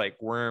 there's like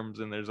worms,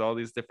 and there's all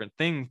these different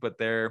things, but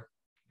the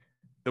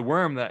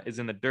worm that is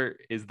in the dirt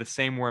is the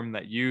same worm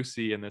that you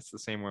see, and it's the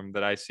same worm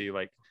that I see.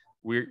 Like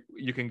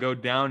you can go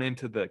down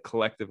into the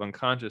collective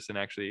unconscious and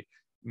actually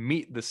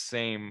meet the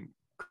same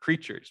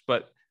creatures.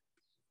 But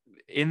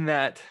in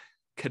that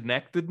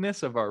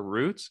connectedness of our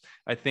roots,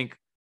 I think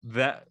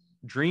that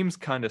dreams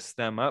kind of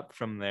stem up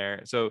from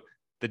there. So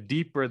the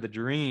deeper the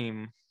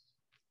dream,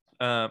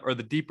 or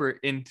the deeper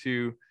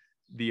into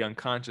the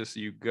unconscious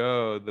you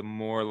go, the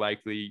more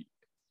likely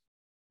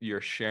you're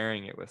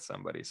sharing it with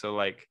somebody. So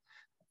like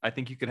I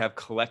think you could have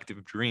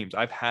collective dreams.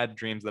 I've had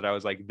dreams that I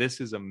was like,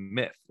 this is a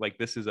myth, like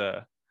this is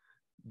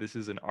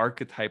an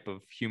archetype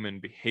of human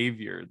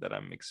behavior that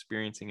I'm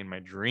experiencing in my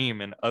dream,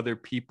 and other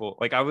people,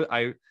 like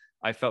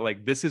I felt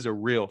like this is a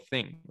real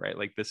thing, right?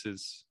 Like this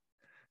is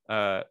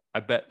I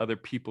bet other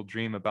people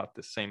dream about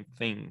the same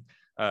thing.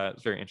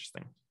 It's very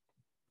interesting.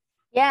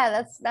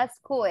 Yeah, that's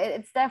cool.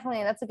 It's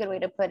definitely, that's a good way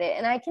to put it.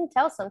 And I can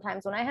tell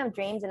sometimes when I have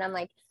dreams and I'm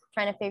like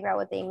trying to figure out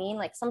what they mean,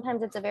 like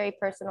sometimes it's a very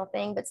personal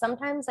thing, but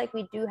sometimes like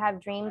we do have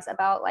dreams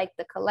about like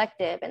the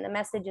collective, and the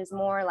message is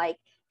more like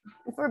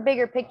for a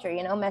bigger picture,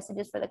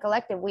 messages for the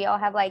collective. We all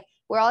have like,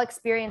 we're all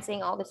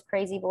experiencing all this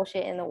crazy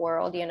bullshit in the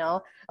world.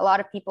 A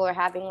lot of people are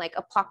having like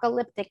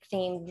apocalyptic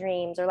themed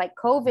dreams, or like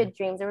COVID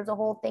dreams. There was a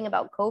whole thing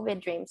about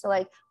COVID dreams. So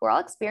like we're all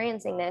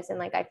experiencing this, and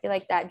like I feel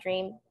like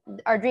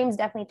our dreams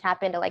definitely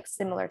tap into like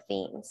similar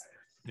themes.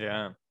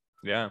 Yeah.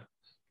 Yeah.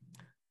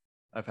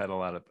 I've had a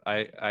lot of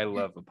I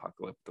love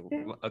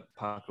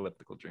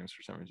apocalyptical dreams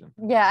for some reason.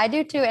 Yeah, I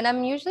do too. And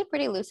I'm usually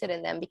pretty lucid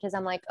in them because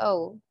I'm like,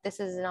 oh,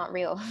 this is not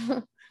real.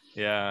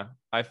 Yeah.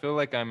 I feel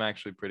like I'm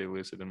actually pretty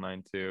lucid in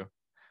mine too.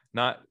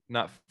 Not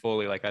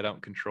fully, like I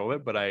don't control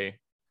it, but it's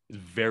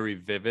very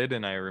vivid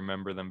and I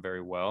remember them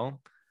very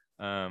well.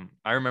 I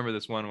remember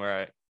this one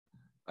where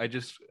I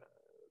just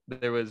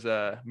there was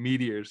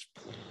meteors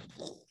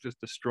just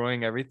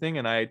destroying everything,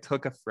 and I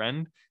took a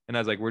friend and I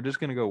was like, we're just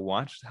gonna go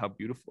watch how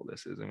beautiful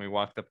this is, and we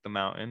walked up the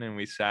mountain and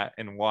we sat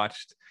and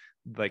watched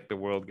like the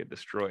world get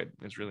destroyed.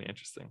 It's really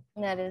interesting.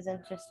 That is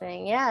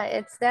interesting. Yeah,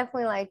 it's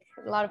definitely like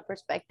a lot of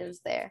perspectives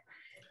there.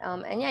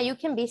 And yeah, you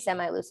can be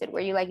semi-lucid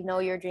where you like know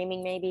you're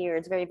dreaming maybe, or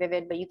it's very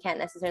vivid, but you can't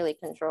necessarily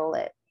control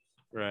it.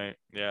 Right.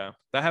 Yeah,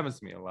 that happens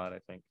to me a lot, I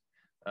think.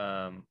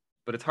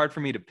 But it's hard for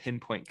me to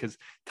pinpoint because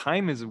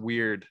time is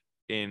weird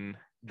in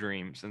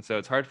dreams, and so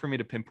it's hard for me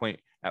to pinpoint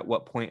at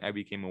what point I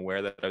became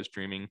aware that I was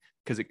dreaming,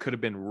 because it could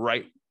have been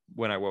right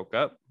when I woke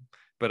up,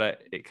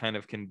 but it kind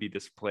of can be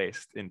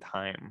displaced in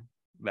time,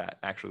 that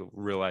actual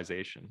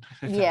realization.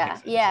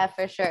 Yeah,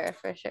 for sure,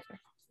 for sure.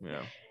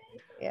 Yeah.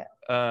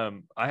 Yeah.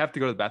 I have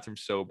to go to the bathroom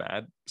so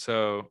bad.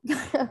 So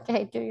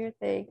Okay, do your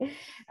thing.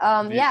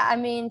 Yeah, I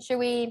mean, should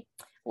we,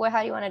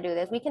 how do you want to do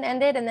this? We can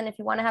end it, and then if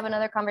you want to have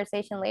another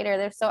conversation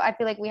later, I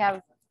feel like we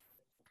have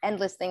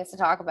endless things to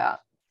talk about.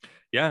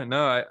 Yeah,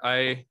 no,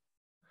 I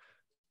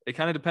it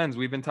kind of depends.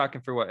 We've been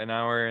talking for what, an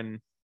hour and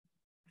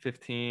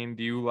 15.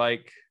 Do you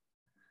like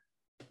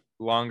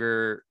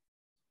longer?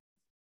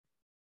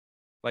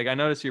 Like, I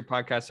notice your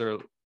podcasts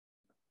are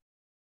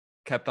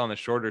kept on the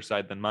shorter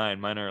side than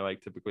mine. Mine are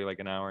like typically like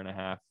an hour and a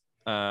half.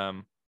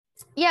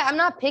 Yeah, I'm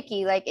not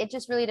picky. Like, it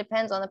just really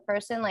depends on the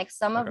person. Like,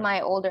 some of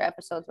my older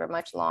episodes were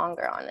much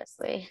longer,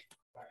 honestly.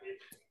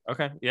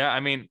 Okay. Yeah. I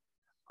mean,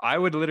 I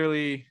would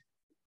literally,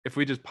 if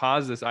we just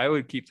pause this, I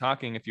would keep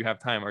talking if you have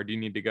time, or do you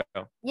need to go?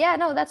 Yeah,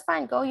 no, that's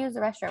fine. Go use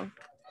the restroom.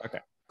 Okay,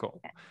 cool.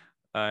 Okay.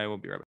 I will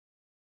be right back.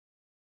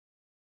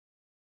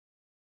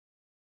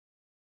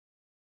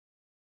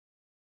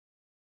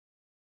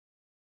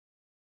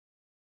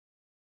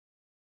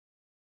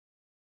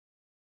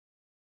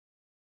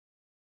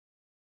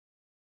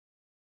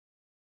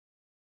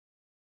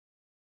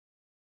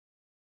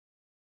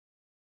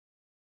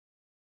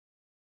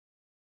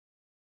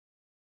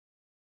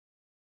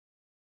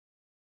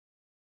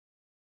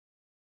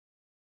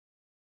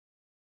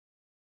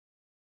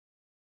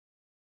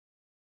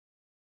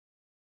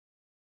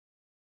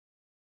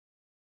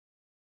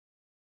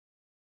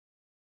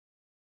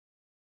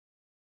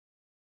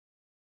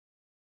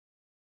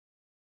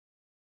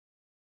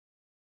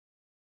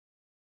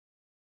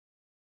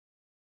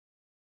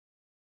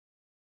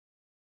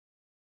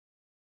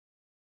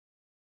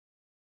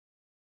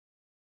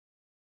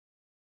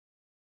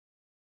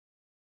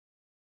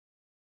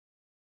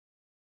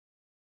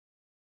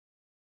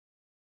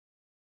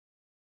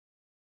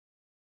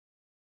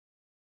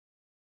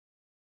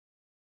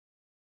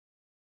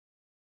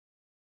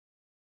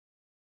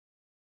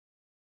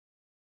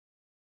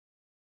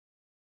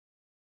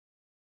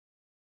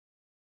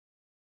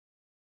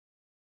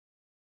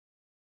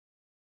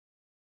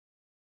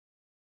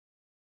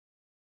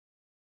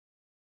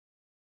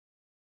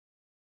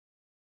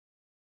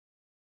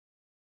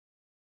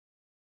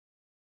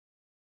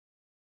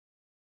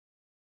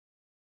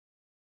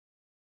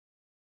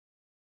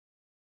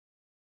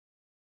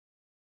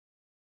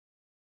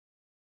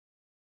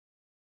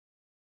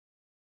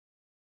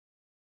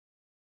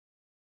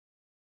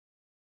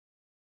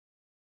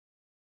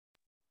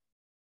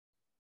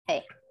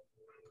 Hey.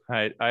 All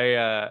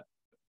right.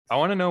 I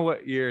want to know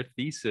what your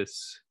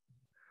thesis.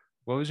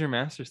 What was your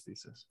master's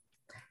thesis?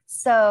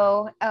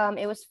 So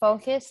it was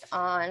focused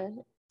on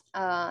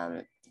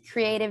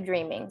creative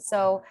dreaming.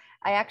 So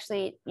I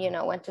actually,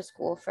 went to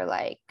school for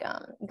like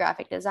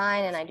graphic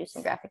design, and I do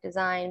some graphic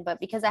design. But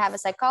because I have a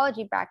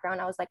psychology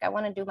background, I was like, I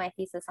want to do my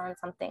thesis on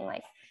something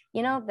like,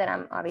 that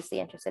I'm obviously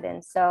interested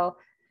in. So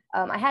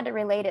I had to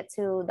relate it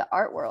to the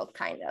art world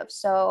kind of.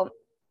 So,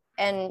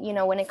 and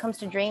when it comes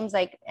to dreams,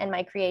 like, and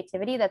my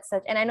creativity,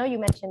 and I know you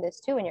mentioned this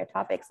too in your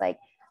topics, like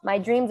my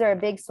dreams are a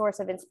big source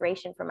of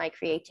inspiration for my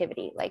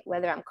creativity, like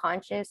whether I'm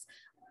conscious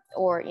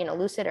or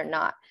lucid or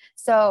not.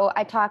 So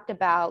I talked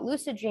about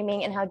lucid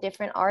dreaming and how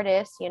different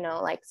artists,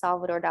 like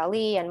Salvador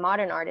Dali and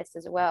modern artists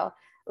as well,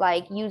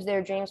 like use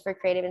their dreams for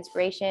creative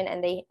inspiration,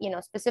 and they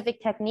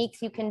specific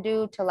techniques you can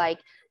do to like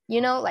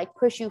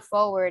push you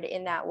forward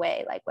in that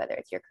way, like whether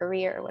it's your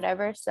career or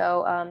whatever.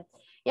 So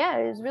yeah,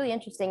 it was really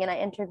interesting, and I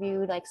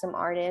interviewed like some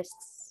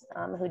artists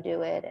who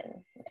do it.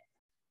 And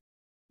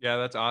yeah,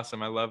 that's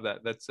awesome. I love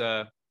that. That's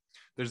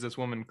there's this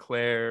woman,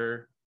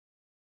 Claire.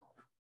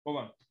 Hold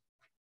on.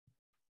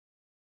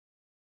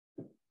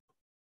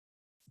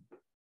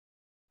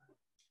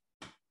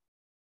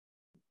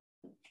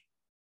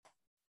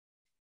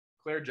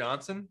 Claire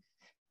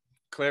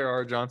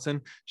R.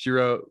 Johnson. She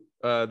wrote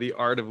The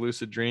Art of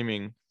Lucid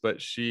Dreaming,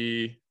 but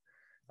she,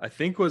 I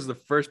think, was the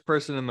first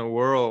person in the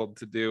world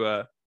to do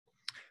a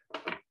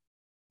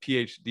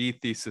PhD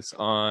thesis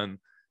on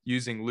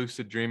using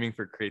lucid dreaming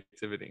for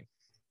creativity.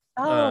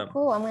 Oh,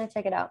 cool. I'm going to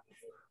check it out.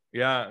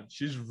 Yeah,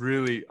 she's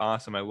really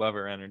awesome. I love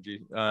her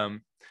energy.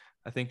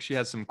 I think she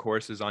has some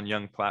courses on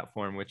Young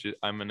Platform, which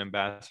I'm an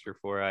ambassador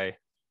for. I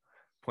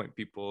point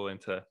people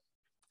into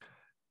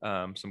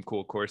some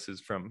cool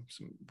courses from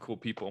some cool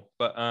people.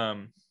 But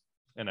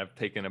and I've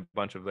taken a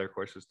bunch of their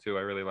courses too.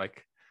 I really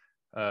like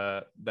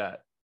that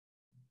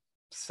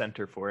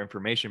center for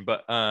information.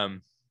 But I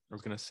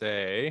was gonna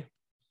say,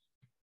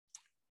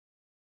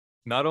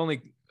 not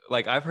only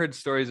like I've heard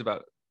stories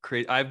about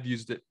I've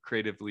used it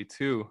creatively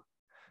too.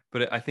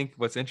 But I think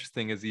what's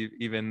interesting is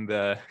even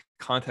the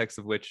context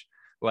of which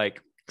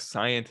like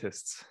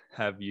scientists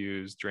have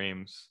used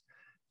dreams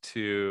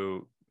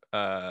to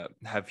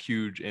have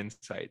huge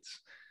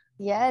insights.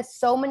 Yes,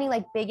 so many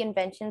like big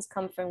inventions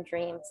come from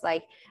dreams.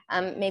 Like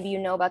maybe you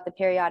know about the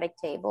periodic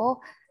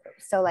table.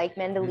 So like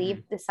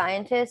Mendeleev, the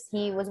scientist,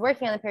 he was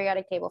working on the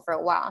periodic table for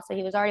a while. So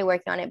he was already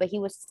working on it, but he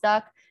was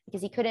stuck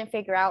because he couldn't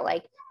figure out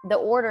like the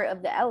order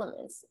of the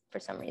elements for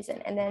some reason.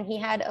 And then he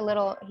had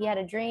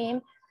a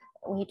dream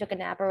when he took a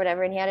nap or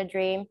whatever, and he had a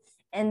dream.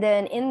 And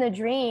then in the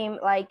dream,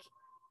 like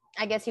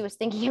I guess he was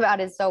thinking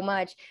about it so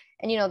much.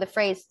 And the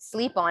phrase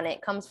sleep on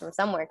it comes from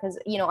somewhere, because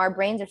our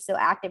brains are still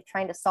active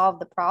trying to solve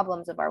the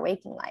problems of our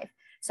waking life.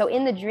 So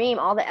in the dream,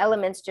 all the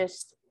elements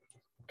just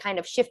kind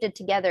of shifted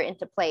together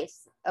into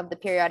place of the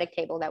periodic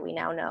table that we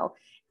now know.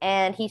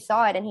 And he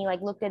saw it and he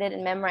like looked at it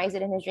and memorized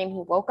it in his dream.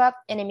 He woke up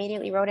and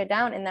immediately wrote it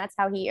down, and that's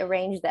how he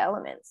arranged the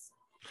elements.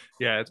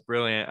 Yeah, it's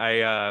brilliant.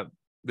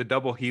 The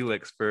double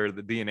helix for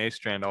the DNA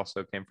strand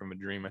also came from a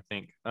dream, I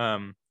think.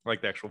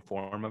 Like the actual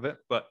form of it,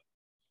 but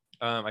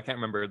I can't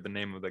remember the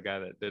name of the guy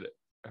that did it,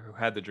 who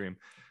had the dream.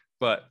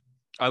 But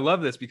I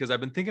love this because I've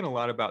been thinking a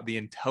lot about the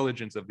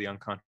intelligence of the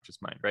unconscious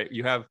mind, right?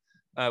 You have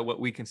what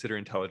we consider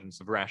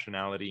intelligence of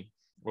rationality,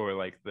 or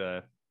like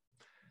the,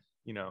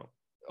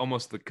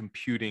 almost the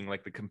computing,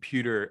 like the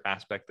computer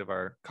aspect of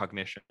our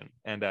cognition.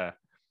 And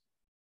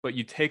but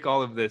you take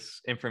all of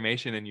this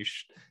information and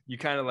you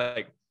kind of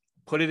like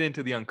put it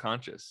into the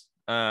unconscious.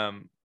 For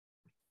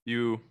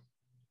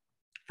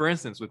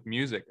instance, with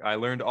music, I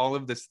learned all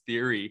of this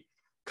theory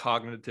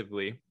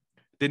cognitively.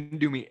 Didn't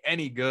do me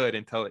any good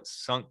until it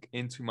sunk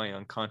into my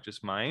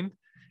unconscious mind,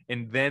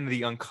 and then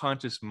the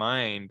unconscious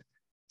mind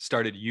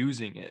started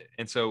using it.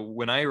 And so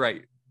when I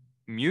write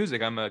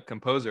music, I'm a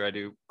composer. I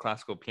do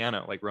classical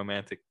piano, like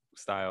romantic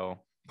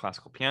style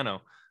classical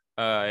piano.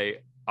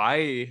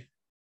 I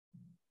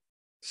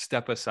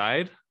step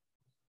aside,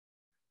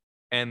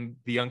 and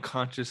the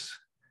unconscious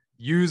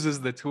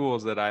uses the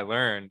tools that I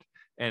learned,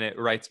 and it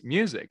writes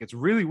music. It's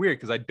really weird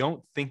because I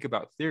don't think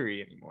about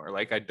theory anymore.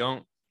 Like I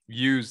don't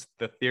use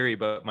the theory,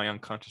 but my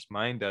unconscious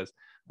mind does.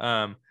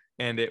 And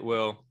it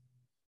will.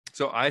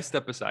 So I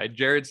step aside.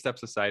 Jared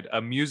steps aside.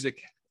 A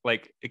music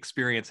like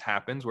experience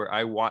happens where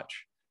I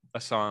watch a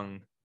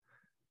song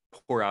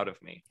pour out of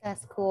me.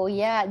 That's cool.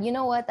 Yeah. You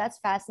know what? That's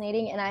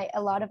fascinating. And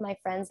a lot of my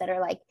friends that are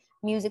like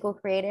musical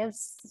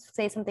creatives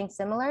say something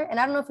similar. And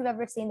I don't know if you've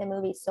ever seen the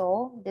movie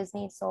Soul,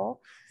 Disney Soul.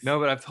 No,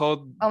 but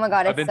Oh my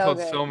God, I've it's been so told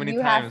good. so many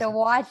You times. have to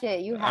watch it.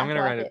 You have I'm to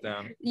gonna watch write it it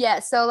down. Yeah.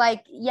 So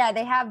like, yeah,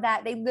 they have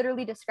that. They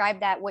literally describe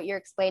that, what you're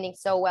explaining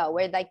so well,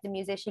 where like the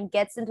musician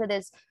gets into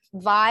this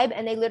vibe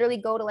and they literally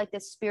go to like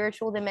this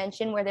spiritual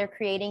dimension where they're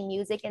creating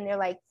music, and they're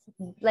like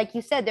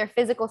you said, their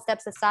physical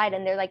steps aside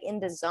and they're like in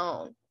the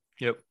zone.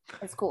 Yep.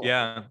 It's cool.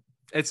 Yeah.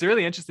 It's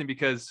really interesting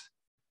because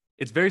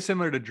it's very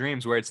similar to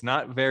dreams, where it's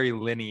not very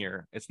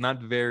linear. It's not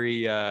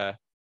very and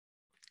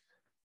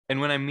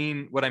what I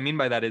mean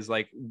by that is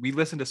like we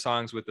listen to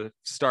songs with a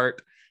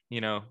start,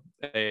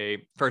 a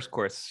first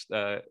chorus,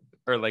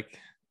 or like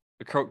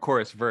a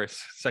chorus,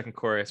 verse, second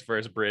chorus,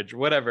 verse, bridge,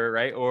 whatever,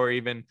 right? Or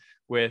even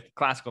with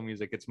classical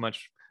music, it's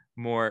much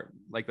more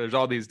like there's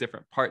all these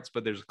different parts,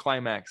 but there's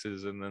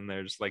climaxes, and then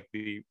there's like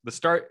the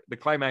start, the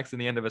climax, and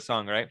the end of a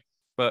song, right?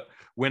 But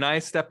when I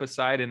step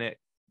aside and it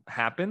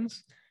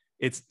happens,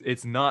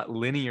 it's not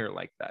linear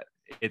like that.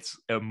 It's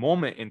a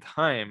moment in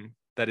time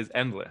that is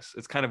endless.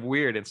 It's kind of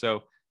weird. And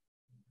so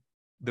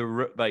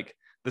the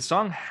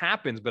song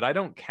happens, but I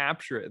don't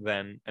capture it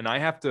then, and I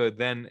have to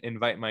then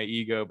invite my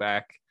ego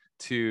back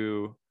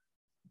to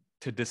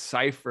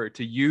decipher,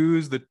 to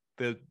use the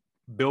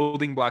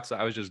building blocks that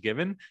I was just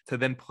given to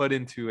then put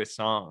into a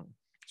song.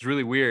 It's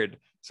really weird.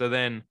 So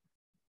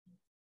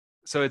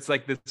it's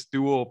like this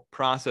dual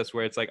process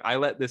where it's like I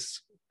let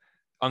this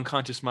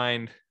unconscious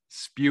mind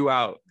spew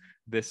out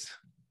this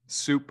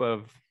soup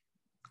of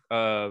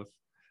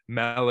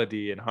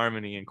melody and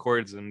harmony and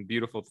chords and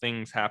beautiful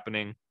things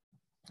happening,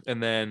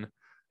 and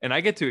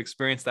I get to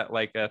experience that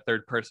like a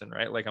third person,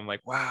 right? Like I'm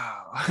like,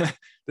 wow,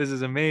 this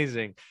is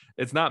amazing.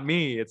 It's not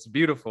me, it's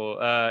beautiful.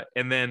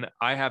 And then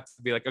I have to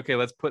be like, okay,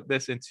 let's put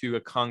this into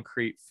a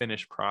concrete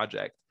finished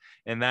project,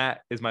 and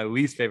that is my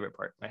least favorite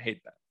part. I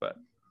hate that, but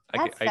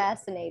that's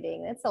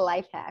fascinating. That's a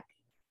life hack.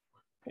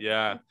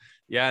 Yeah.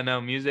 No,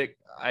 music.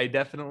 I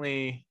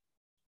definitely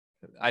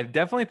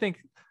think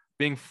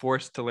being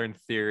forced to learn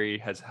theory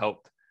has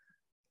helped,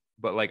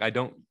 but like I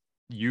don't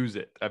use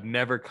it. I've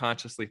never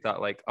consciously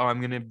thought like, oh,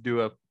 I'm gonna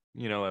do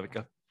like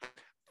a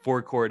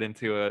 4 chord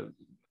into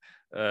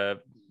a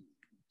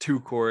 2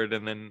 chord,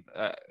 and then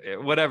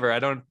whatever. I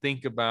don't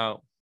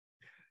even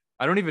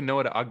know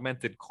what an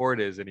augmented chord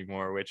is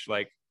anymore, which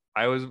like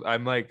I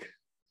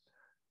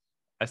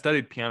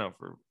studied piano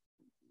for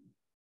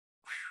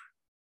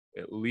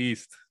at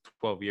least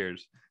 12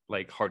 years,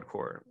 like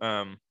hardcore.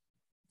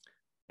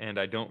 And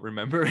I don't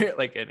remember it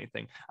like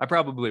anything. I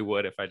probably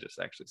would if I just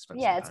actually spent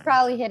some time. It's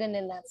probably hidden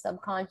in that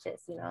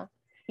subconscious, you know.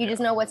 You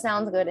just know what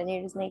sounds good and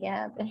you just make it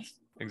happen.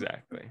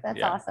 Exactly.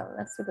 That's awesome.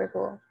 That's super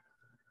cool.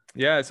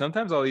 Yeah,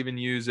 sometimes I'll even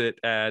use it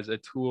as a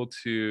tool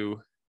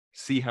to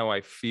see how I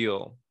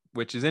feel,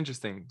 which is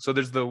interesting. So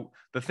there's the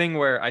thing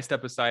where I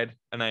step aside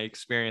and I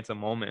experience a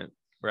moment,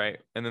 right?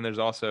 And then there's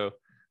also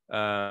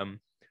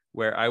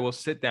where I will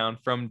sit down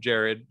from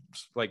Jared,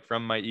 like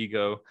from my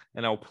ego,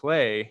 and I'll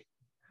play,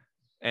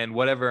 and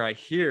whatever I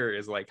hear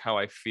is like how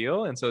I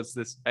feel. And so it's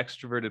this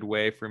extroverted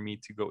way for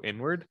me to go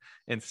inward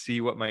and see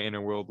what my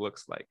inner world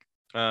looks like.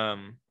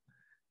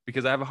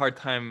 Because I have a hard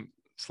time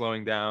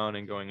slowing down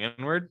and going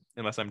inward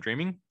unless I'm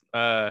dreaming.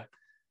 I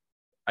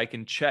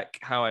can check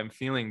how I'm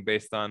feeling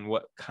based on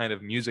what kind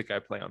of music I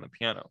play on the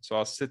piano. So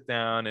I'll sit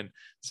down, and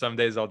some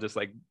days I'll just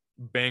like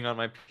bang on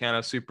my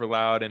piano super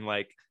loud, and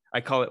like I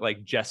call it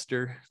like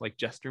jester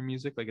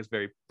music. Like it's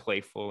very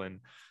playful and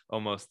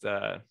almost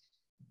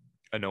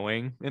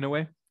annoying in a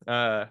way.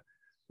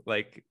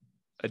 Like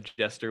a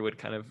jester would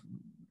kind of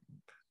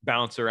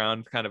bounce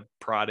around, kind of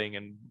prodding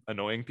and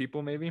annoying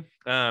people maybe.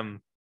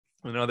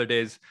 And other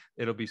days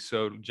it'll be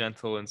so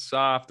gentle and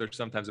soft, or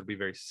sometimes it'll be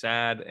very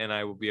sad, and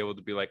I will be able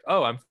to be like,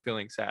 oh, I'm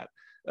feeling sad.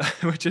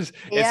 Which is,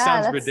 it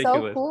sounds that's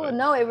ridiculous, so cool. but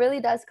No, it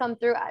really does come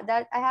through.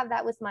 I have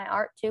that with my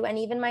art too, and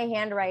even my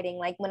handwriting.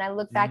 Like when I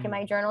look back in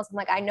my journals, I'm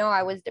like, I know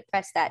I was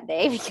depressed that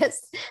day because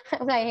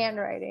of my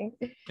handwriting.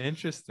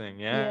 Interesting.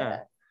 Yeah.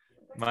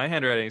 My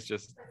handwriting is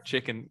just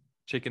chicken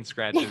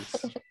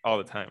scratches all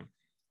the time.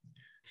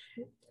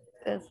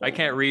 I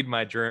can't read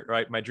my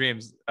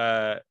dreams.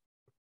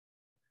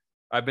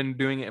 I've been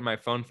doing it in my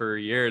phone for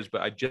years,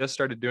 but I just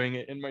started doing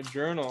it in my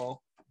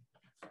journal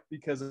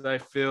because I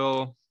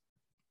feel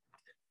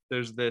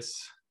there's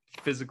this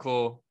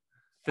physical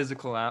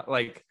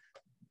like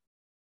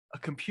a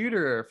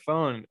computer or a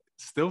phone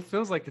still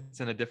feels like it's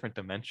in a different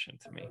dimension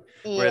to me.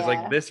 Whereas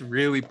like this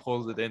really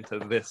pulls it into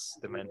this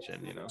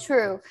dimension, you know?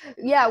 True.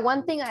 Yeah.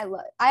 One thing I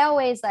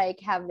always like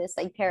have this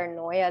like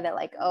paranoia that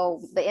like,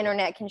 oh, the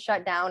internet can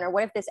shut down, or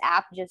what if this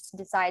app just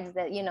decides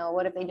that, you know,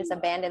 what if they just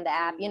abandon the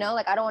app, you know,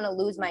 like I don't want to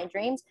lose my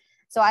dreams.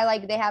 So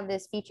they have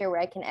this feature where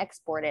I can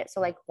export it.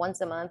 So like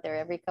once a month or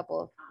every couple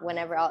of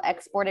whenever, I'll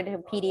export it to a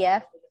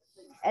PDF,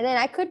 and then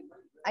I could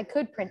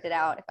print it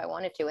out if I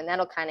wanted to, and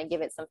that'll kind of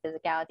give it some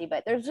physicality.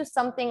 But there's just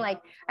something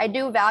like, I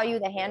do value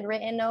the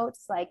handwritten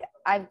notes. Like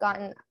I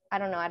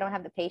don't know, I don't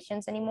have the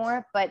patience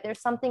anymore, but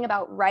there's something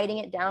about writing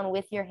it down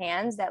with your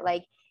hands that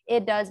like,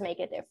 it does make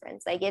a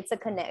difference. Like it's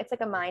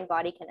like a mind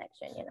body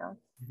connection, you know?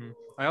 Mm-hmm.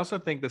 I also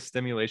think the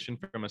stimulation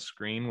from a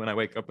screen when I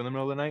wake up in the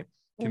middle of the night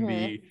can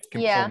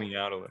yeah, pull me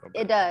out a little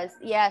bit. It does.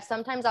 Yeah.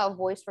 Sometimes I'll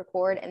voice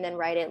record and then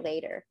write it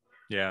later.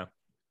 Yeah.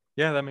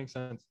 Yeah, that makes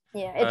sense.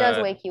 Yeah, it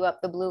does wake you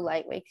up. The blue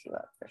light wakes you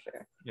up for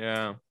sure.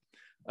 Yeah.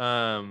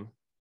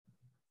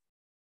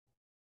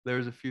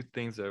 There's a few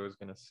things I was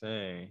gonna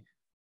say.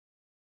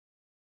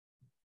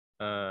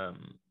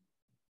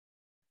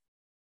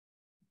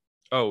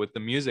 With the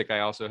music, I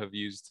also have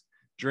used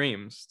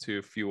dreams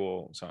to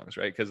fuel songs,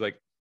 right? Because like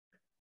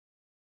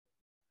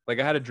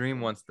I had a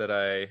dream once that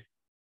I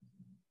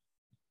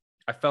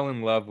fell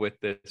in love with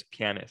this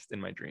pianist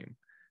in my dream.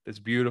 This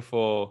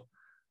beautiful,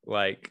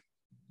 like,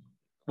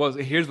 well,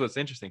 here's what's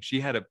interesting. She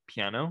had a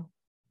piano.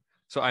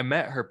 So I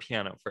met her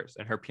piano first,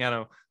 and her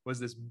piano was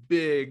this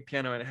big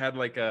piano, and it had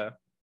like a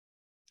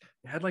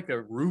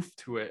roof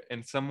to it,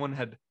 and someone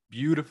had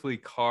beautifully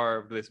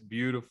carved this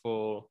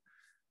beautiful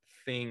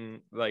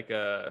thing, like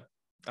I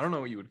don't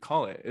know what you would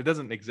call it. It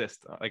doesn't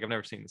exist. Like I've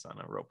never seen this on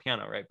a real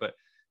piano, right? But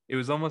it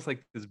was almost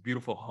like this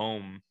beautiful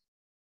home.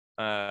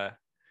 And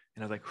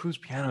I was like, whose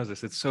piano is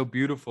this? It's so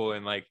beautiful.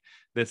 And like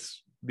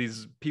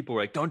these people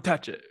were like, don't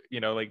touch it, you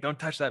know, like don't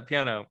touch that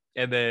piano.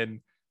 And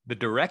then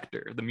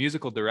the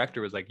musical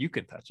director was like, you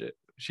can touch it.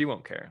 She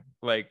won't care.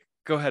 Like,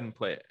 go ahead and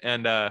play it.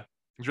 And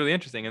it's really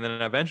interesting. And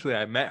then eventually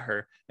I met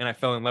her and I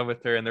fell in love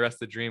with her. And the rest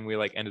of the dream, we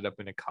like ended up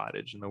in a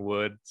cottage in the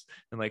woods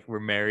and like we're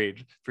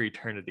married for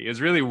eternity. It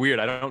was really weird.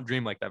 I don't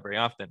dream like that very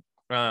often.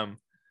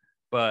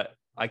 But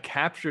I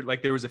captured,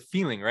 like, there was a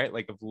feeling, right?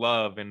 Like of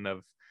love and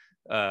of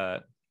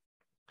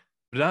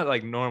not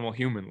like normal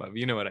human love.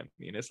 You know what I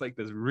mean? It's like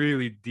this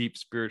really deep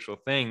spiritual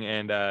thing.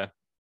 And I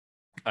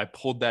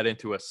pulled that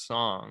into a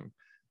song,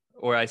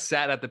 or I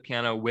sat at the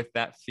piano with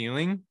that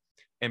feeling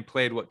and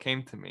played what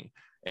came to me.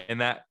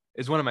 And that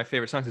is one of my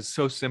favorite songs. It's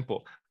so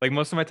simple. Like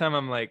most of my time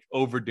I'm like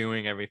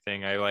overdoing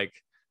everything.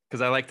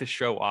 Because I like to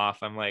show off.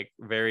 I'm like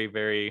very,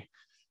 very,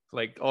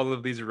 like all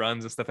of these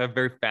runs and stuff. I have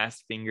very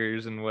fast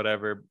fingers and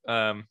whatever.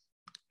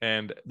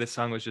 And this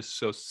song was just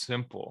so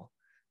simple.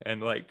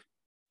 And like,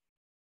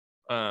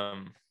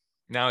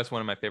 now it's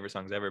one of my favorite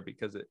songs ever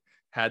because it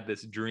had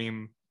this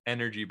dream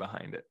energy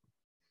behind it.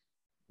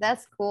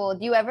 That's cool.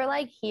 Do you ever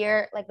like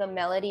hear like a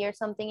melody or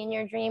something in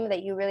your dream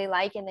that you really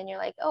like, and then you're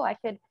like, oh, I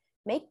could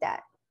make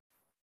that?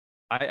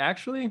 I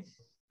actually,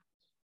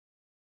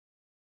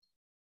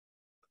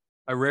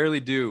 I rarely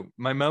do.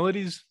 My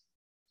melodies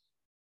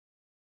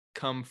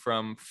come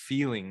from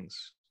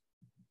feelings.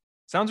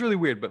 Sounds really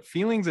weird, but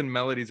feelings and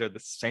melodies are the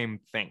same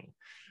thing.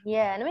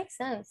 Yeah, and it makes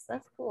sense.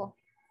 That's cool.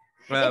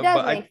 It does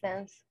But make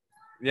sense.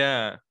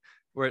 yeah,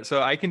 where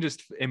so I can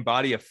just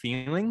embody a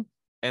feeling,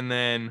 and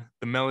then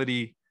the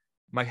melody,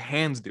 my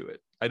hands do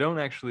it. I don't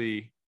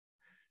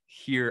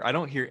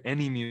hear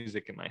any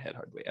music in my head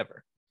hardly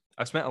ever.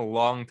 I've spent a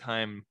long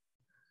time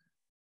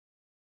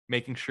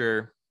making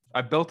sure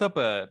I built up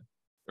a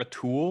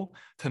tool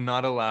to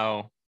not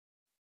allow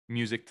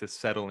music to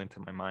settle into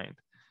my mind,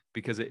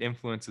 because it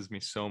influences me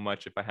so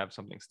much if I have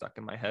something stuck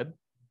in my head.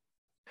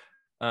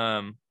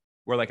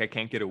 Where like I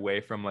can't get away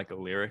from like a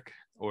lyric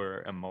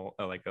or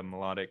like a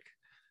melodic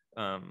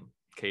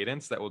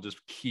cadence that will just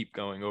keep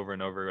going over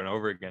and over and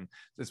over again.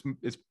 This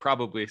is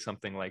probably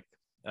something like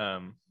I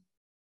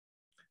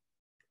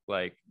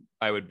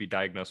would be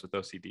diagnosed with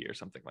OCD or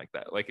something like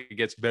that. Like it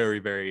gets very,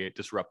 very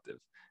disruptive.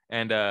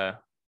 And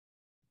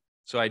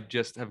so I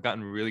just have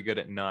gotten really good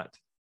at not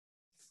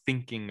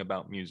thinking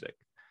about music.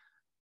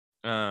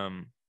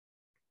 So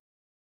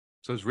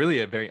it's really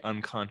a very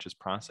unconscious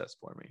process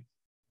for me.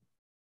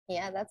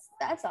 Yeah, that's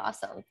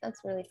awesome. That's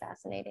really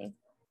fascinating.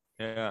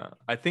 Yeah,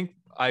 I think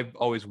I've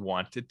always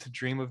wanted to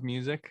dream of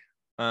music,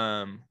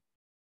 but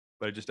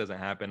it just doesn't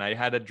happen. I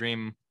had a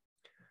dream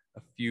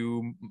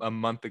a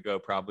month ago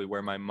probably,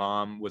 where my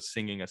mom was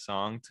singing a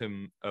song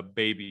to a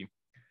baby.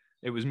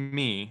 It was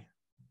me,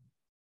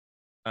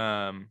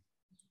 and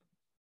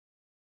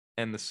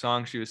the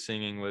song she was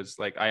singing was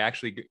like, I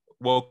actually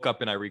woke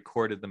up and I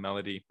recorded the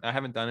melody. I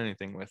haven't done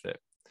anything with it,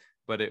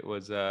 but it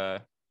was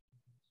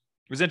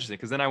interesting,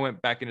 because then I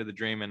went back into the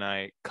dream and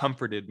I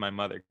comforted my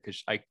mother,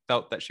 because I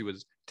felt that she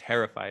was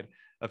terrified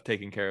of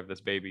taking care of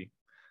this baby.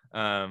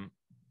 And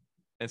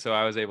so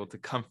I was able to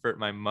comfort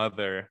my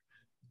mother,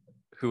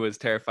 who was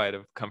terrified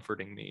of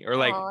comforting me. Or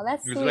like, Oh,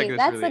 that's it was like sweet. this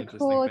That's really a interesting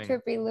cool thing.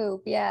 trippy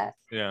loop. Yeah.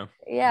 Yeah.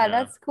 Yeah, Yeah.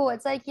 that's cool.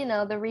 It's like, the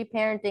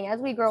reparenting. As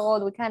we grow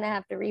old, we kind of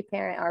have to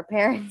reparent our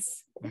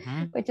parents,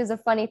 Mm-hmm. which is a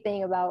funny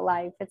thing about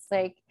life. It's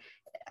like,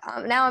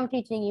 now I'm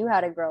teaching you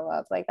how to grow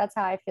up. Like, that's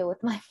how I feel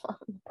with my mom.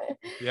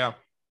 Yeah.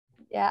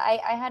 Yeah,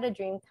 I had a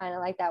dream kind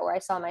of like that, where I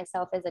saw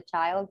myself as a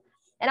child.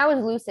 And I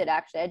was lucid,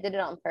 actually. I did it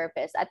on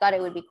purpose. I thought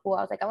it would be cool.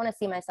 I was like, I want to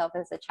see myself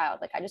as a child.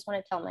 Like, I just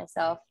want to tell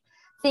myself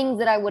things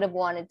that I would have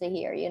wanted to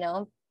hear.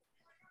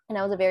 And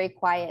I was a very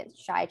quiet,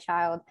 shy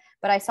child.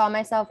 But I saw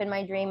myself in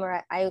my dream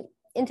where I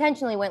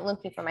intentionally went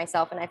looking for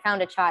myself, and I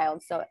found a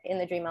child. So in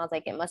the dream, I was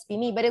like, it must be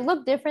me. But it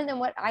looked different than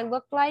what I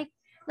looked like.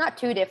 Not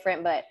too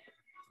different, but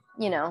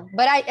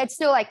but it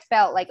still like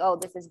felt like, oh,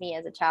 this is me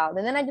as a child.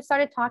 And then I just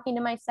started talking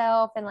to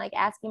myself and like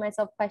asking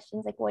myself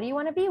questions like, what do you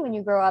want to be when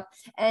you grow up?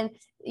 And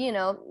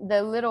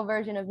the little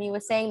version of me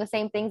was saying the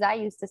same things I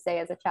used to say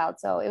as a child.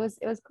 So it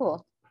was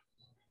cool.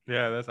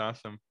 Yeah, that's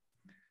awesome.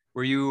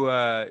 Were you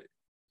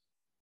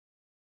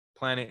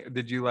planning,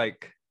 did you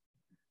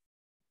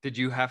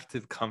have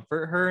to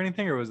comfort her or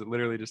anything, or was it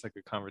literally just like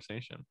a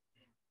conversation?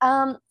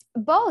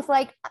 Both.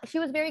 Like, she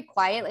was very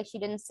quiet, like she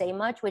didn't say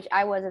much, which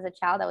I was as a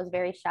child. I was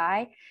very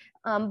shy.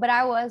 But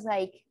I was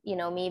like,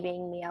 me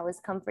being me, I was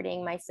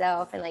comforting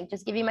myself and like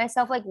just giving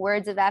myself like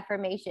words of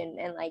affirmation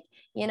and like,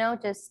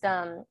 just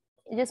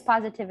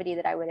positivity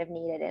that I would have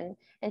needed.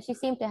 And she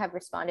seemed to have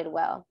responded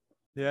well.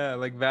 Yeah,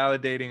 like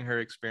validating her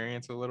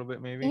experience a little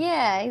bit, maybe.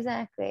 Yeah,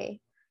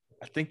 exactly.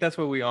 I think that's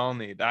what we all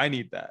need. I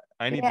need that.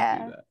 I need to do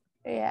Yeah. that.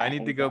 I Yeah,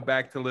 need to go exactly.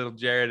 back to little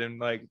Jared and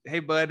like, hey,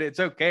 bud, it's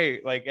okay.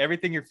 Like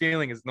everything you're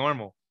feeling is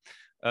normal.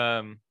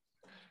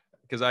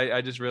 Because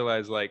I just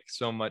realized like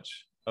so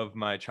much of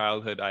my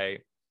childhood I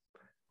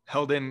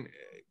held in,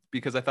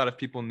 because I thought if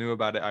people knew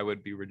about it, I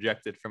would be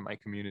rejected from my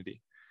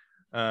community.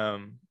 I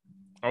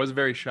was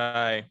very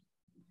shy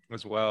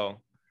as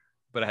well,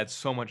 but I had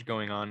so much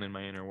going on in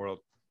my inner world.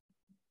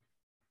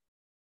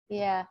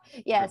 Yeah.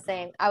 Yeah,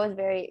 same. I was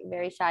very,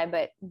 very shy,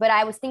 but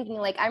I was thinking,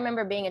 like, I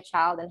remember being a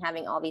child and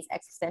having all these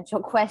existential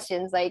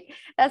questions. Like,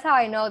 that's how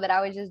I know that I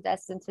was just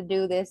destined to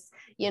do this,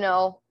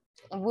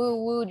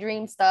 woo woo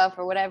dream stuff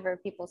or whatever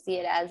people see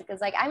it as. Because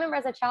like I remember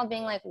as a child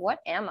being like, what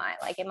am I?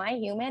 Like, am I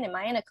human? Am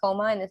I in a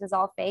coma and this is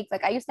all fake?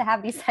 Like, I used to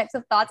have these types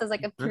of thoughts as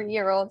like a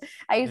 3-year old.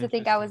 I used to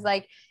think I was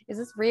like, is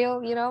this real?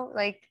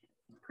 Like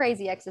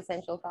crazy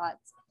existential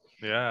thoughts.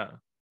 Yeah.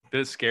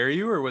 Did it scare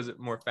you, or was it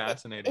more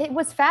fascinating? It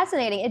was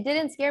fascinating. It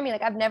didn't scare me.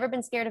 Like, I've never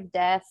been scared of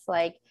death.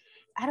 Like,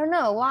 I don't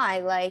know why.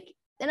 Like,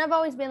 and I've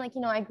always been like,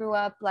 I grew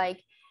up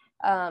like,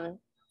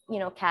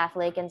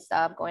 Catholic and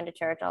stuff, going to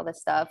church, all this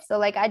stuff. So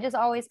like, I just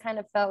always kind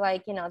of felt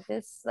like,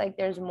 this, like,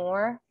 there's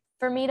more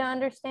for me to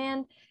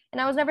understand. And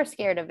I was never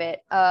scared of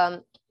it.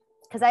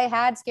 Because I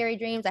had scary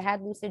dreams, I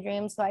had lucid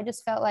dreams. So I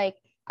just felt like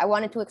I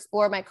wanted to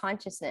explore my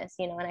consciousness,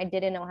 and I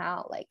didn't know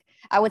how. Like,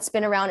 I would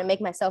spin around and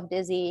make myself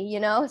dizzy,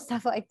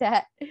 stuff like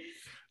that.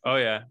 Oh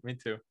yeah, me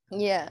too.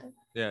 Yeah.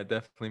 Yeah,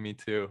 definitely me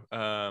too.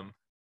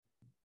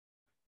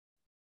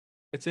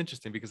 it's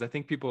interesting because I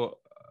think people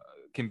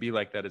can be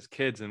like that as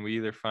kids, and we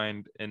either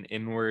find an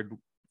inward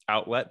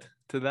outlet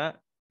to that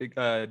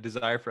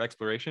desire for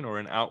exploration, or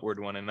an outward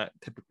one, and that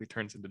typically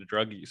turns into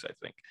drug use, I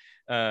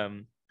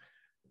think.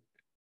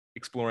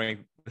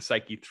 Exploring the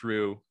psyche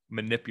through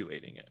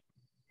manipulating it.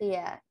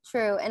 Yeah,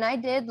 true. And I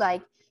did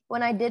like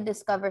when I did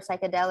discover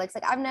psychedelics,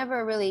 like I've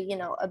never really,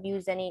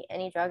 abused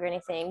any drug or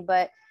anything,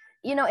 but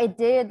it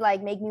did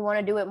like make me want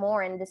to do it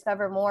more and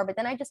discover more. But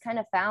then I just kind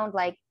of found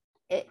like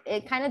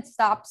it kind of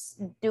stops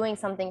doing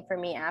something for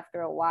me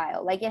after a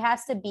while. Like it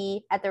has to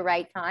be at the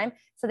right time.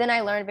 So then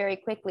I learned very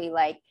quickly,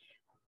 like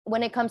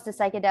when it comes to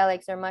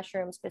psychedelics or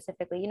mushrooms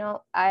specifically,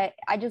 I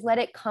just let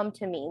it come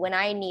to me when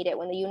I need it.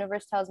 When the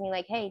universe tells me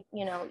like, hey,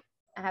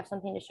 I have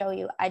something to show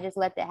you, I just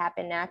let it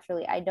happen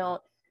naturally. I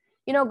don't,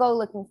 go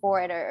looking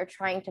for it or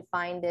trying to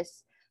find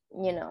this,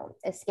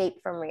 escape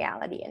from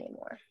reality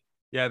anymore.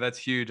 Yeah, that's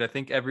huge. I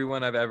think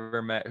everyone I've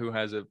ever met who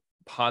has a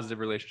positive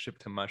relationship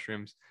to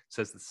mushrooms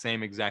says the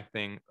same exact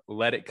thing.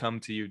 Let it come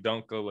to you.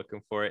 Don't go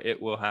looking for it.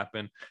 It will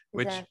happen.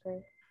 Exactly.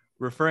 Which,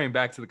 referring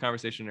back to the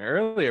conversation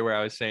earlier where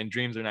I was saying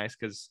dreams are nice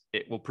because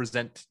it will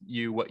present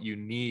you what you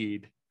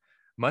need.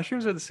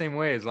 Mushrooms are the same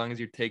way, as long as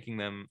you're taking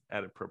them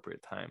at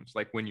appropriate times,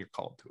 like when you're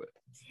called to it.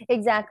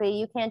 Exactly.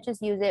 You can't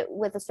just use it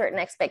with a certain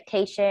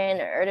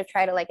expectation or to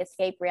try to like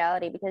escape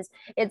reality, because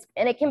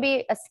it can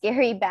be a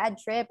scary bad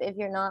trip if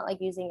you're not like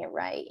using it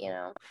right,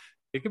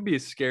 It can be a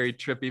scary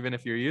trip even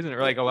if you're using it.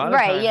 Like a lot of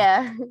right,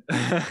 times,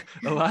 yeah.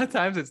 a lot of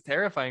times it's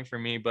terrifying for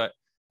me, but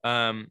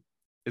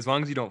as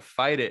long as you don't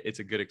fight it, it's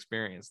a good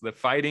experience. The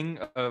fighting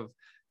of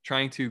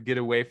trying to get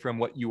away from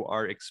what you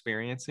are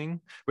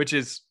experiencing, which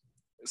is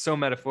so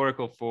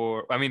metaphorical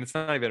for, I mean, it's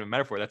not even a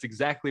metaphor. That's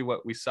exactly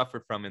what we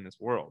suffer from in this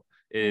world,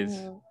 is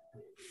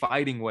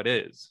fighting what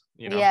is,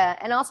 Yeah.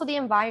 And also the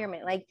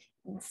environment, like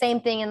same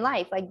thing in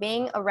life, like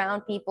being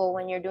around people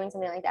when you're doing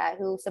something like that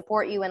who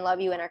support you and love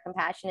you and are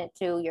compassionate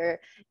to your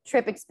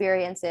trip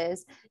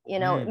experiences,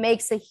 it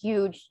makes a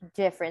huge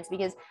difference.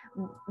 Because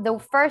the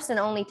first and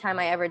only time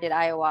I ever did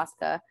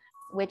ayahuasca,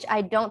 which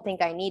I don't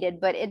think I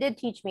needed, but it did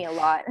teach me a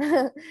lot.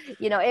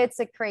 It's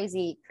a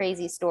crazy,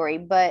 crazy story,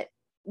 but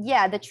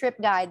yeah, the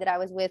trip guide that I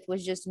was with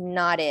was just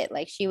not it.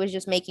 Like she was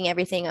just making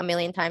everything a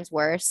million times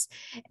worse.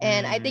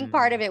 And I think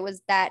part of it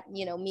was that,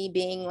 me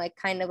being like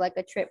kind of like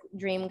a trip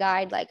dream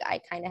guide, like I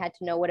kind of had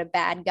to know what a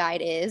bad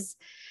guide is.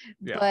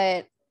 Yeah.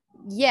 But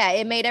yeah,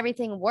 it made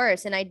everything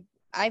worse. And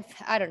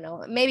I don't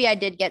know, maybe I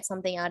did get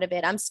something out of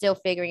it. I'm still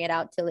figuring it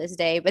out till this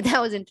day, but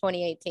that was in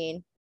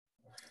 2018.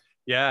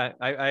 Yeah,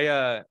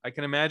 I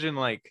can imagine,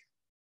 like,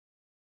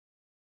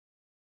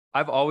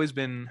 I've always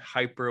been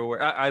hyper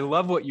aware. I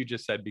love what you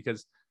just said,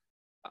 because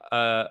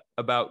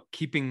about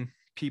keeping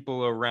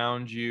people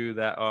around you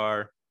that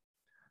are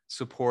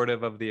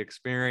supportive of the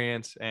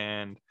experience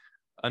and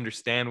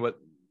understand what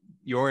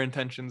your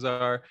intentions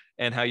are,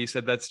 and how you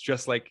said that's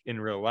just like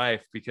in real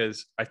life,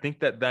 because I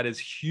think that is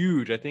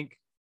huge. I think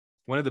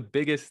one of the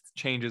biggest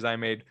changes I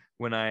made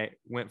when I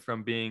went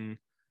from being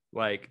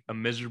like a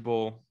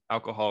miserable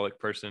alcoholic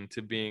person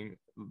to being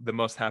the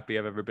most happy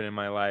I've ever been in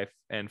my life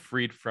and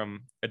freed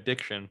from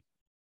addiction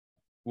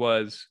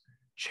was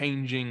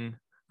changing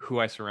who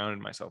I surrounded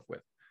myself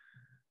with,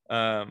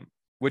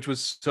 which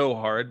was so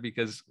hard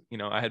because,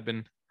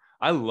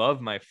 I love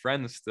my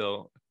friends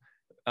still,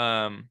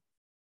 but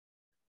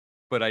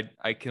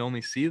I can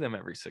only see them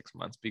every 6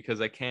 months because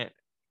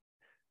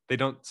they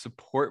don't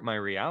support my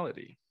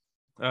reality.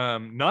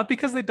 Not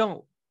because they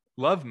don't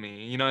love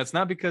me, it's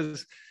not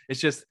because, it's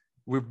just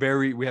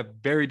we have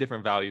very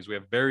different values. We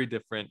have very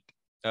different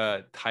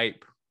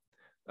type.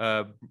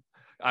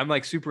 I'm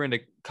like super into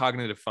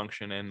cognitive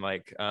function and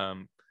like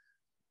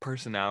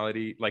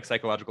personality, like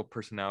psychological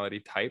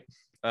personality type.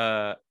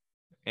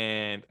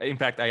 And in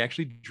fact, I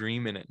actually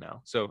dream in it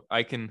now. So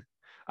I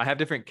have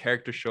different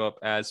characters show up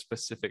as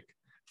specific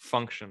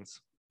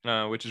functions,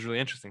 which is really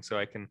interesting. So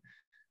I can,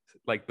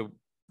 like, the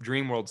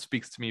dream world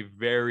speaks to me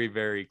very,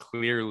 very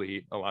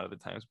clearly a lot of the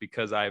times,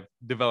 because I've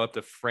developed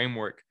a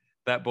framework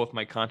that both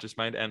my conscious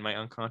mind and my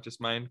unconscious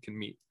mind can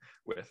meet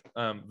with.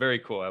 Very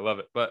cool. I love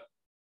it. But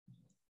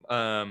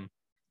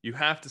you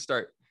have to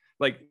start,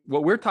 like,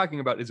 what we're talking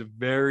about is a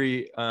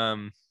very,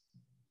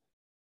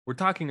 we're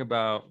talking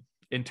about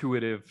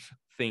intuitive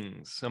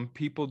things. Some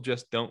people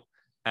just don't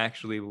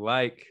actually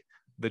like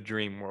the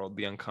dream world,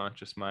 the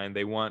unconscious mind.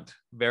 They want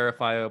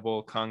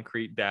verifiable,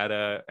 concrete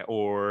data,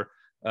 or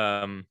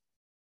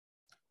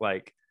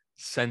like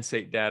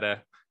sensate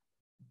data.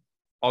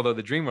 Although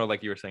the dream world,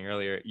 like you were saying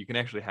earlier, you can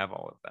actually have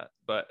all of that.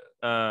 But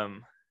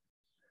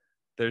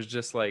there's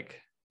just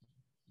like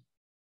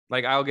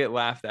I'll get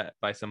laughed at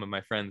by some of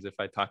my friends if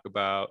I talk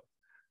about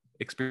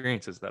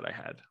experiences that I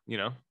had,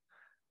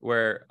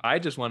 where I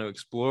just want to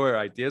explore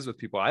ideas with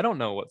people. I don't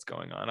know what's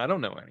going on. I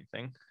don't know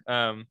anything.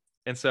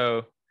 And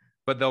so,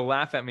 but they'll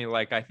laugh at me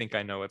like I think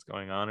I know what's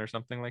going on or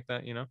something like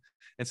that,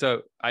 And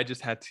so I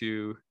just had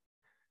to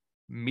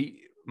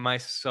meet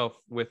myself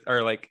with,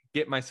 or like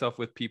get myself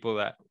with people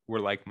that were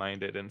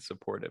like-minded and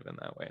supportive in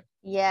that way.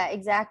 Yeah,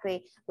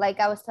 exactly.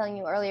 Like I was telling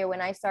you earlier, when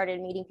I started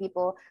meeting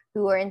people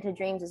who are into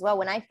dreams as well,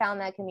 when I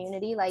found that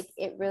community, like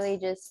it really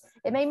just,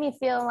 it made me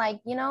feel like,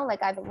 you know,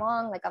 like I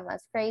belong, like I'm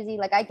less crazy,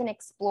 like I can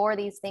explore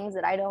these things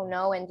that I don't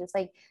know. And just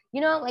like,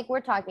 you know, like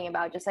we're talking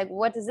about just like,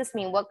 what does this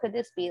mean? What could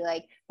this be?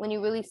 Like when you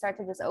really start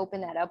to just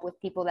open that up with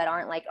people that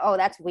aren't like, oh,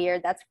 that's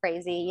weird, that's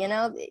crazy, you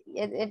know,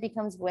 it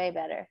becomes way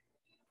better.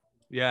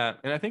 Yeah.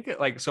 And I think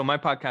so my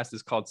podcast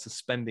is called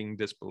Suspending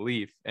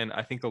Disbelief. And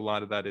I think a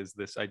lot of that is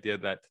this idea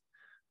that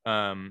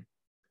um,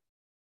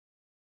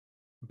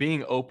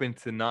 being open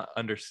to not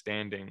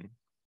understanding,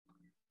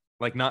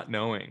 like not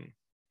knowing,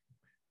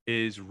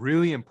 is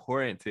really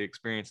important to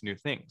experience new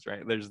things,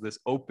 right? There's this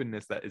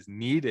openness that is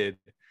needed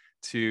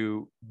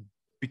to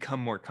become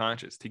more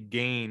conscious, to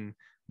gain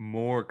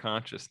more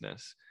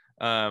consciousness.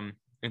 And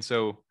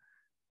so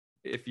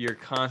if you're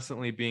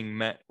constantly being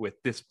met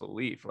with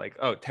disbelief, like,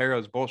 oh,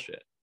 tarot's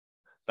bullshit.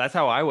 That's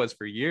how I was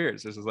for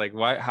years. This is like,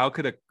 why, how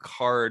could a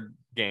card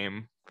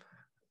game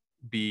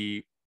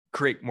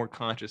create more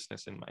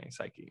consciousness in my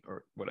psyche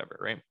or whatever,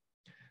 right?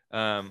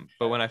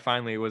 But when I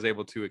finally was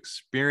able to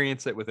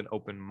experience it with an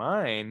open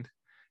mind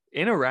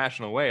in a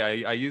rational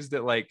way, I used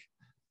it like,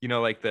 you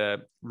know, like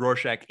the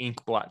Rorschach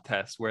ink blot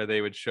test where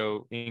they would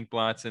show ink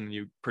blots and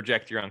you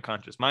project your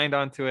unconscious mind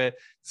onto it.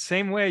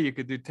 Same way you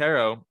could do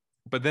tarot.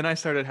 But then I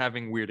started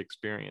having weird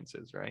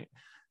experiences, right?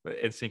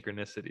 And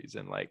synchronicities.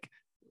 And like,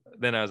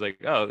 then I was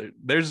like, oh,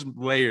 there's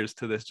layers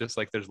to this, just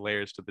like there's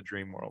layers to the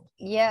dream world.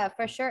 Yeah,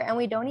 for sure. And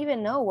we don't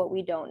even know what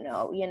we don't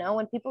know. You know,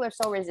 when people are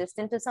so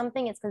resistant to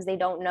something, it's because they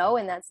don't know.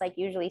 And that's like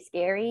usually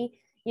scary,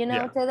 you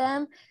know, to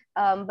them.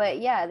 But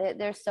yeah,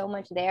 there's so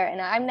much there.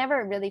 And I've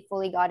never really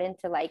fully got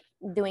into like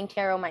doing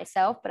tarot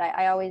myself, but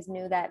I always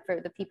knew that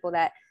for the people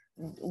that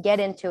get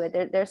into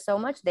it, there's so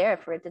much there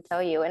for it to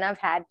tell you. And I've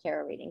had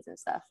tarot readings and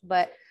stuff,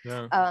 but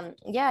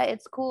yeah,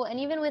 it's cool. And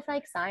even with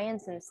like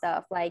science and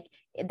stuff, like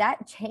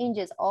that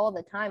changes all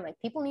the time. Like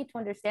people need to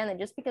understand that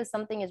just because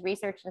something is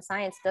researched in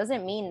science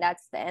doesn't mean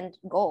that's the end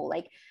goal.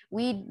 Like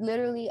we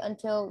literally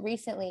until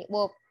recently,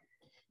 well,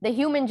 the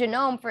human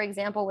genome, for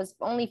example, was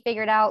only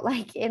figured out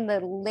like in the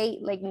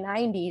late like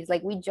 90s.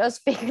 Like we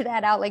just figured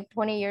that out like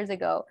 20 years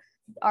ago,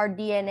 our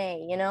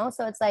DNA, you know?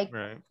 So it's like,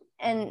 right.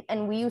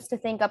 And we used to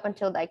think up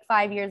until like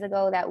 5 years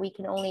ago that we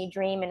can only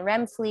dream in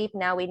REM sleep.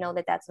 Now we know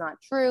that that's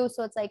not true.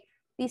 So it's like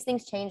these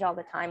things change all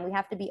the time. We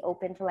have to be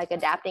open to like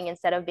adapting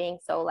instead of being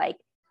so like,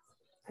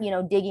 you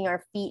know, digging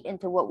our feet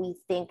into what we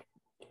think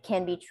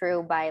can be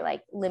true by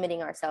like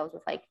limiting ourselves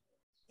with like,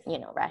 you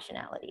know,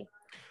 rationality.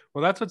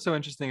 Well, that's what's so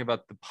interesting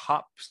about the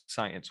pop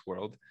science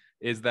world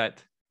is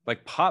that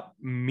like pop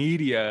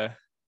media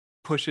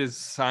pushes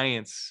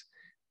science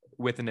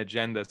with an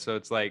agenda. So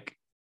it's like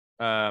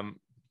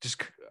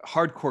just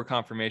hardcore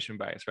confirmation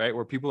bias, right?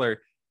 Where people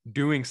are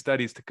doing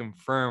studies to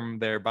confirm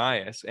their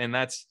bias. And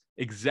that's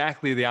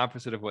exactly the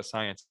opposite of what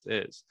science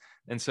is.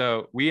 And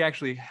so we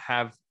actually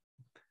have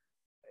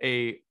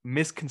a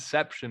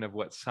misconception of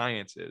what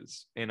science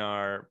is in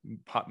our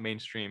pop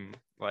mainstream.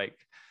 Like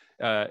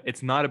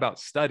it's not about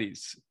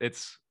studies.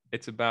 It's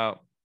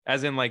about,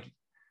 as in like,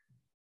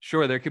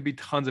 sure, there could be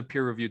tons of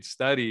peer-reviewed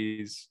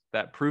studies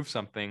that prove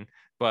something,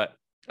 but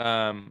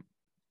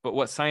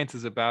what science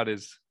is about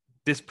is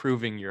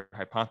disproving your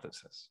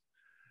hypothesis.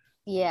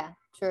 Yeah,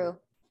 true.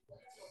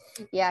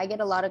 Yeah, I get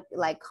a lot of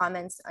like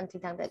comments on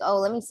TikTok like, oh,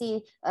 let me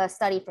see a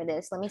study for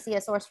this, let me see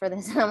a source for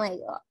this. And I'm like,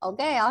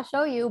 okay, I'll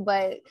show you,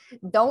 but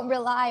don't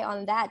rely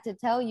on that to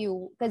tell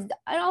you. Because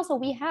and also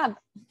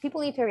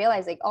people need to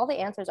realize like all the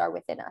answers are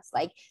within us.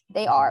 Like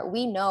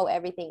we know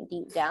everything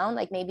deep down,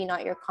 like maybe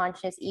not your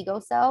conscious ego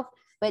self,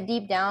 but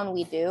deep down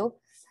we do.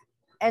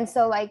 And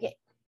so like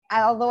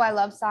although I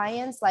love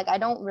science, like I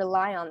don't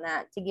rely on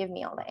that to give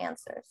me all the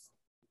answers.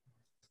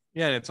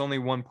 Yeah, and it's only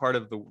one part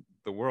of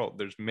the world.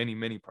 There's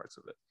many parts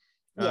of it.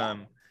 Yeah.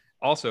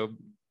 Also,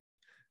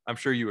 I'm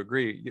sure you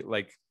agree,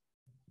 like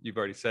you've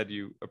already said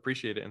you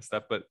appreciate it and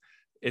stuff, but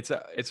it's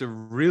a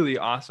really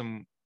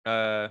awesome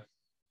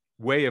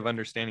way of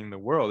understanding the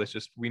world. It's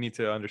just we need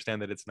to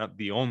understand that it's not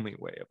the only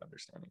way of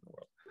understanding the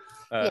world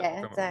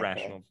from a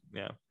rational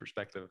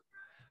perspective.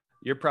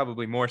 You're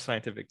probably more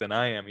scientific than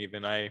I am.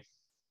 Even I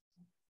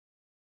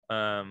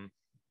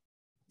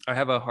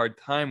have a hard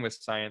time with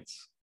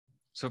science.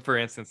 So for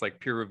instance, like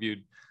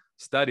peer-reviewed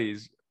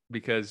studies,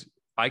 because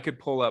I could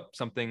pull up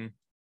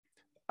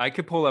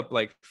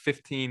like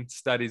 15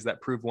 studies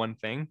that prove one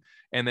thing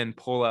and then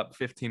pull up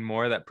 15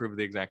 more that prove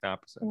the exact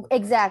opposite.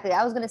 Exactly.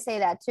 I was going to say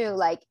that too.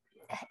 Like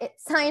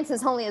science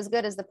is only as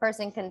good as the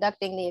person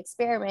conducting the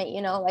experiment,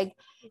 you know, like,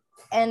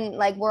 and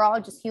like we're all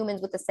just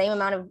humans with the same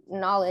amount of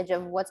knowledge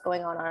of what's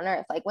going on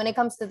Earth. Like when it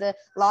comes to the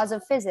laws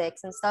of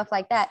physics and stuff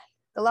like that,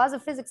 the laws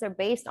of physics are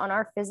based on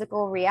our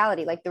physical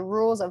reality, like the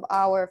rules of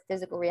our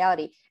physical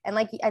reality. And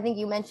like I think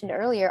you mentioned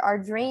earlier, our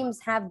dreams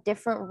have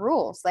different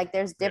rules. Like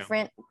there's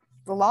different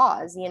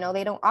laws, you know,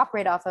 they don't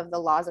operate off of the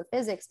laws of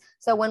physics.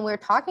 So when we're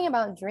talking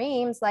about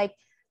dreams, like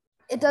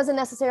it doesn't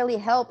necessarily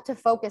help to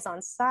focus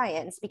on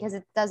science because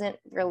it doesn't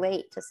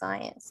relate to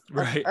science,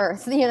 right?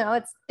 Earth, you know,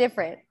 it's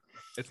different.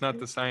 It's not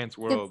the science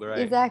world, right?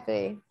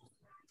 Exactly.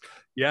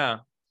 Yeah.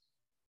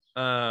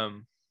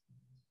 Um,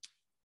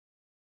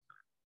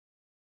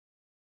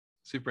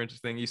 Super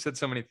interesting. You said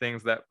so many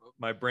things that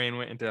my brain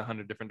went into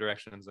 100 different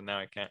directions, and now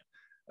I can't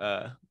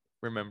uh,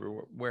 remember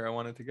where I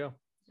wanted to go.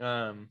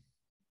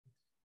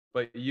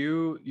 But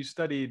you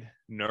studied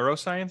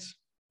neuroscience?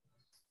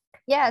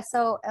 Yeah,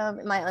 so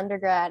in my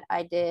undergrad,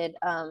 I did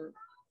um,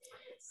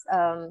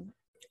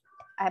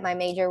 my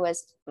major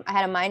was, I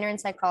had a minor in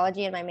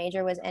psychology and my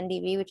major was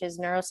NDB, which is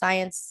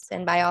neuroscience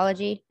and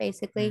biology,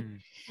 basically.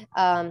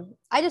 Mm.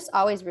 I just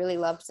always really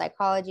loved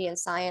psychology and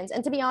science.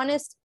 And to be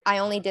honest, I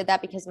only did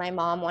that because my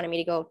mom wanted me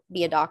to go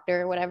be a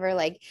doctor or whatever.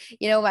 Like,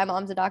 my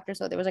mom's a doctor,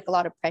 so there was like a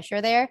lot of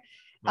pressure there.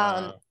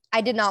 Um,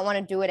 I did not want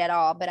to do it at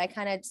all, but I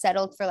kind of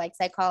settled for like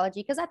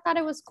psychology because I thought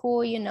it was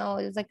cool. It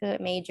was like a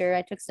major.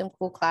 I took some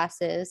cool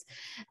classes.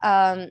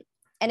 And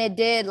it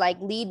did like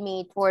lead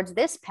me towards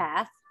this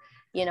path,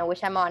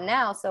 which I'm on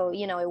now. So,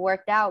 it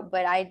worked out,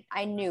 but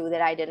I knew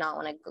that I did not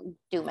want to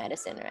do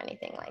medicine or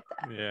anything like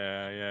that.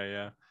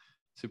 Yeah.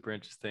 Super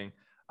interesting.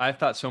 I've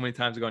thought so many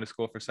times going to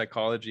school for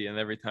psychology, and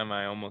every time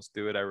I almost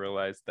do it, I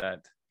realize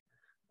that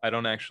I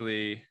don't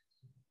actually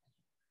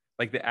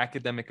like the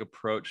academic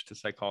approach to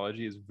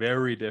psychology is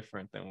very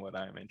different than what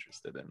I'm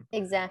interested in.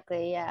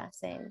 Exactly. Yeah.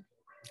 Same.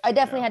 I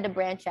definitely had to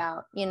branch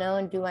out,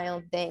 and do my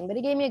own thing, but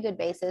it gave me a good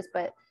basis.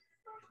 But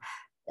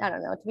I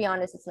don't know. To be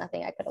honest, it's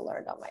nothing I could have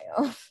learned on my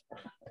own.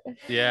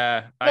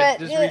 Yeah,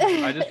 But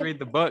I just read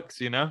the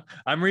books,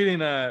 I'm reading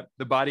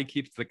The Body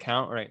Keeps the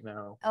Count right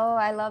now. oh,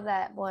 I love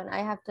that one. I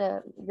have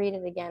to read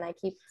it again. I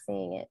keep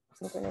seeing it.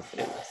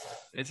 Synchronicities.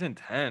 It's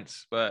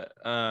intense, but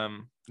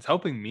it's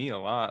helping me a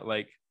lot.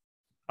 Like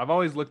I've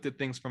always looked at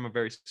things from a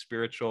very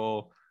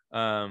spiritual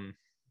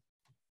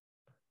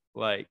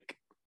like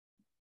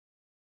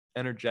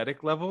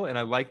energetic level, and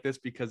I like this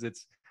because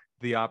it's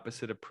the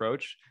opposite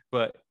approach,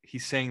 but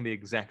he's saying the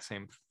exact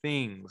same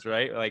things,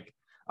 right? Like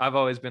I've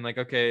always been like,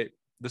 okay,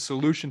 the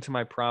solution to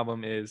my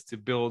problem is to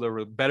build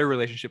a better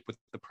relationship with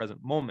the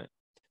present moment,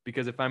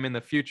 because if I'm in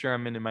the future,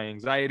 I'm in my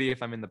anxiety.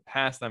 If I'm in the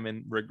past, I'm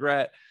in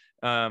regret.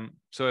 So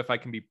if I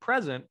can be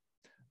present,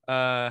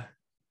 that's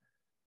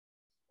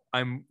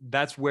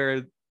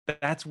where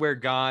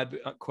God,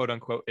 quote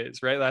unquote,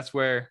 is, right? That's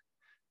where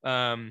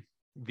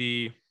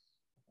the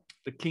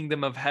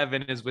kingdom of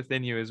heaven is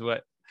within you, is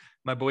what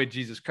my boy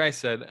Jesus Christ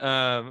said.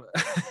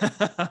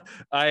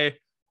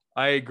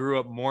 I grew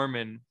up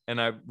Mormon,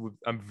 and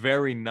I'm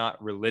very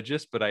not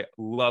religious, but I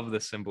love the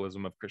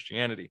symbolism of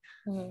Christianity.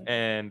 Mm-hmm.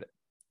 And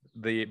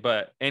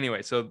but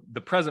anyway, so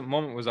the present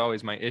moment was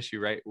always my issue,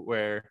 right?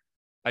 Where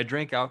I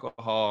drank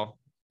alcohol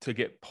to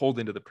get pulled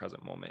into the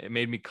present moment. It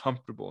made me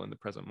comfortable in the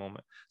present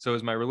moment. So it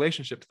was my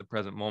relationship to the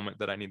present moment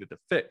that I needed to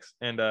fix.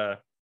 And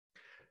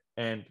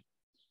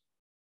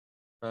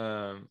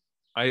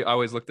I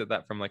always looked at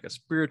that from like a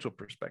spiritual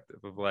perspective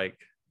of like,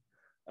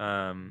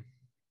 I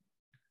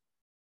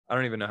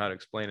don't even know how to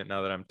explain it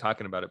now that I'm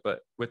talking about it, but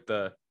with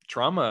the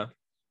trauma,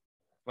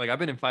 like I've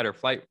been in fight or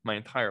flight my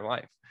entire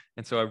life.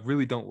 And so I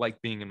really don't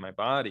like being in my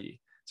body.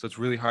 So it's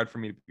really hard for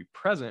me to be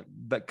present,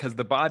 because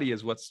the body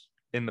is what's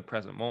in the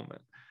present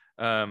moment.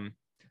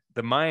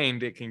 The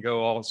mind, it can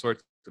go all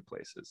sorts of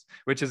places,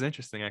 which is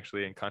interesting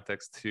actually in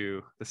context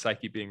to the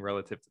psyche being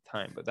relative to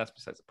time, but that's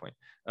besides the point.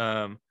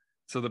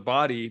 So the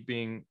body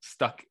being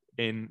stuck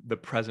in the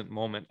present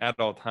moment at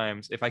all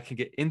times, if I can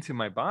get into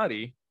my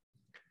body,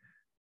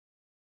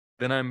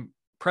 then I'm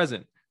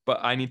present. But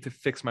I need to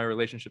fix my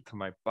relationship to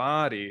my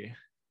body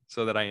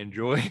so that I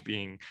enjoy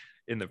being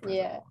in the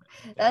present moment.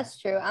 Yeah, that's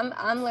true.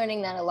 I'm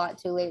learning that a lot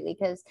too lately,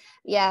 because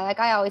like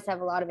I always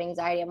have a lot of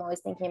anxiety. I'm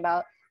always thinking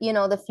about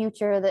the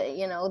future,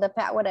 the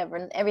past, whatever,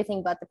 and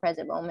everything but the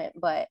present moment.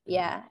 But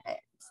yeah,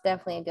 it's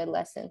definitely a good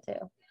lesson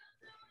too.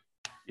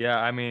 Yeah,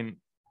 I mean,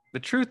 the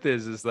truth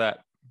is that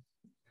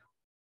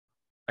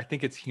I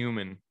think it's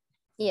human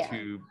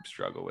to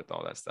struggle with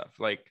all that stuff.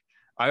 Like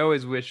I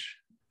always wish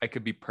I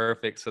could be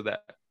perfect so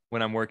that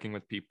when I'm working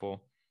with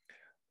people,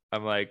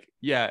 I'm like,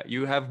 yeah,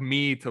 you have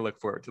me to look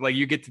forward to. Like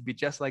you get to be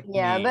just like me.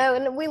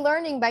 But we're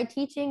learning by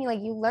teaching. Like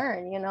you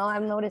learn,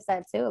 I've noticed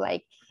that too.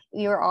 Like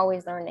you're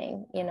always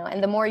learning,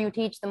 and the more you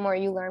teach, the more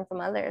you learn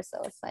from others.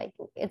 So it's like,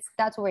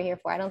 that's what we're here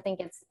for. I don't think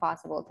it's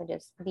possible to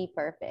just be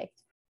perfect.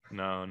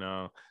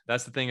 No.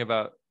 That's the thing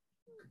about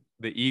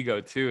the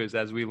ego too, is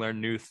as we learn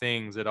new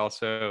things, it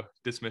also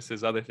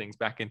dismisses other things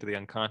back into the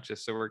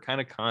unconscious. So we're kind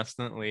of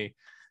constantly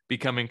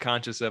becoming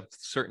conscious of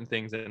certain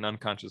things and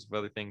unconscious of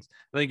other things.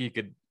 I think you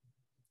could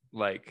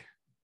like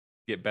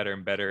get better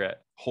and better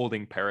at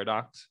holding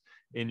paradox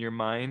in your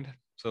mind.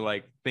 So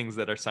like things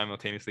that are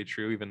simultaneously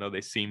true, even though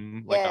they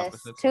seem like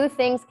opposites. Two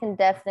things can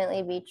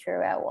definitely be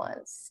true at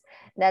once.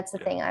 That's the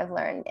thing I've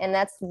learned. And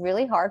that's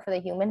really hard for the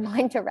human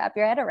mind to wrap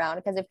your head around.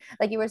 Because if,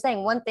 like you were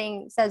saying, one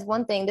thing says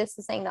one thing, this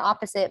is saying the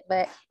opposite,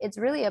 but it's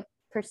really a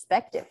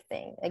perspective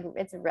thing. Like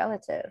it's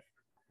relative.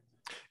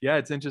 Yeah,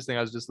 it's interesting.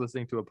 I was just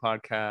listening to a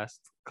podcast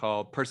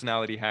called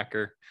Personality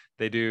Hacker.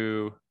 They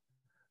do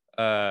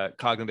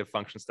cognitive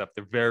function stuff.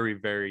 They're very,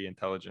 very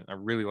intelligent. I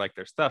really like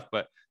their stuff,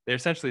 but they're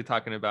essentially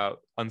talking about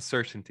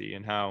uncertainty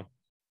and how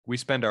we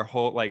spend our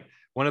whole, like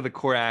one of the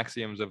core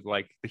axioms of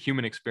like the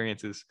human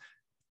experience is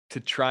to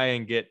try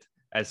and get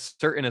as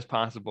certain as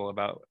possible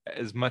about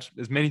as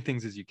many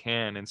things as you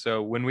can. And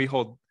so when we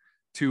hold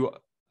two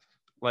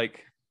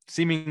like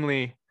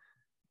seemingly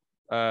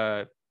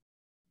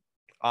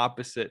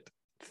opposite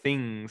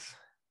things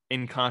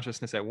in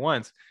consciousness at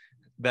once,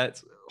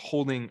 that's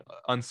holding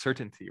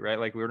uncertainty, right?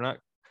 Like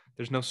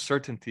there's no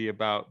certainty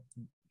about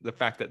the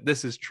fact that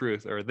this is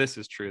truth or this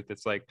is truth.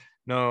 It's like,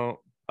 no,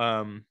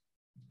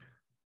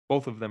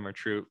 both of them are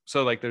true.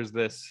 So like there's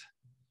this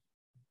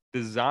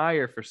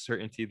desire for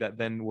certainty that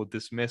then will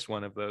dismiss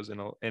one of those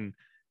in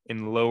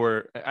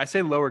lower, I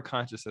say lower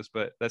consciousness,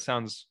 but that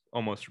sounds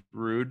almost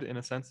rude in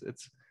a sense.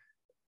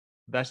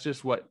 That's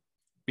just what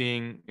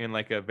being in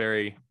like a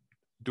very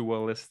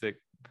dualistic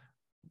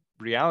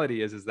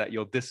reality is that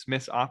you'll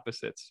dismiss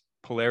opposites,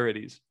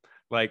 polarities,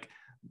 like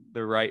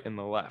the right and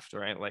the left,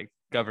 right? Like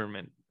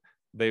government,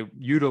 they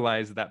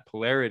utilize that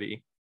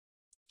polarity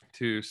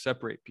to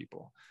separate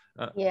people.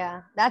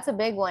 Yeah, that's a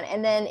big one.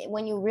 And then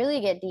when you really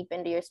get deep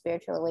into your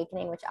spiritual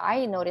awakening, which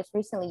I noticed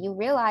recently, you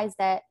realize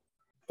that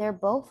they're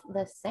both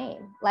the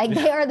same. Like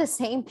they are the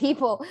same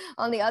people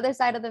on the other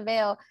side of the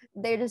veil.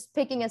 They're just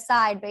picking a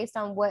side based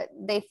on what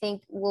they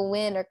think will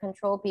win or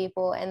control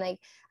people. And like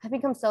I've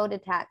become so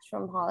detached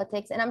from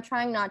politics, and I'm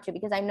trying not to,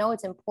 because I know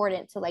it's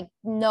important to like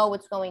know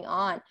what's going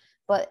on,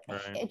 but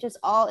it just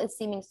all is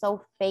seeming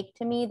so fake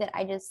to me that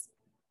I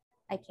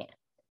can't.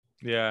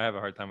 Yeah, I have a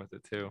hard time with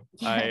it too.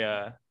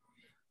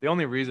 The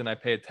only reason I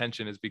pay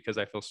attention is because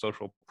I feel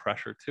social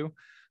pressure to.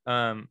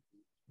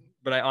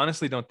 But I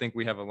honestly don't think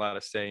we have a lot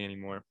of say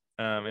anymore.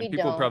 And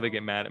people probably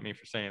get mad at me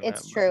for saying that.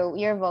 It's true.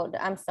 Your vote,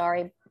 I'm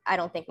sorry, I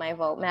don't think my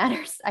vote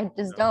matters. I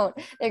just don't.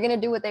 They're going to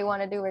do what they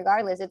want to do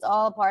regardless. It's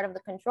all part of the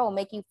control.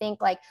 Make you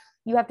think like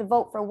you have to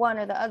vote for one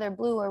or the other,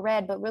 blue or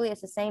red, but really it's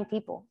the same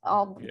people.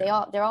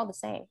 They're all the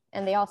same,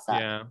 and they all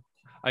suck. Yeah.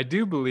 I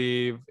do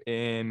believe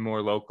in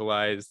more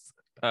localized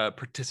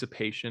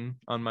participation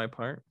on my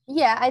part.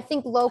 Yeah, I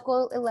think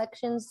local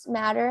elections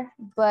matter,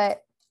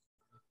 but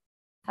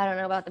I don't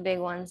know about the big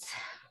ones.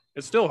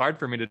 It's still hard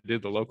for me to do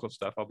the local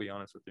stuff, I'll be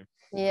honest with you.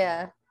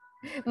 Yeah.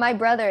 My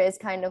brother is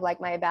kind of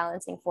like my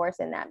balancing force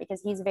in that, because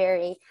he's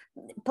very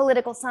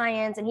political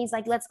science, and he's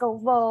like, let's go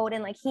vote,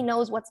 and like he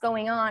knows what's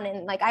going on,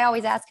 and like I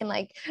always ask him,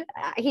 like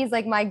he's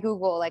like my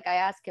Google, like I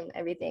ask him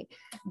everything.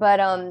 But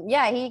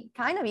yeah, he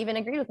kind of even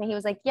agreed with me. He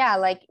was like, yeah,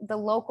 like the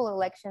local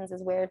elections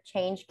is where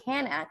change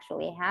can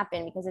actually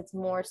happen, because it's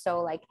more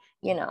so like,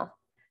 you know,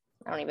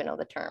 I don't even know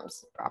the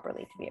terms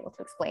properly to be able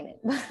to explain it.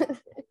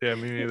 Yeah,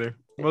 me neither.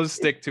 We'll just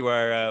stick to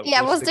our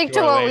we'll stick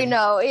to what we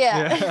know.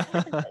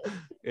 Yeah.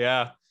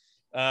 Yeah.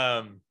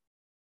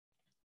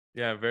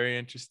 Yeah, very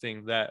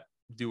interesting. That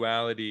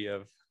duality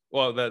of,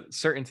 well, that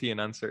certainty and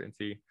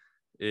uncertainty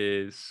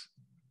is,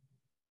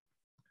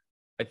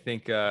 I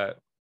think I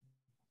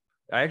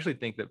actually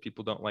think that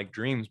people don't like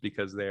dreams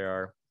because they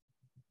are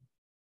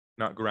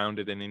not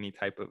grounded in any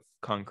type of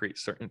concrete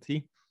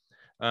certainty.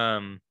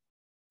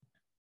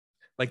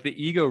 Like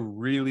the ego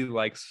really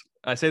likes,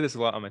 I say this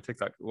a lot on my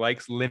TikTok,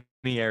 likes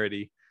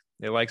linearity.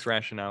 It likes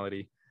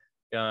rationality.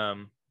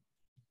 It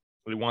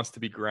wants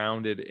to be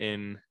grounded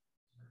in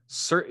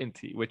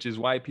certainty, which is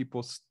why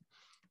people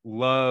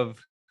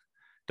love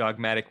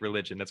dogmatic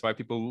religion. That's why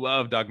people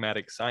love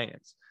dogmatic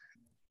science,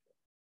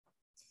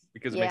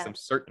 because it makes them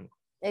certain.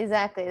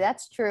 Exactly.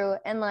 That's true.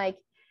 And like,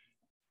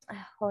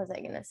 what was I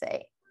going to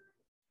say?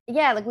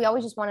 Yeah, like we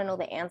always just want to know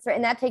the answer.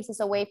 And that takes us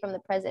away from the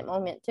present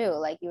moment too.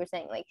 Like you were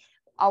saying, like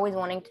always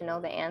wanting to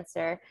know the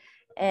answer.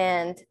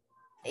 And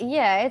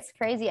yeah, it's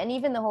crazy. And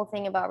even the whole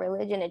thing about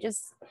religion,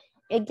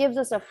 it gives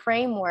us a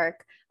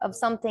framework of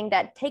something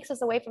that takes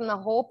us away from the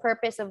whole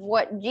purpose of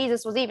what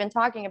Jesus was even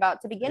talking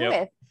about to begin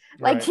with.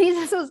 Like right.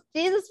 Jesus,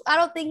 I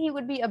don't think he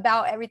would be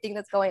about everything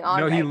that's going on.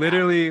 No, he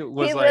literally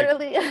was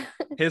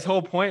his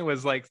whole point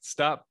was like,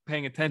 stop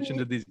paying attention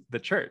to the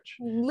church.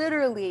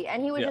 Literally.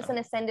 And he was just an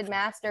ascended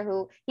master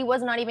who, he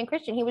was not even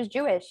Christian. He was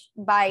Jewish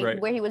by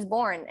where he was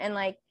born. And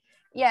like,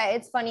 yeah,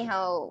 it's funny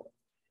how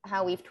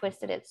we've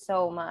twisted it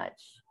so much.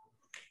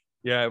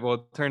 Yeah, well,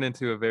 it turned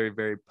into a very,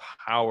 very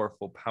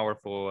powerful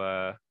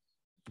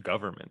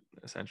government,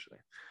 essentially,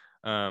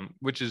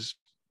 which is,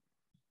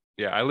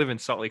 I live in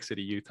Salt Lake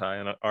City, Utah,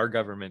 and our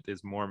government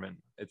is Mormon.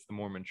 It's the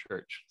Mormon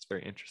church. It's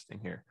very interesting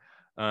here,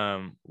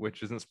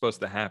 which isn't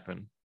supposed to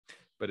happen,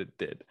 but it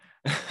did.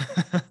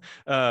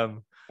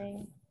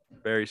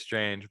 Very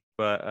strange,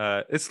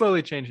 but it's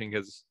slowly changing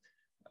because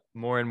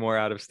more and more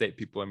out of state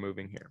people are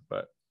moving here.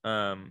 But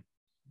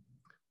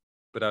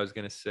I was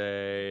going to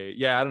say,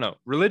 I don't know.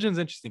 Religion's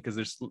interesting because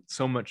there's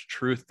so much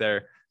truth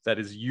there that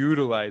is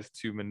utilized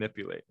to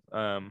manipulate,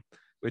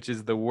 which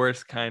is the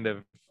worst kind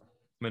of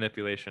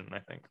manipulation, I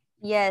think.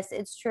 Yes,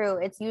 it's true.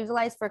 It's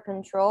utilized for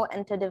control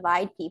and to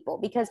divide people,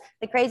 because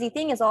the crazy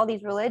thing is all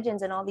these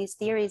religions and all these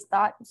theories,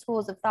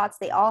 schools of thoughts,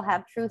 they all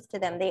have truth to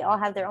them. They all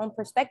have their own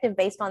perspective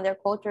based on their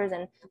cultures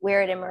and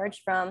where it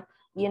emerged from,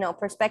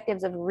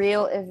 perspectives of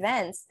real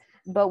events.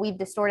 But we've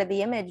distorted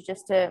the image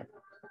just to,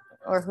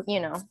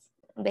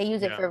 They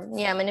use it for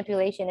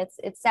manipulation.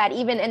 It's sad.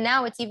 And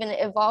now it's even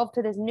evolved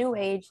to this new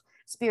age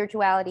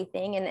spirituality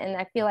thing. And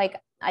I feel like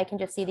I can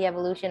just see the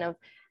evolution of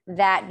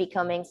that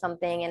becoming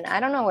something. And I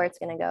don't know where it's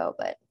gonna go,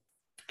 but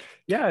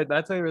yeah,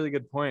 that's a really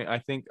good point. I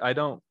think I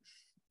don't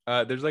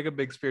there's like a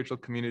big spiritual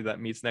community that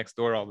meets next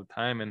door all the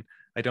time, and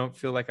I don't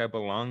feel like I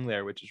belong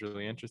there, which is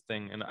really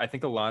interesting. And I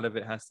think a lot of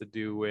it has to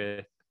do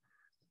with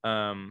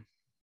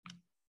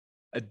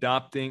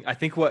adopting. I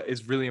think what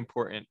is really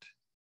important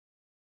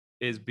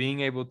is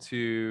being able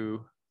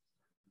to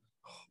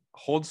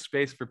hold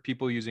space for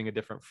people using a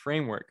different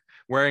framework,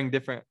 wearing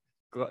different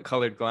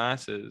colored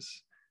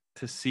glasses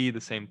to see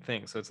the same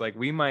thing. So it's like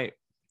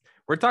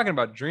we're talking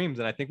about dreams,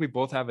 and I think we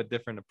both have a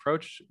different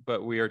approach,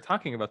 but we are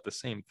talking about the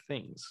same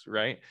things,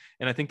 right?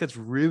 And I think that's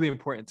really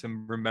important to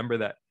remember,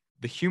 that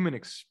the human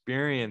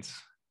experience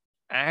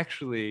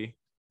actually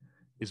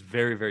is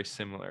very, very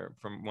similar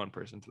from one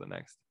person to the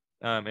next.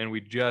 And we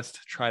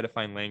just try to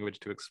find language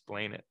to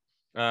explain it.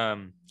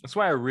 That's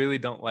why I really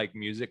don't like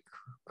music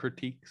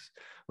critiques,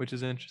 which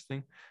is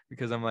interesting,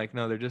 because I'm like,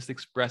 no, they're just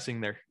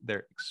expressing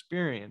their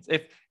experience.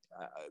 If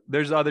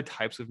there's other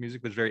types of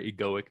music, there's very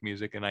egoic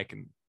music, and I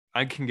can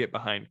get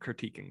behind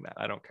critiquing that.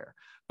 I don't care.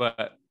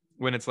 But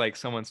when it's like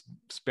someone's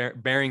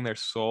bearing their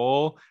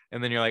soul,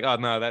 and then you're like, oh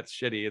no, that's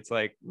shitty. It's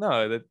like,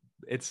 no, that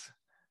it's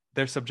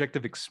their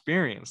subjective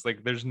experience.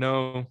 Like there's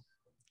no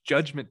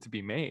judgment to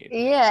be made.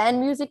 Yeah,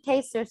 and music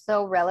tastes are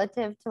so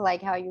relative to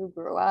like how you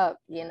grew up,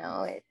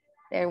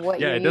 they're what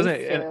you're used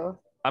to.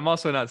 I'm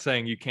also not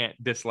saying you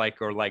can't dislike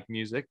or like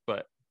music,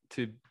 but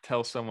to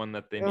tell someone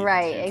that they need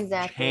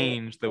to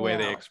change the way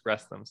they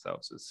express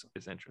themselves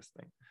is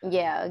interesting.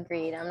 Yeah,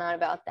 agreed. I'm not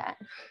about that.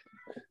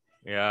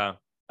 Yeah.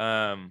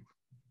 I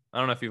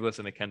don't know if you've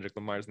listened to Kendrick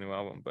Lamar's new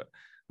album, but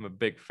I'm a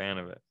big fan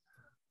of it.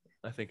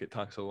 I think it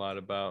talks a lot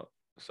about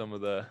some of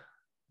the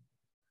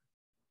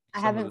I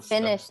haven't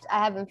finished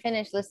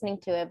listening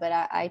to it, but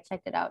I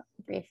checked it out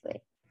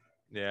briefly.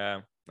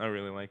 Yeah, I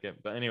really like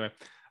it. But anyway,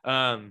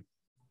 well,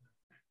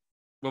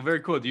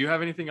 very cool. Do you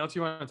have anything else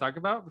you want to talk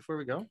about before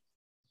we go?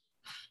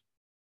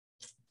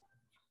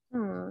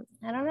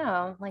 I don't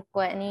know. Like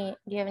do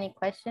you have any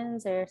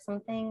questions or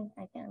something?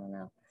 I don't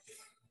know.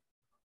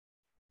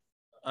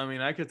 I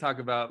mean, I could talk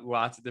about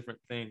lots of different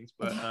things,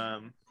 but I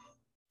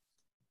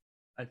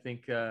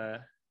think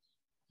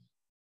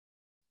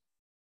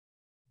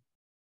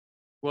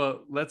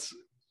well,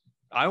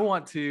 I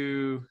want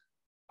to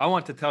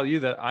tell you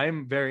that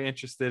I'm very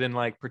interested in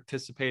like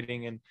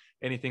participating in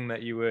anything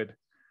that you would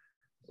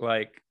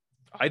like.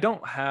 I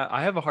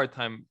have a hard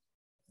time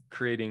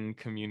creating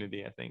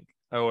community, I think.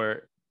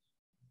 Or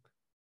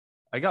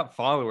I got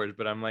followers,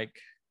 but I'm like,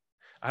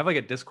 I have like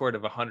a Discord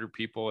of 100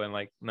 people, and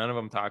like none of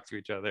them talk to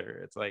each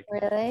other. It's like,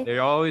 really?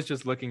 They're always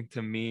just looking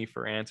to me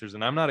for answers,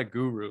 and I'm not a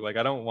guru. Like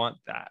I don't want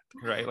that,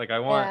 right? Like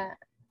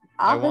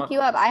I'll hook you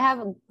up. I have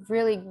a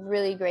really,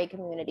 really great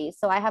community.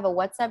 So I have a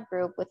WhatsApp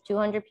group with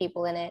 200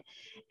 people in it,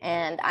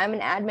 and I'm an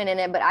admin in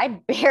it, but I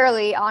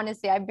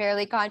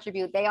barely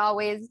contribute. They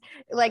always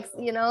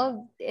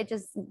it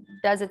just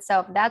does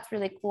itself. That's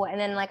really cool. And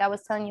then like I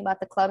was telling you about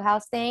the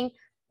Clubhouse thing,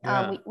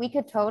 we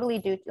could totally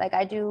do, like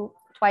I do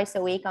twice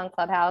a week on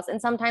Clubhouse. And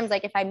sometimes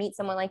like if I meet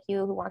someone like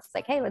you who wants to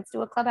like, hey, let's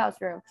do a Clubhouse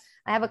room.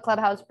 I have a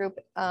Clubhouse group.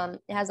 It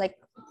has like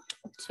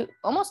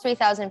almost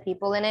 3,000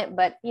 people in it,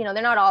 but they're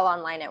not all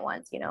online at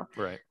once,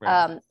 Right.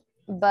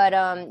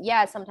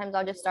 Yeah, sometimes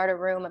I'll just start a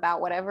room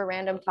about whatever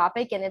random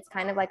topic, and it's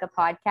kind of like a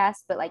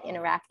podcast but like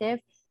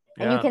interactive,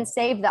 and you can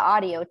save the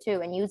audio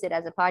too and use it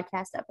as a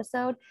podcast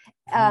episode.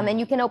 And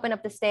you can open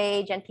up the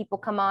stage and people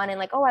come on and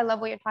like, oh, I love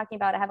what you're talking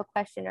about, I have a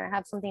question or I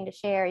have something to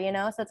share,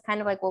 so it's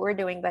kind of like what we're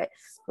doing but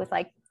with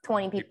like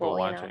 20 people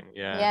watching.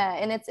 Yeah,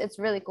 and it's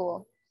really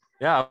cool.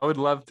 Yeah, I would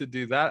love to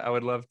do that. I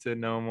would love to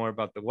know more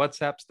about the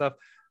WhatsApp stuff.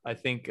 I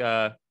think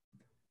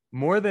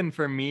more than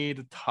for me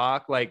to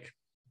talk, like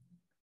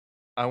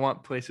I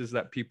want places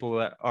that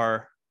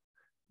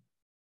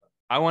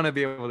I want to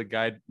be able to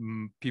guide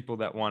people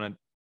that want to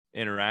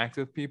interact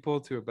with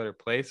people to a better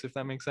place, if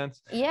that makes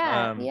sense.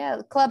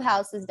 Yeah,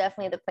 Clubhouse is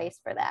definitely the place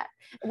for that.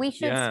 We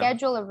should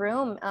schedule a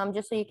room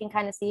just so you can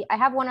kind of see. I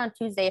have one on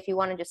Tuesday if you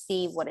want to just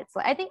see what it's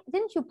like. I think,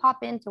 didn't you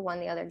pop into one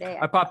the other day?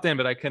 I popped in,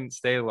 but I couldn't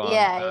stay long.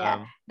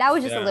 That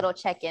was just a little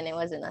check-in. It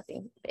wasn't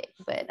nothing big,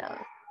 but no,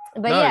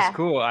 yeah, it's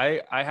cool.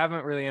 I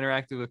haven't really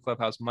interacted with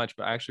Clubhouse much,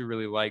 but I actually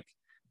really like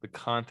the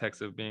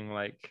context of being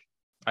like,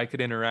 I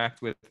could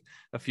interact with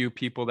a few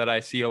people that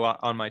I see a lot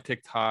on my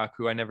TikTok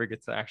who I never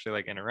get to actually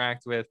like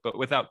interact with, but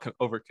without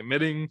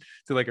overcommitting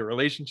to like a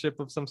relationship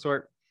of some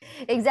sort.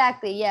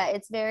 Exactly. Yeah,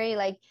 it's very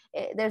like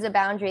there's a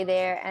boundary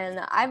there, and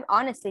I've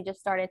honestly just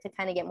started to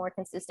kind of get more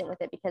consistent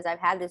with it because I've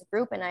had this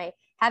group and I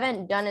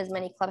haven't done as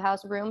many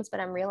Clubhouse rooms, but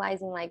I'm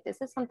realizing like this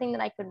is something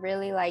that I could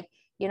really like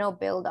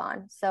build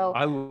on. So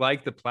I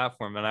like the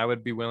platform, and I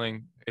would be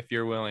willing, if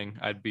you're willing,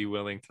 I'd be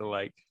willing to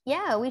like,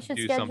 we should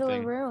schedule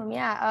a room.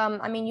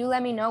 I mean, you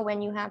let me know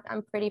when you have.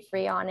 I'm pretty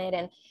free on it,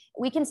 and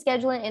we can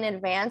schedule it in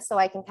advance so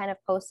I can kind of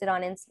post it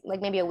on like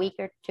maybe a week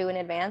or two in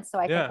advance, so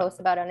I can post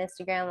about it on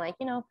Instagram, like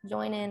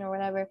join in or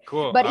whatever.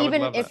 Cool. But I would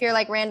even love if that. you're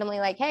like randomly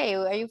like, hey,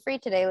 are you free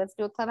today? Let's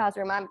do a clubhouse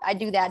room. I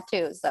do that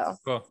too. So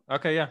Cool.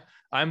 Okay. Yeah.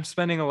 I'm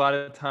spending a lot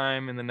of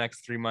time in the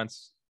next 3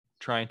 months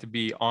trying to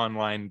be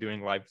online,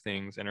 doing live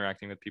things,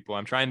 interacting with people.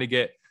 I'm trying to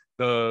get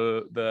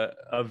the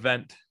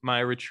event, my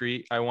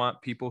retreat. I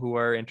want people who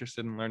are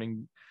interested in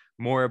learning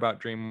more about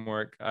dream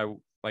work. I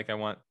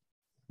want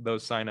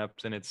those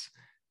signups, and it's,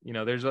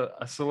 there's a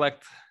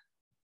select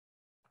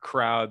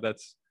crowd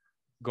that's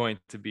going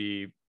to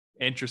be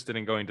interested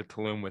in going to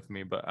Tulum with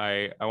me, but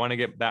I want to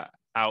get that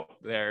out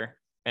there,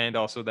 and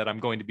also that I'm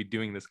going to be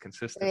doing this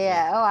consistently.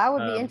 yeah. Oh, I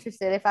would be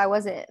interested if I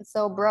wasn't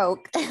so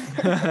broke.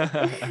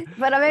 But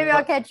maybe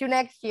I'll catch you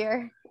next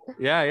year.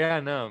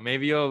 Yeah, no,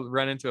 maybe you'll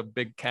run into a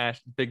big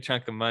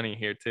chunk of money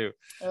here too.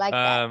 Like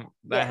that.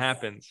 That Yes.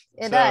 happens.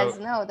 It does.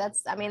 No,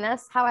 that's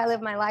how I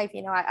live my life.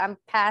 I'm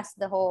past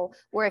the whole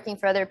working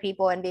for other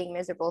people and being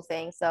miserable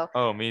thing. So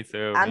Oh, me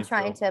too. I'm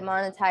trying to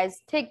monetize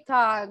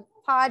TikTok,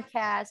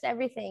 podcast,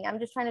 everything. I'm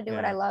just trying to do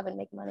what I love and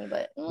make money,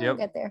 but we'll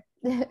get there.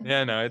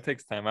 Yeah, no, it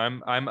takes time.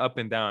 I'm up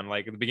and down.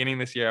 Like at the beginning of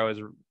this year, I was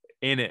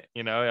in it,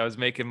 I was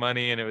making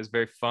money and it was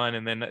very fun,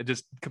 and then it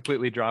just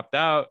completely dropped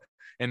out.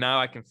 And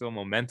now I can feel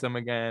momentum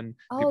again.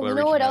 Oh, you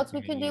know what else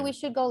we can do? We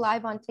should go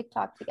live on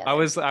TikTok together.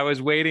 I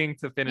was waiting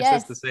to finish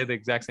this to say the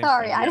exact same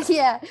Sorry,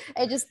 thing.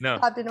 It just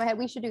popped into my head.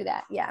 We should do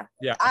that. Yeah.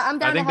 I'm down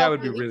to help. I think that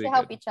would be really good. We should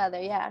help each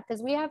other. Yeah,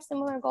 because we have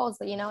similar goals,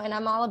 and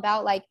I'm all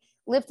about like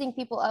lifting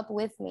people up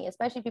with me,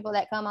 especially people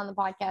that come on the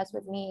podcast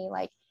with me,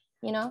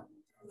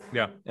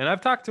 Yeah, and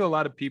I've talked to a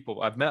lot of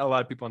people. I've met a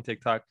lot of people on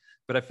TikTok,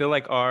 but I feel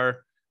like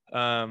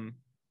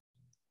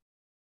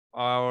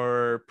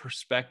our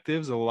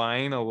perspectives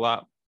align a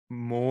lot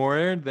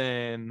more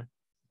than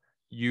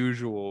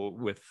usual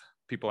with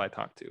people I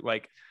talk to.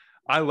 Like,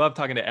 I love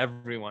talking to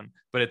everyone,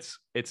 but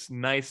it's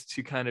nice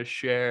to kind of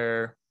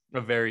share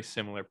a very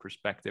similar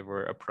perspective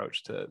or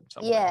approach to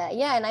something. Yeah,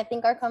 and I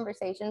think our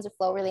conversations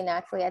flow really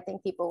naturally. I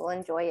think people will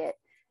enjoy it.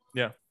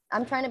 Yeah.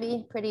 I'm trying to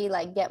be pretty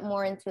get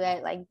more into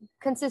it,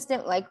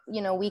 consistent,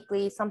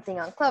 weekly, something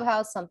on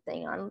Clubhouse,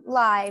 something on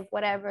live,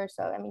 whatever.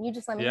 So you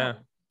just let me know.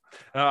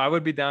 I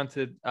would be down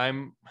to.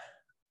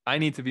 I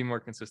need to be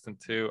more consistent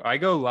too. I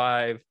go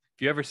live.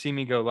 If you ever see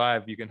me go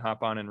live, you can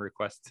hop on and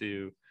request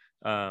to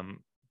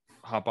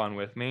hop on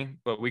with me.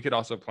 But we could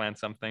also plan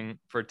something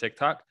for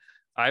TikTok.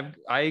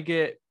 I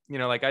get,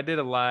 I did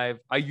a live.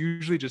 I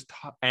usually just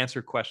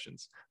answer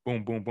questions.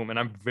 Boom, boom, boom. And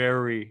I'm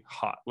very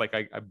hot. Like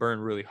I burn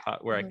really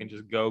hot where I can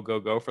just go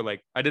for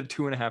I did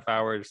 2.5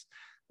 hours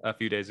a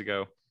few days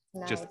ago.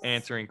 Nice. Just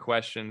answering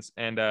questions.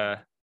 And I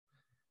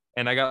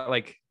got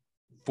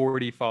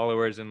 40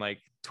 followers and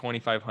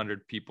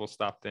 2,500 people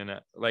stopped in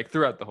it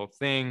throughout the whole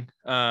thing.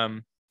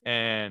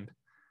 And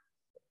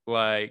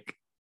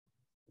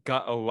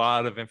got a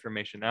lot of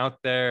information out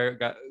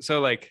there.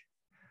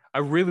 I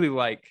really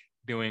like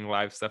doing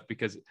live stuff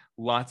because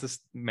lots of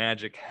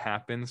magic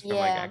happens from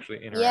actually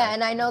interacting. Yeah,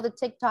 and I know the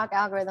TikTok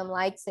algorithm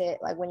likes it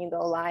when you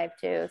go live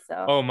too.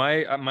 So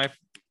my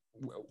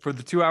for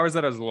the 2 hours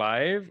that I was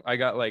live, I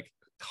got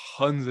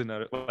tons of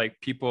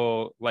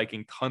people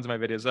liking tons of my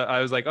videos. I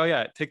was like, oh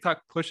yeah,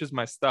 TikTok pushes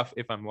my stuff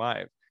if I'm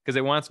live because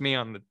it wants me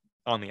on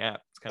the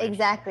app. It's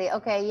exactly.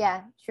 Okay,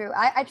 yeah, true.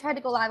 I tried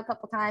to go live a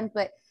couple times,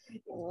 but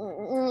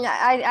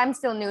I'm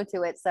still new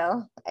to it,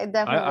 so I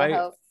definitely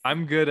hope.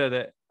 I'm good at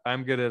it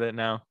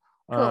now.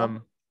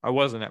 Cool. I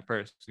wasn't at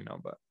first,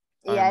 but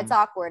it's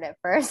awkward at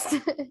first.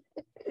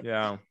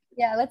 Yeah.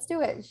 Yeah, let's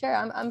do it. Sure,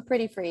 I'm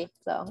pretty free,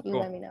 so you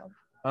let me know.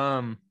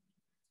 I'm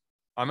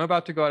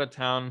about to go out of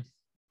town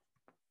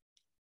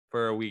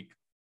for a week,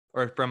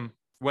 or from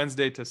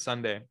Wednesday to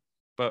Sunday,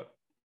 but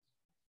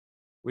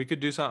we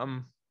could do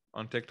something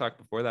on TikTok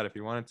before that if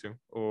you wanted to,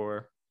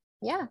 or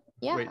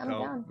wait I'm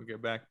down. We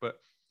get back. But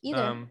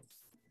either.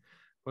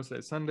 What's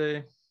that?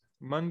 Sunday,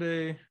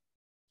 Monday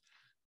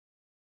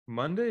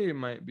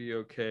might be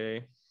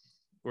okay,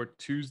 or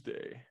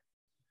Tuesday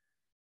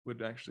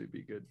would actually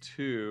be good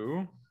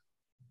too.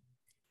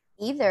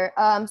 Either.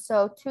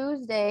 So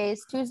Tuesday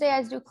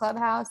I do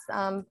Clubhouse.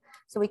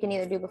 So we can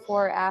either do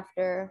before or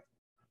after.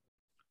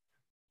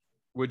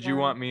 Would you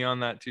want me on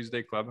that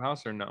Tuesday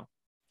Clubhouse or no?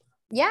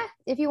 Yeah,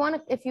 if you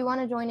want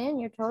to join in,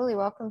 you're totally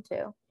welcome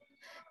to.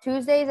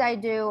 Tuesdays I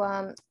do.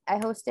 I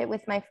host it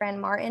with my friend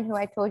Martin, who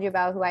I told you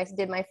about, who I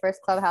did my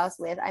first Clubhouse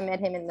with. I met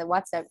him in the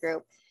WhatsApp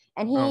group,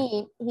 and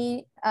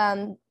he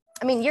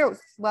you're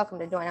welcome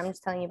to join. I'm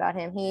just telling you about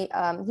him.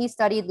 He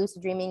studied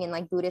lucid dreaming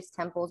in Buddhist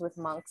temples with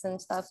monks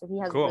and stuff. So he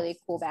has a really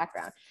cool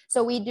background.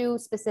 So we do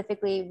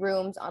specifically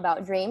rooms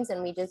about dreams,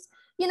 and we just,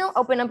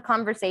 open up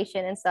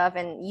conversation and stuff,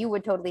 and you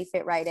would totally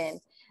fit right in.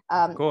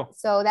 Cool.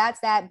 So that's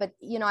that. But,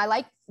 I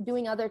like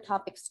doing other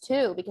topics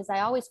too, because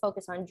I always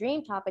focus on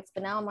dream topics,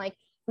 but now I'm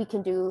we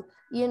can do,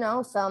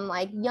 some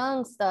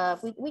young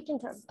stuff. We can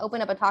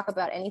open up a talk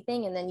about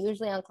anything. And then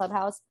usually on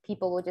Clubhouse,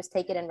 people will just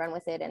take it and run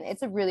with it. And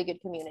it's a really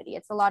good community.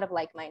 It's a lot of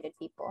like-minded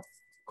people.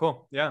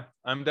 Cool. Yeah,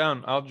 I'm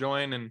down. I'll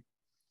join, and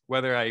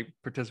whether I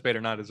participate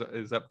or not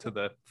is up to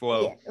the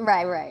flow. Yeah,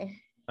 right.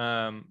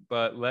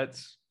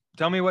 But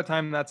tell me what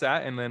time that's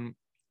at, and then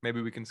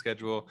maybe we can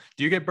schedule.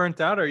 Do you get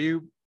burnt out? Are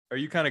you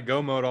kind of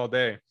go mode all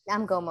day?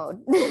 I'm go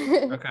mode.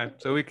 Okay,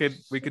 so we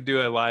could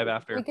do a live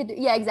after. We could,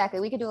 yeah, exactly.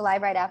 We could do a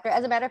live right after.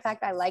 As a matter of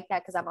fact, I like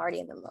that because I'm already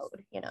in the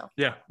mode.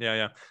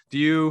 Yeah. Do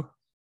you?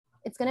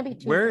 It's gonna be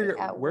Tuesday Where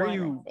at are 1,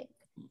 you? I think.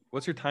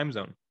 What's your time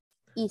zone?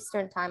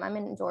 Eastern time. I'm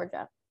in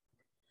Georgia.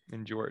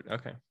 In Georgia.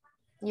 Okay.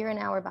 You're an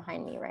hour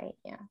behind me, right?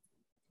 Yeah.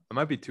 I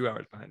might be 2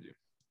 hours behind you.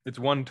 It's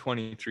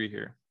 1:23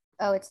 here.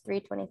 Oh, it's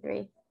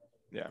 3:23.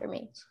 Yeah. For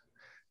me.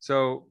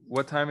 So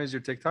what time is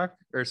your TikTok?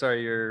 Or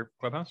sorry, your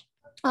Clubhouse?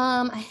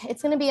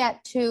 It's gonna be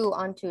at 2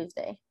 on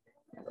Tuesday,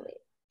 I believe.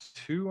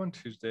 2 on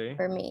Tuesday.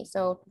 For me,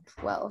 so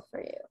 12 for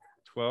you.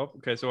 12.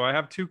 Okay, so I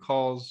have 2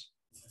 calls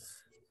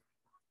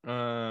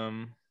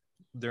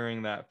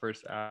during that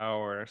first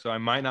hour. So I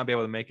might not be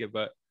able to make it,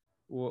 but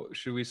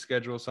should we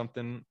schedule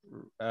something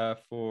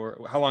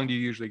for how long do you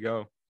usually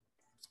go?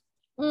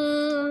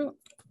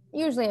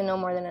 Usually no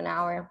more than an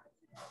hour.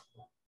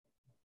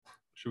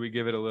 Should we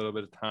give it a little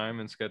bit of time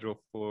and schedule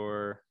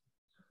for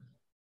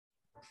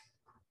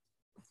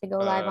to go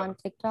live on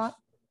TikTok?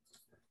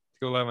 To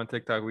go live on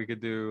TikTok, we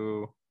could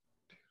do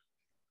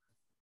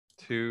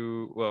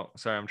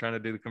sorry, I'm trying to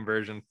do the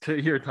conversion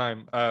to your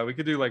time. We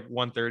could do like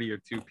 1:30 or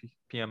 2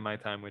 p.m. my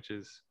time, which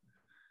is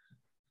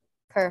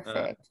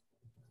perfect.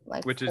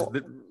 Which is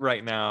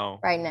right now.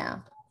 Right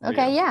now.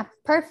 Okay, yeah,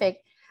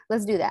 perfect.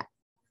 Let's do that.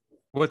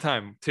 What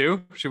time?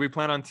 2? Should we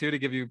plan on 2 to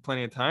give you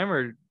plenty of time,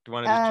 or do you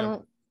want to just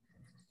jump?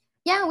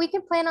 Yeah, we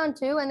can plan on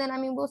 2, and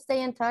then we'll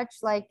stay in touch,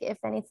 like if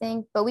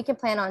anything. But we can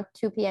plan on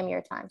 2 p.m.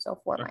 your time, so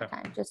 4 my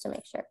time, just to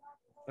make sure.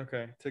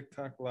 Okay,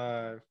 TikTok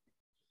live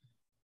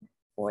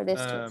for this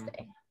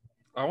Tuesday.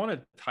 I want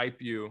to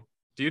type you.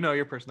 Do you know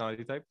your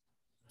personality type?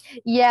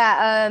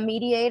 Yeah,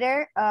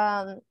 mediator.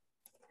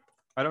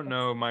 I don't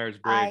know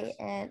Myers-Briggs.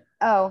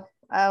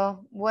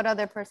 What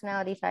other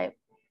personality type?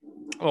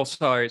 Oh,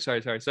 sorry.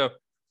 So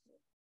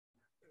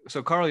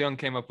Carl Jung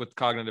came up with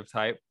cognitive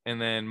type,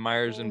 and then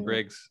Myers and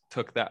Briggs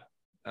took that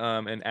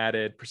and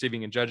added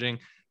perceiving and judging.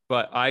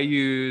 But I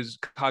use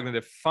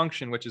cognitive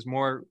function, which is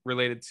more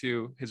related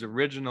to his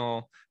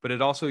original, but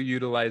it also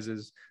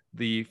utilizes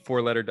the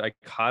 4-letter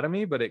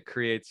dichotomy, but it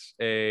creates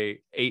a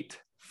 8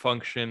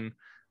 function,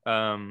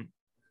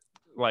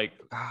 like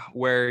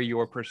where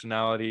your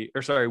personality,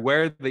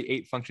 where the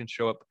 8 functions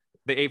show up,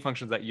 the 8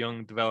 functions that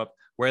Jung developed,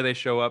 where they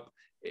show up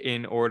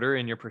in order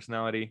in your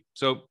personality.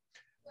 So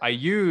I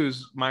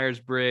use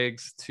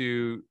Myers-Briggs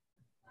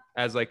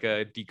as like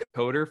a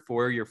decoder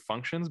for your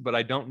functions, but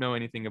I don't know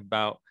anything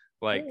about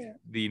like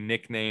the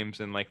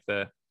nicknames and like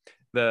the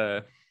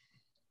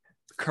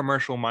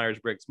commercial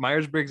Myers-Briggs.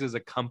 Myers-Briggs is a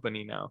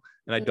company now,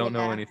 and I don't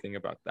know anything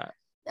about that.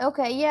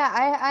 Okay, yeah,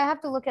 I have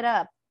to look it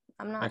up.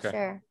 I'm not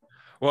sure.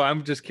 Well,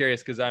 I'm just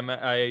curious because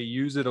I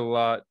use it a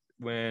lot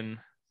when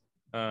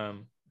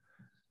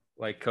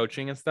like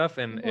coaching and stuff,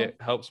 and it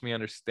helps me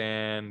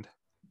understand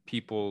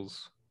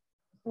people's.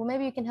 Well,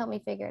 maybe you can help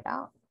me figure it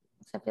out.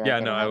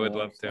 I would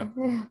love to.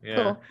 Yeah.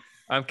 Cool.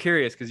 I'm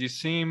curious because you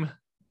seem,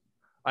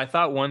 I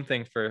thought one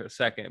thing for a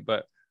second,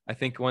 but I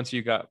think once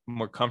you got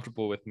more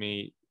comfortable with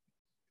me,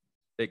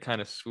 it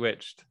kind of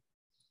switched.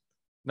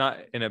 Not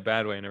in a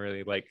bad way, in a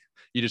really like,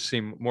 you just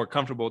seem more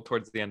comfortable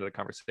towards the end of the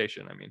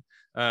conversation. I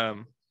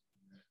mean,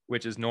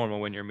 which is normal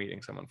when you're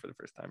meeting someone for the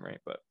first time, right?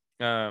 But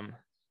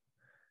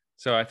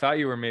so I thought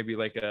you were maybe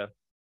like a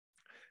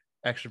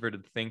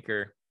extroverted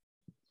thinker.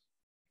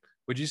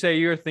 Would you say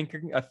you're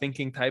a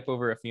thinking type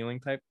over a feeling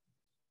type?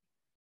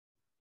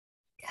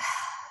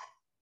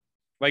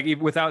 Like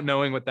without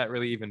knowing what that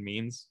really even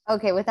means?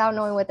 Okay, without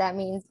knowing what that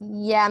means.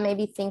 Yeah,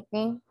 maybe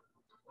thinking.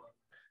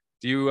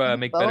 Do you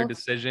make better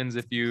decisions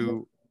if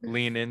you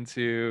lean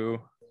into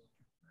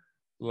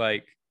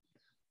like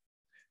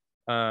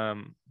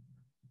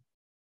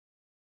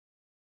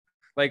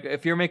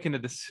if you're making a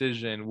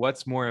decision,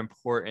 what's more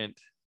important?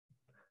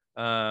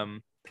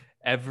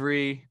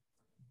 Every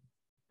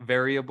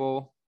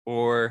variable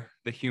or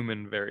the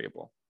human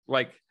variable?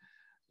 Like,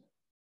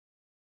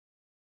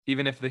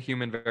 even if the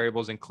human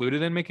variable is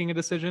included in making a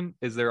decision,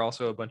 is there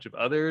also a bunch of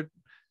other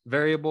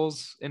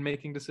variables in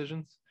making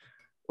decisions?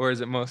 Or is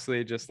it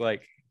mostly just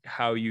like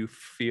how you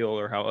feel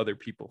or how other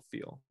people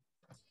feel?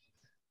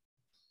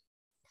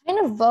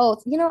 Kind of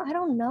both. I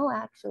don't know,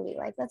 actually.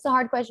 Like, that's a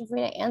hard question for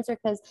me to answer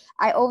because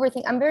I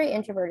overthink. I'm very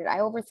introverted. I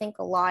overthink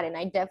a lot, and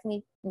I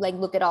definitely like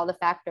look at all the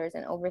factors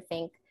and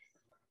overthink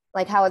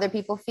like how other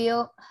people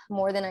feel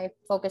more than I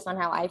focus on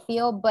how I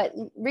feel. But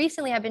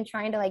recently I've been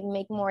trying to like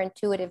make more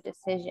intuitive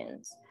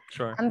decisions.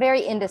 Sure. I'm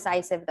very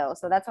indecisive though.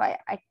 So that's why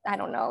I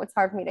don't know. It's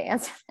hard for me to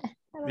answer that.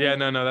 Yeah,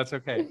 no, that's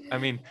okay. I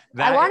mean,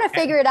 I want to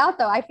figure it out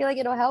though. I feel like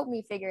it'll help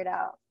me figure it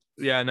out.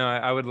 Yeah, no,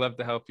 I would love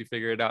to help you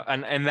figure it out.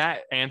 And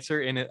that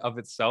answer in it of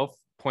itself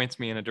points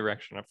me in a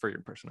direction for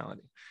your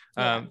personality.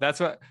 Yeah.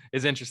 That's what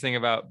is interesting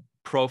about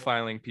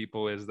profiling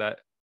people, is that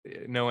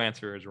no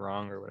answer is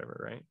wrong or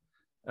whatever, right?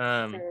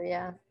 Sure,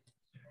 yeah.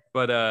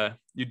 But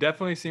you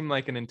definitely seem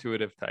like an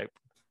intuitive type.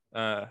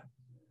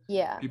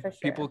 Yeah, for sure.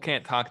 People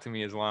can't talk to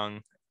me as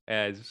long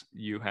as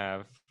you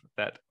have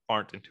that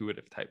aren't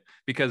intuitive type,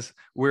 because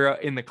we're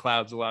in the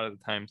clouds a lot of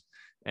the times,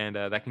 and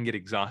that can get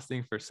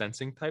exhausting for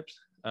sensing types.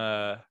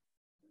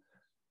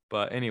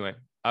 But anyway,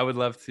 I would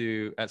love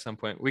to at some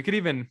point.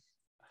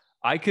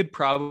 I could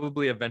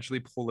probably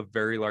eventually pull a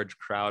very large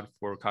crowd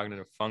for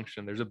cognitive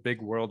function. There's a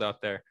big world out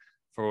there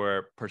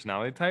for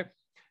personality type.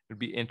 It'd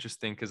be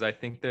interesting because I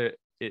think that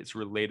it's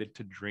related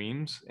to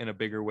dreams in a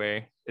bigger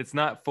way. It's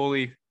not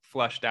fully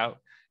flushed out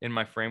in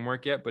my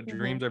framework yet, but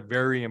dreams are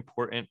very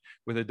important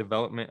with the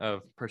development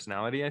of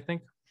personality, I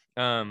think.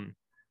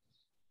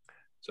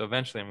 So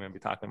eventually I'm going to be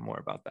talking more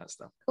about that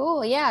stuff.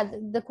 Cool. Yeah.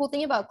 The cool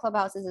thing about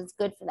Clubhouse is it's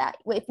good for that.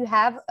 If you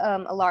have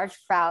a large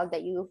crowd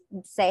that you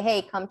say,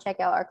 hey, come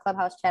check out our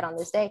Clubhouse chat on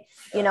this day.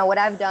 You know, what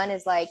I've done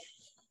is like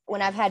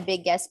when I've had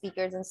big guest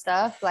speakers and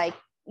stuff, like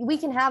we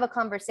can have a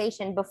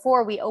conversation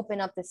before we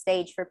open up the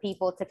stage for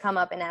people to come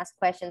up and ask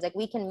questions. Like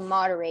we can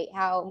moderate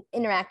how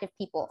interactive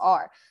people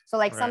are. So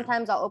like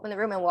sometimes I'll open the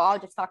room and we'll all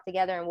just talk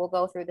together and we'll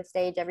go through the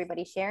stage,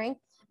 everybody sharing.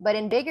 But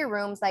in bigger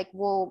rooms, like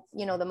we'll,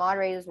 you know, the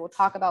moderators will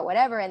talk about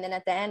whatever. And then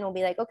at the end, we'll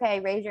be like,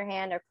 okay, raise your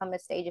hand or come to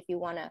stage if you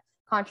want to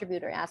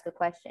contribute or ask a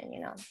question,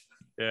 you know?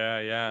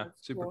 Yeah.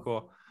 Super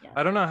cool. Yeah.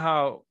 I don't know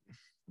how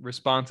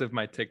responsive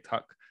my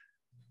TikTok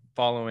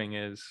following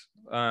is.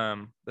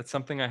 That's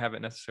something I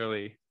haven't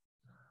necessarily.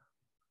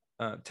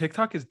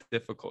 TikTok is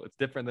difficult. It's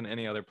different than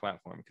any other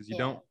platform because you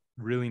don't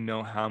really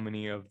know how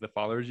many of the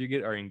followers you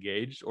get are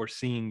engaged or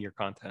seeing your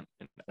content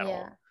at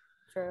all.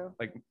 True.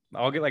 Like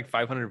I'll get like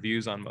 500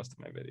 views on most of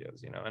my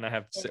videos, you know, and I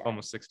have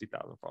almost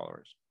 60,000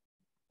 followers.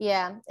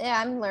 Yeah,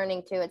 I'm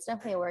learning too. It's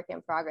definitely a work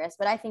in progress,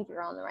 but I think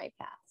you're on the right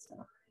path.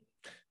 So.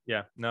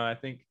 Yeah, no, I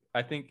think.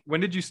 When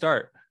did you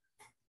start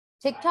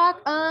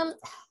TikTok?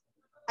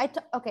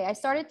 I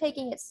started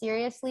taking it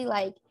seriously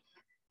like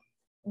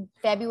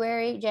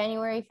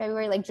January,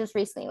 February, like just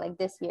recently, like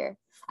this year.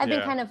 I've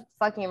been kind of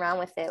fucking around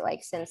with it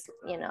like since,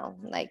 you know,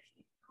 like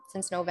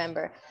since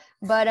November.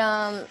 But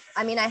I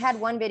mean, I had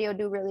one video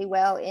do really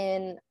well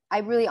I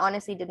really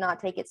honestly did not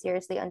take it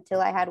seriously until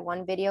I had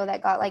one video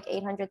that got like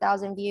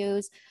 800,000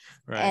 views.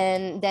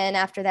 And then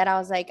after that, I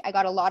was like, I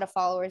got a lot of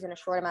followers in a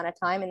short amount of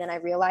time. And then I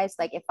realized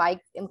like, if I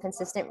am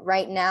consistent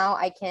right now,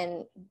 I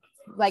can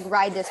like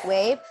ride this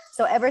wave.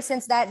 So ever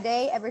since that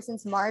day, ever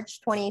since March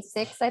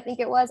 26th, I think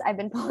it was, I've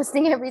been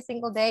posting every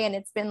single day. And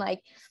it's been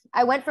like,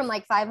 I went from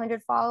like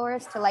 500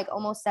 followers to like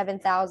almost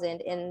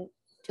 7,000 in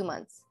 2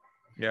 months.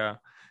 Yeah.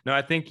 No,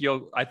 I think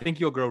you'll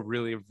grow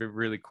really,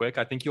 really quick.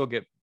 I think you'll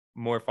get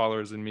more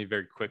followers than me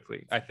very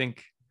quickly. I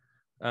think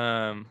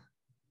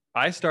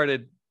I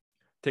started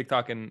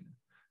TikTok in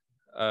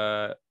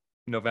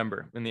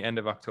November, in the end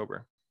of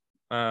October.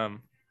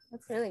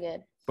 That's really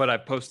good. But I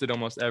posted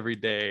almost every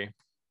day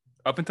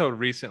up until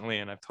recently,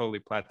 and I've totally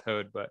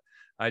plateaued. But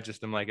I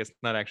just am like, it's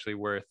not actually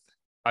worth.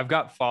 I've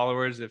got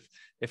followers.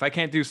 If I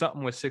can't do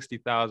something with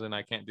 60,000,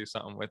 I can't do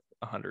something with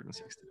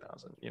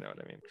 160,000. You know what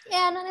I mean?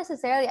 Yeah, not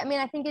necessarily. I mean,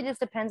 I think it just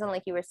depends on,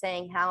 like you were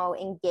saying, how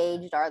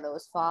engaged are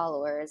those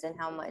followers and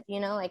how much, you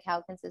know, like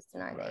how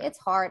consistent are they? It's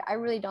hard. I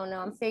really don't know.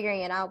 I'm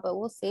figuring it out, but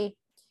we'll see.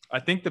 I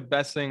think the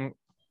best thing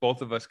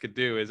both of us could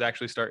do is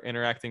actually start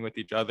interacting with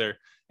each other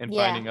and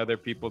finding other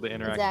people to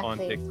interact on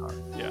TikTok.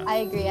 Yeah, I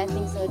agree. I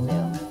think so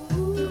too.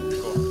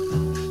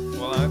 Cool.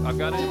 Well, I've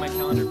got it in my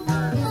calendar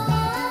for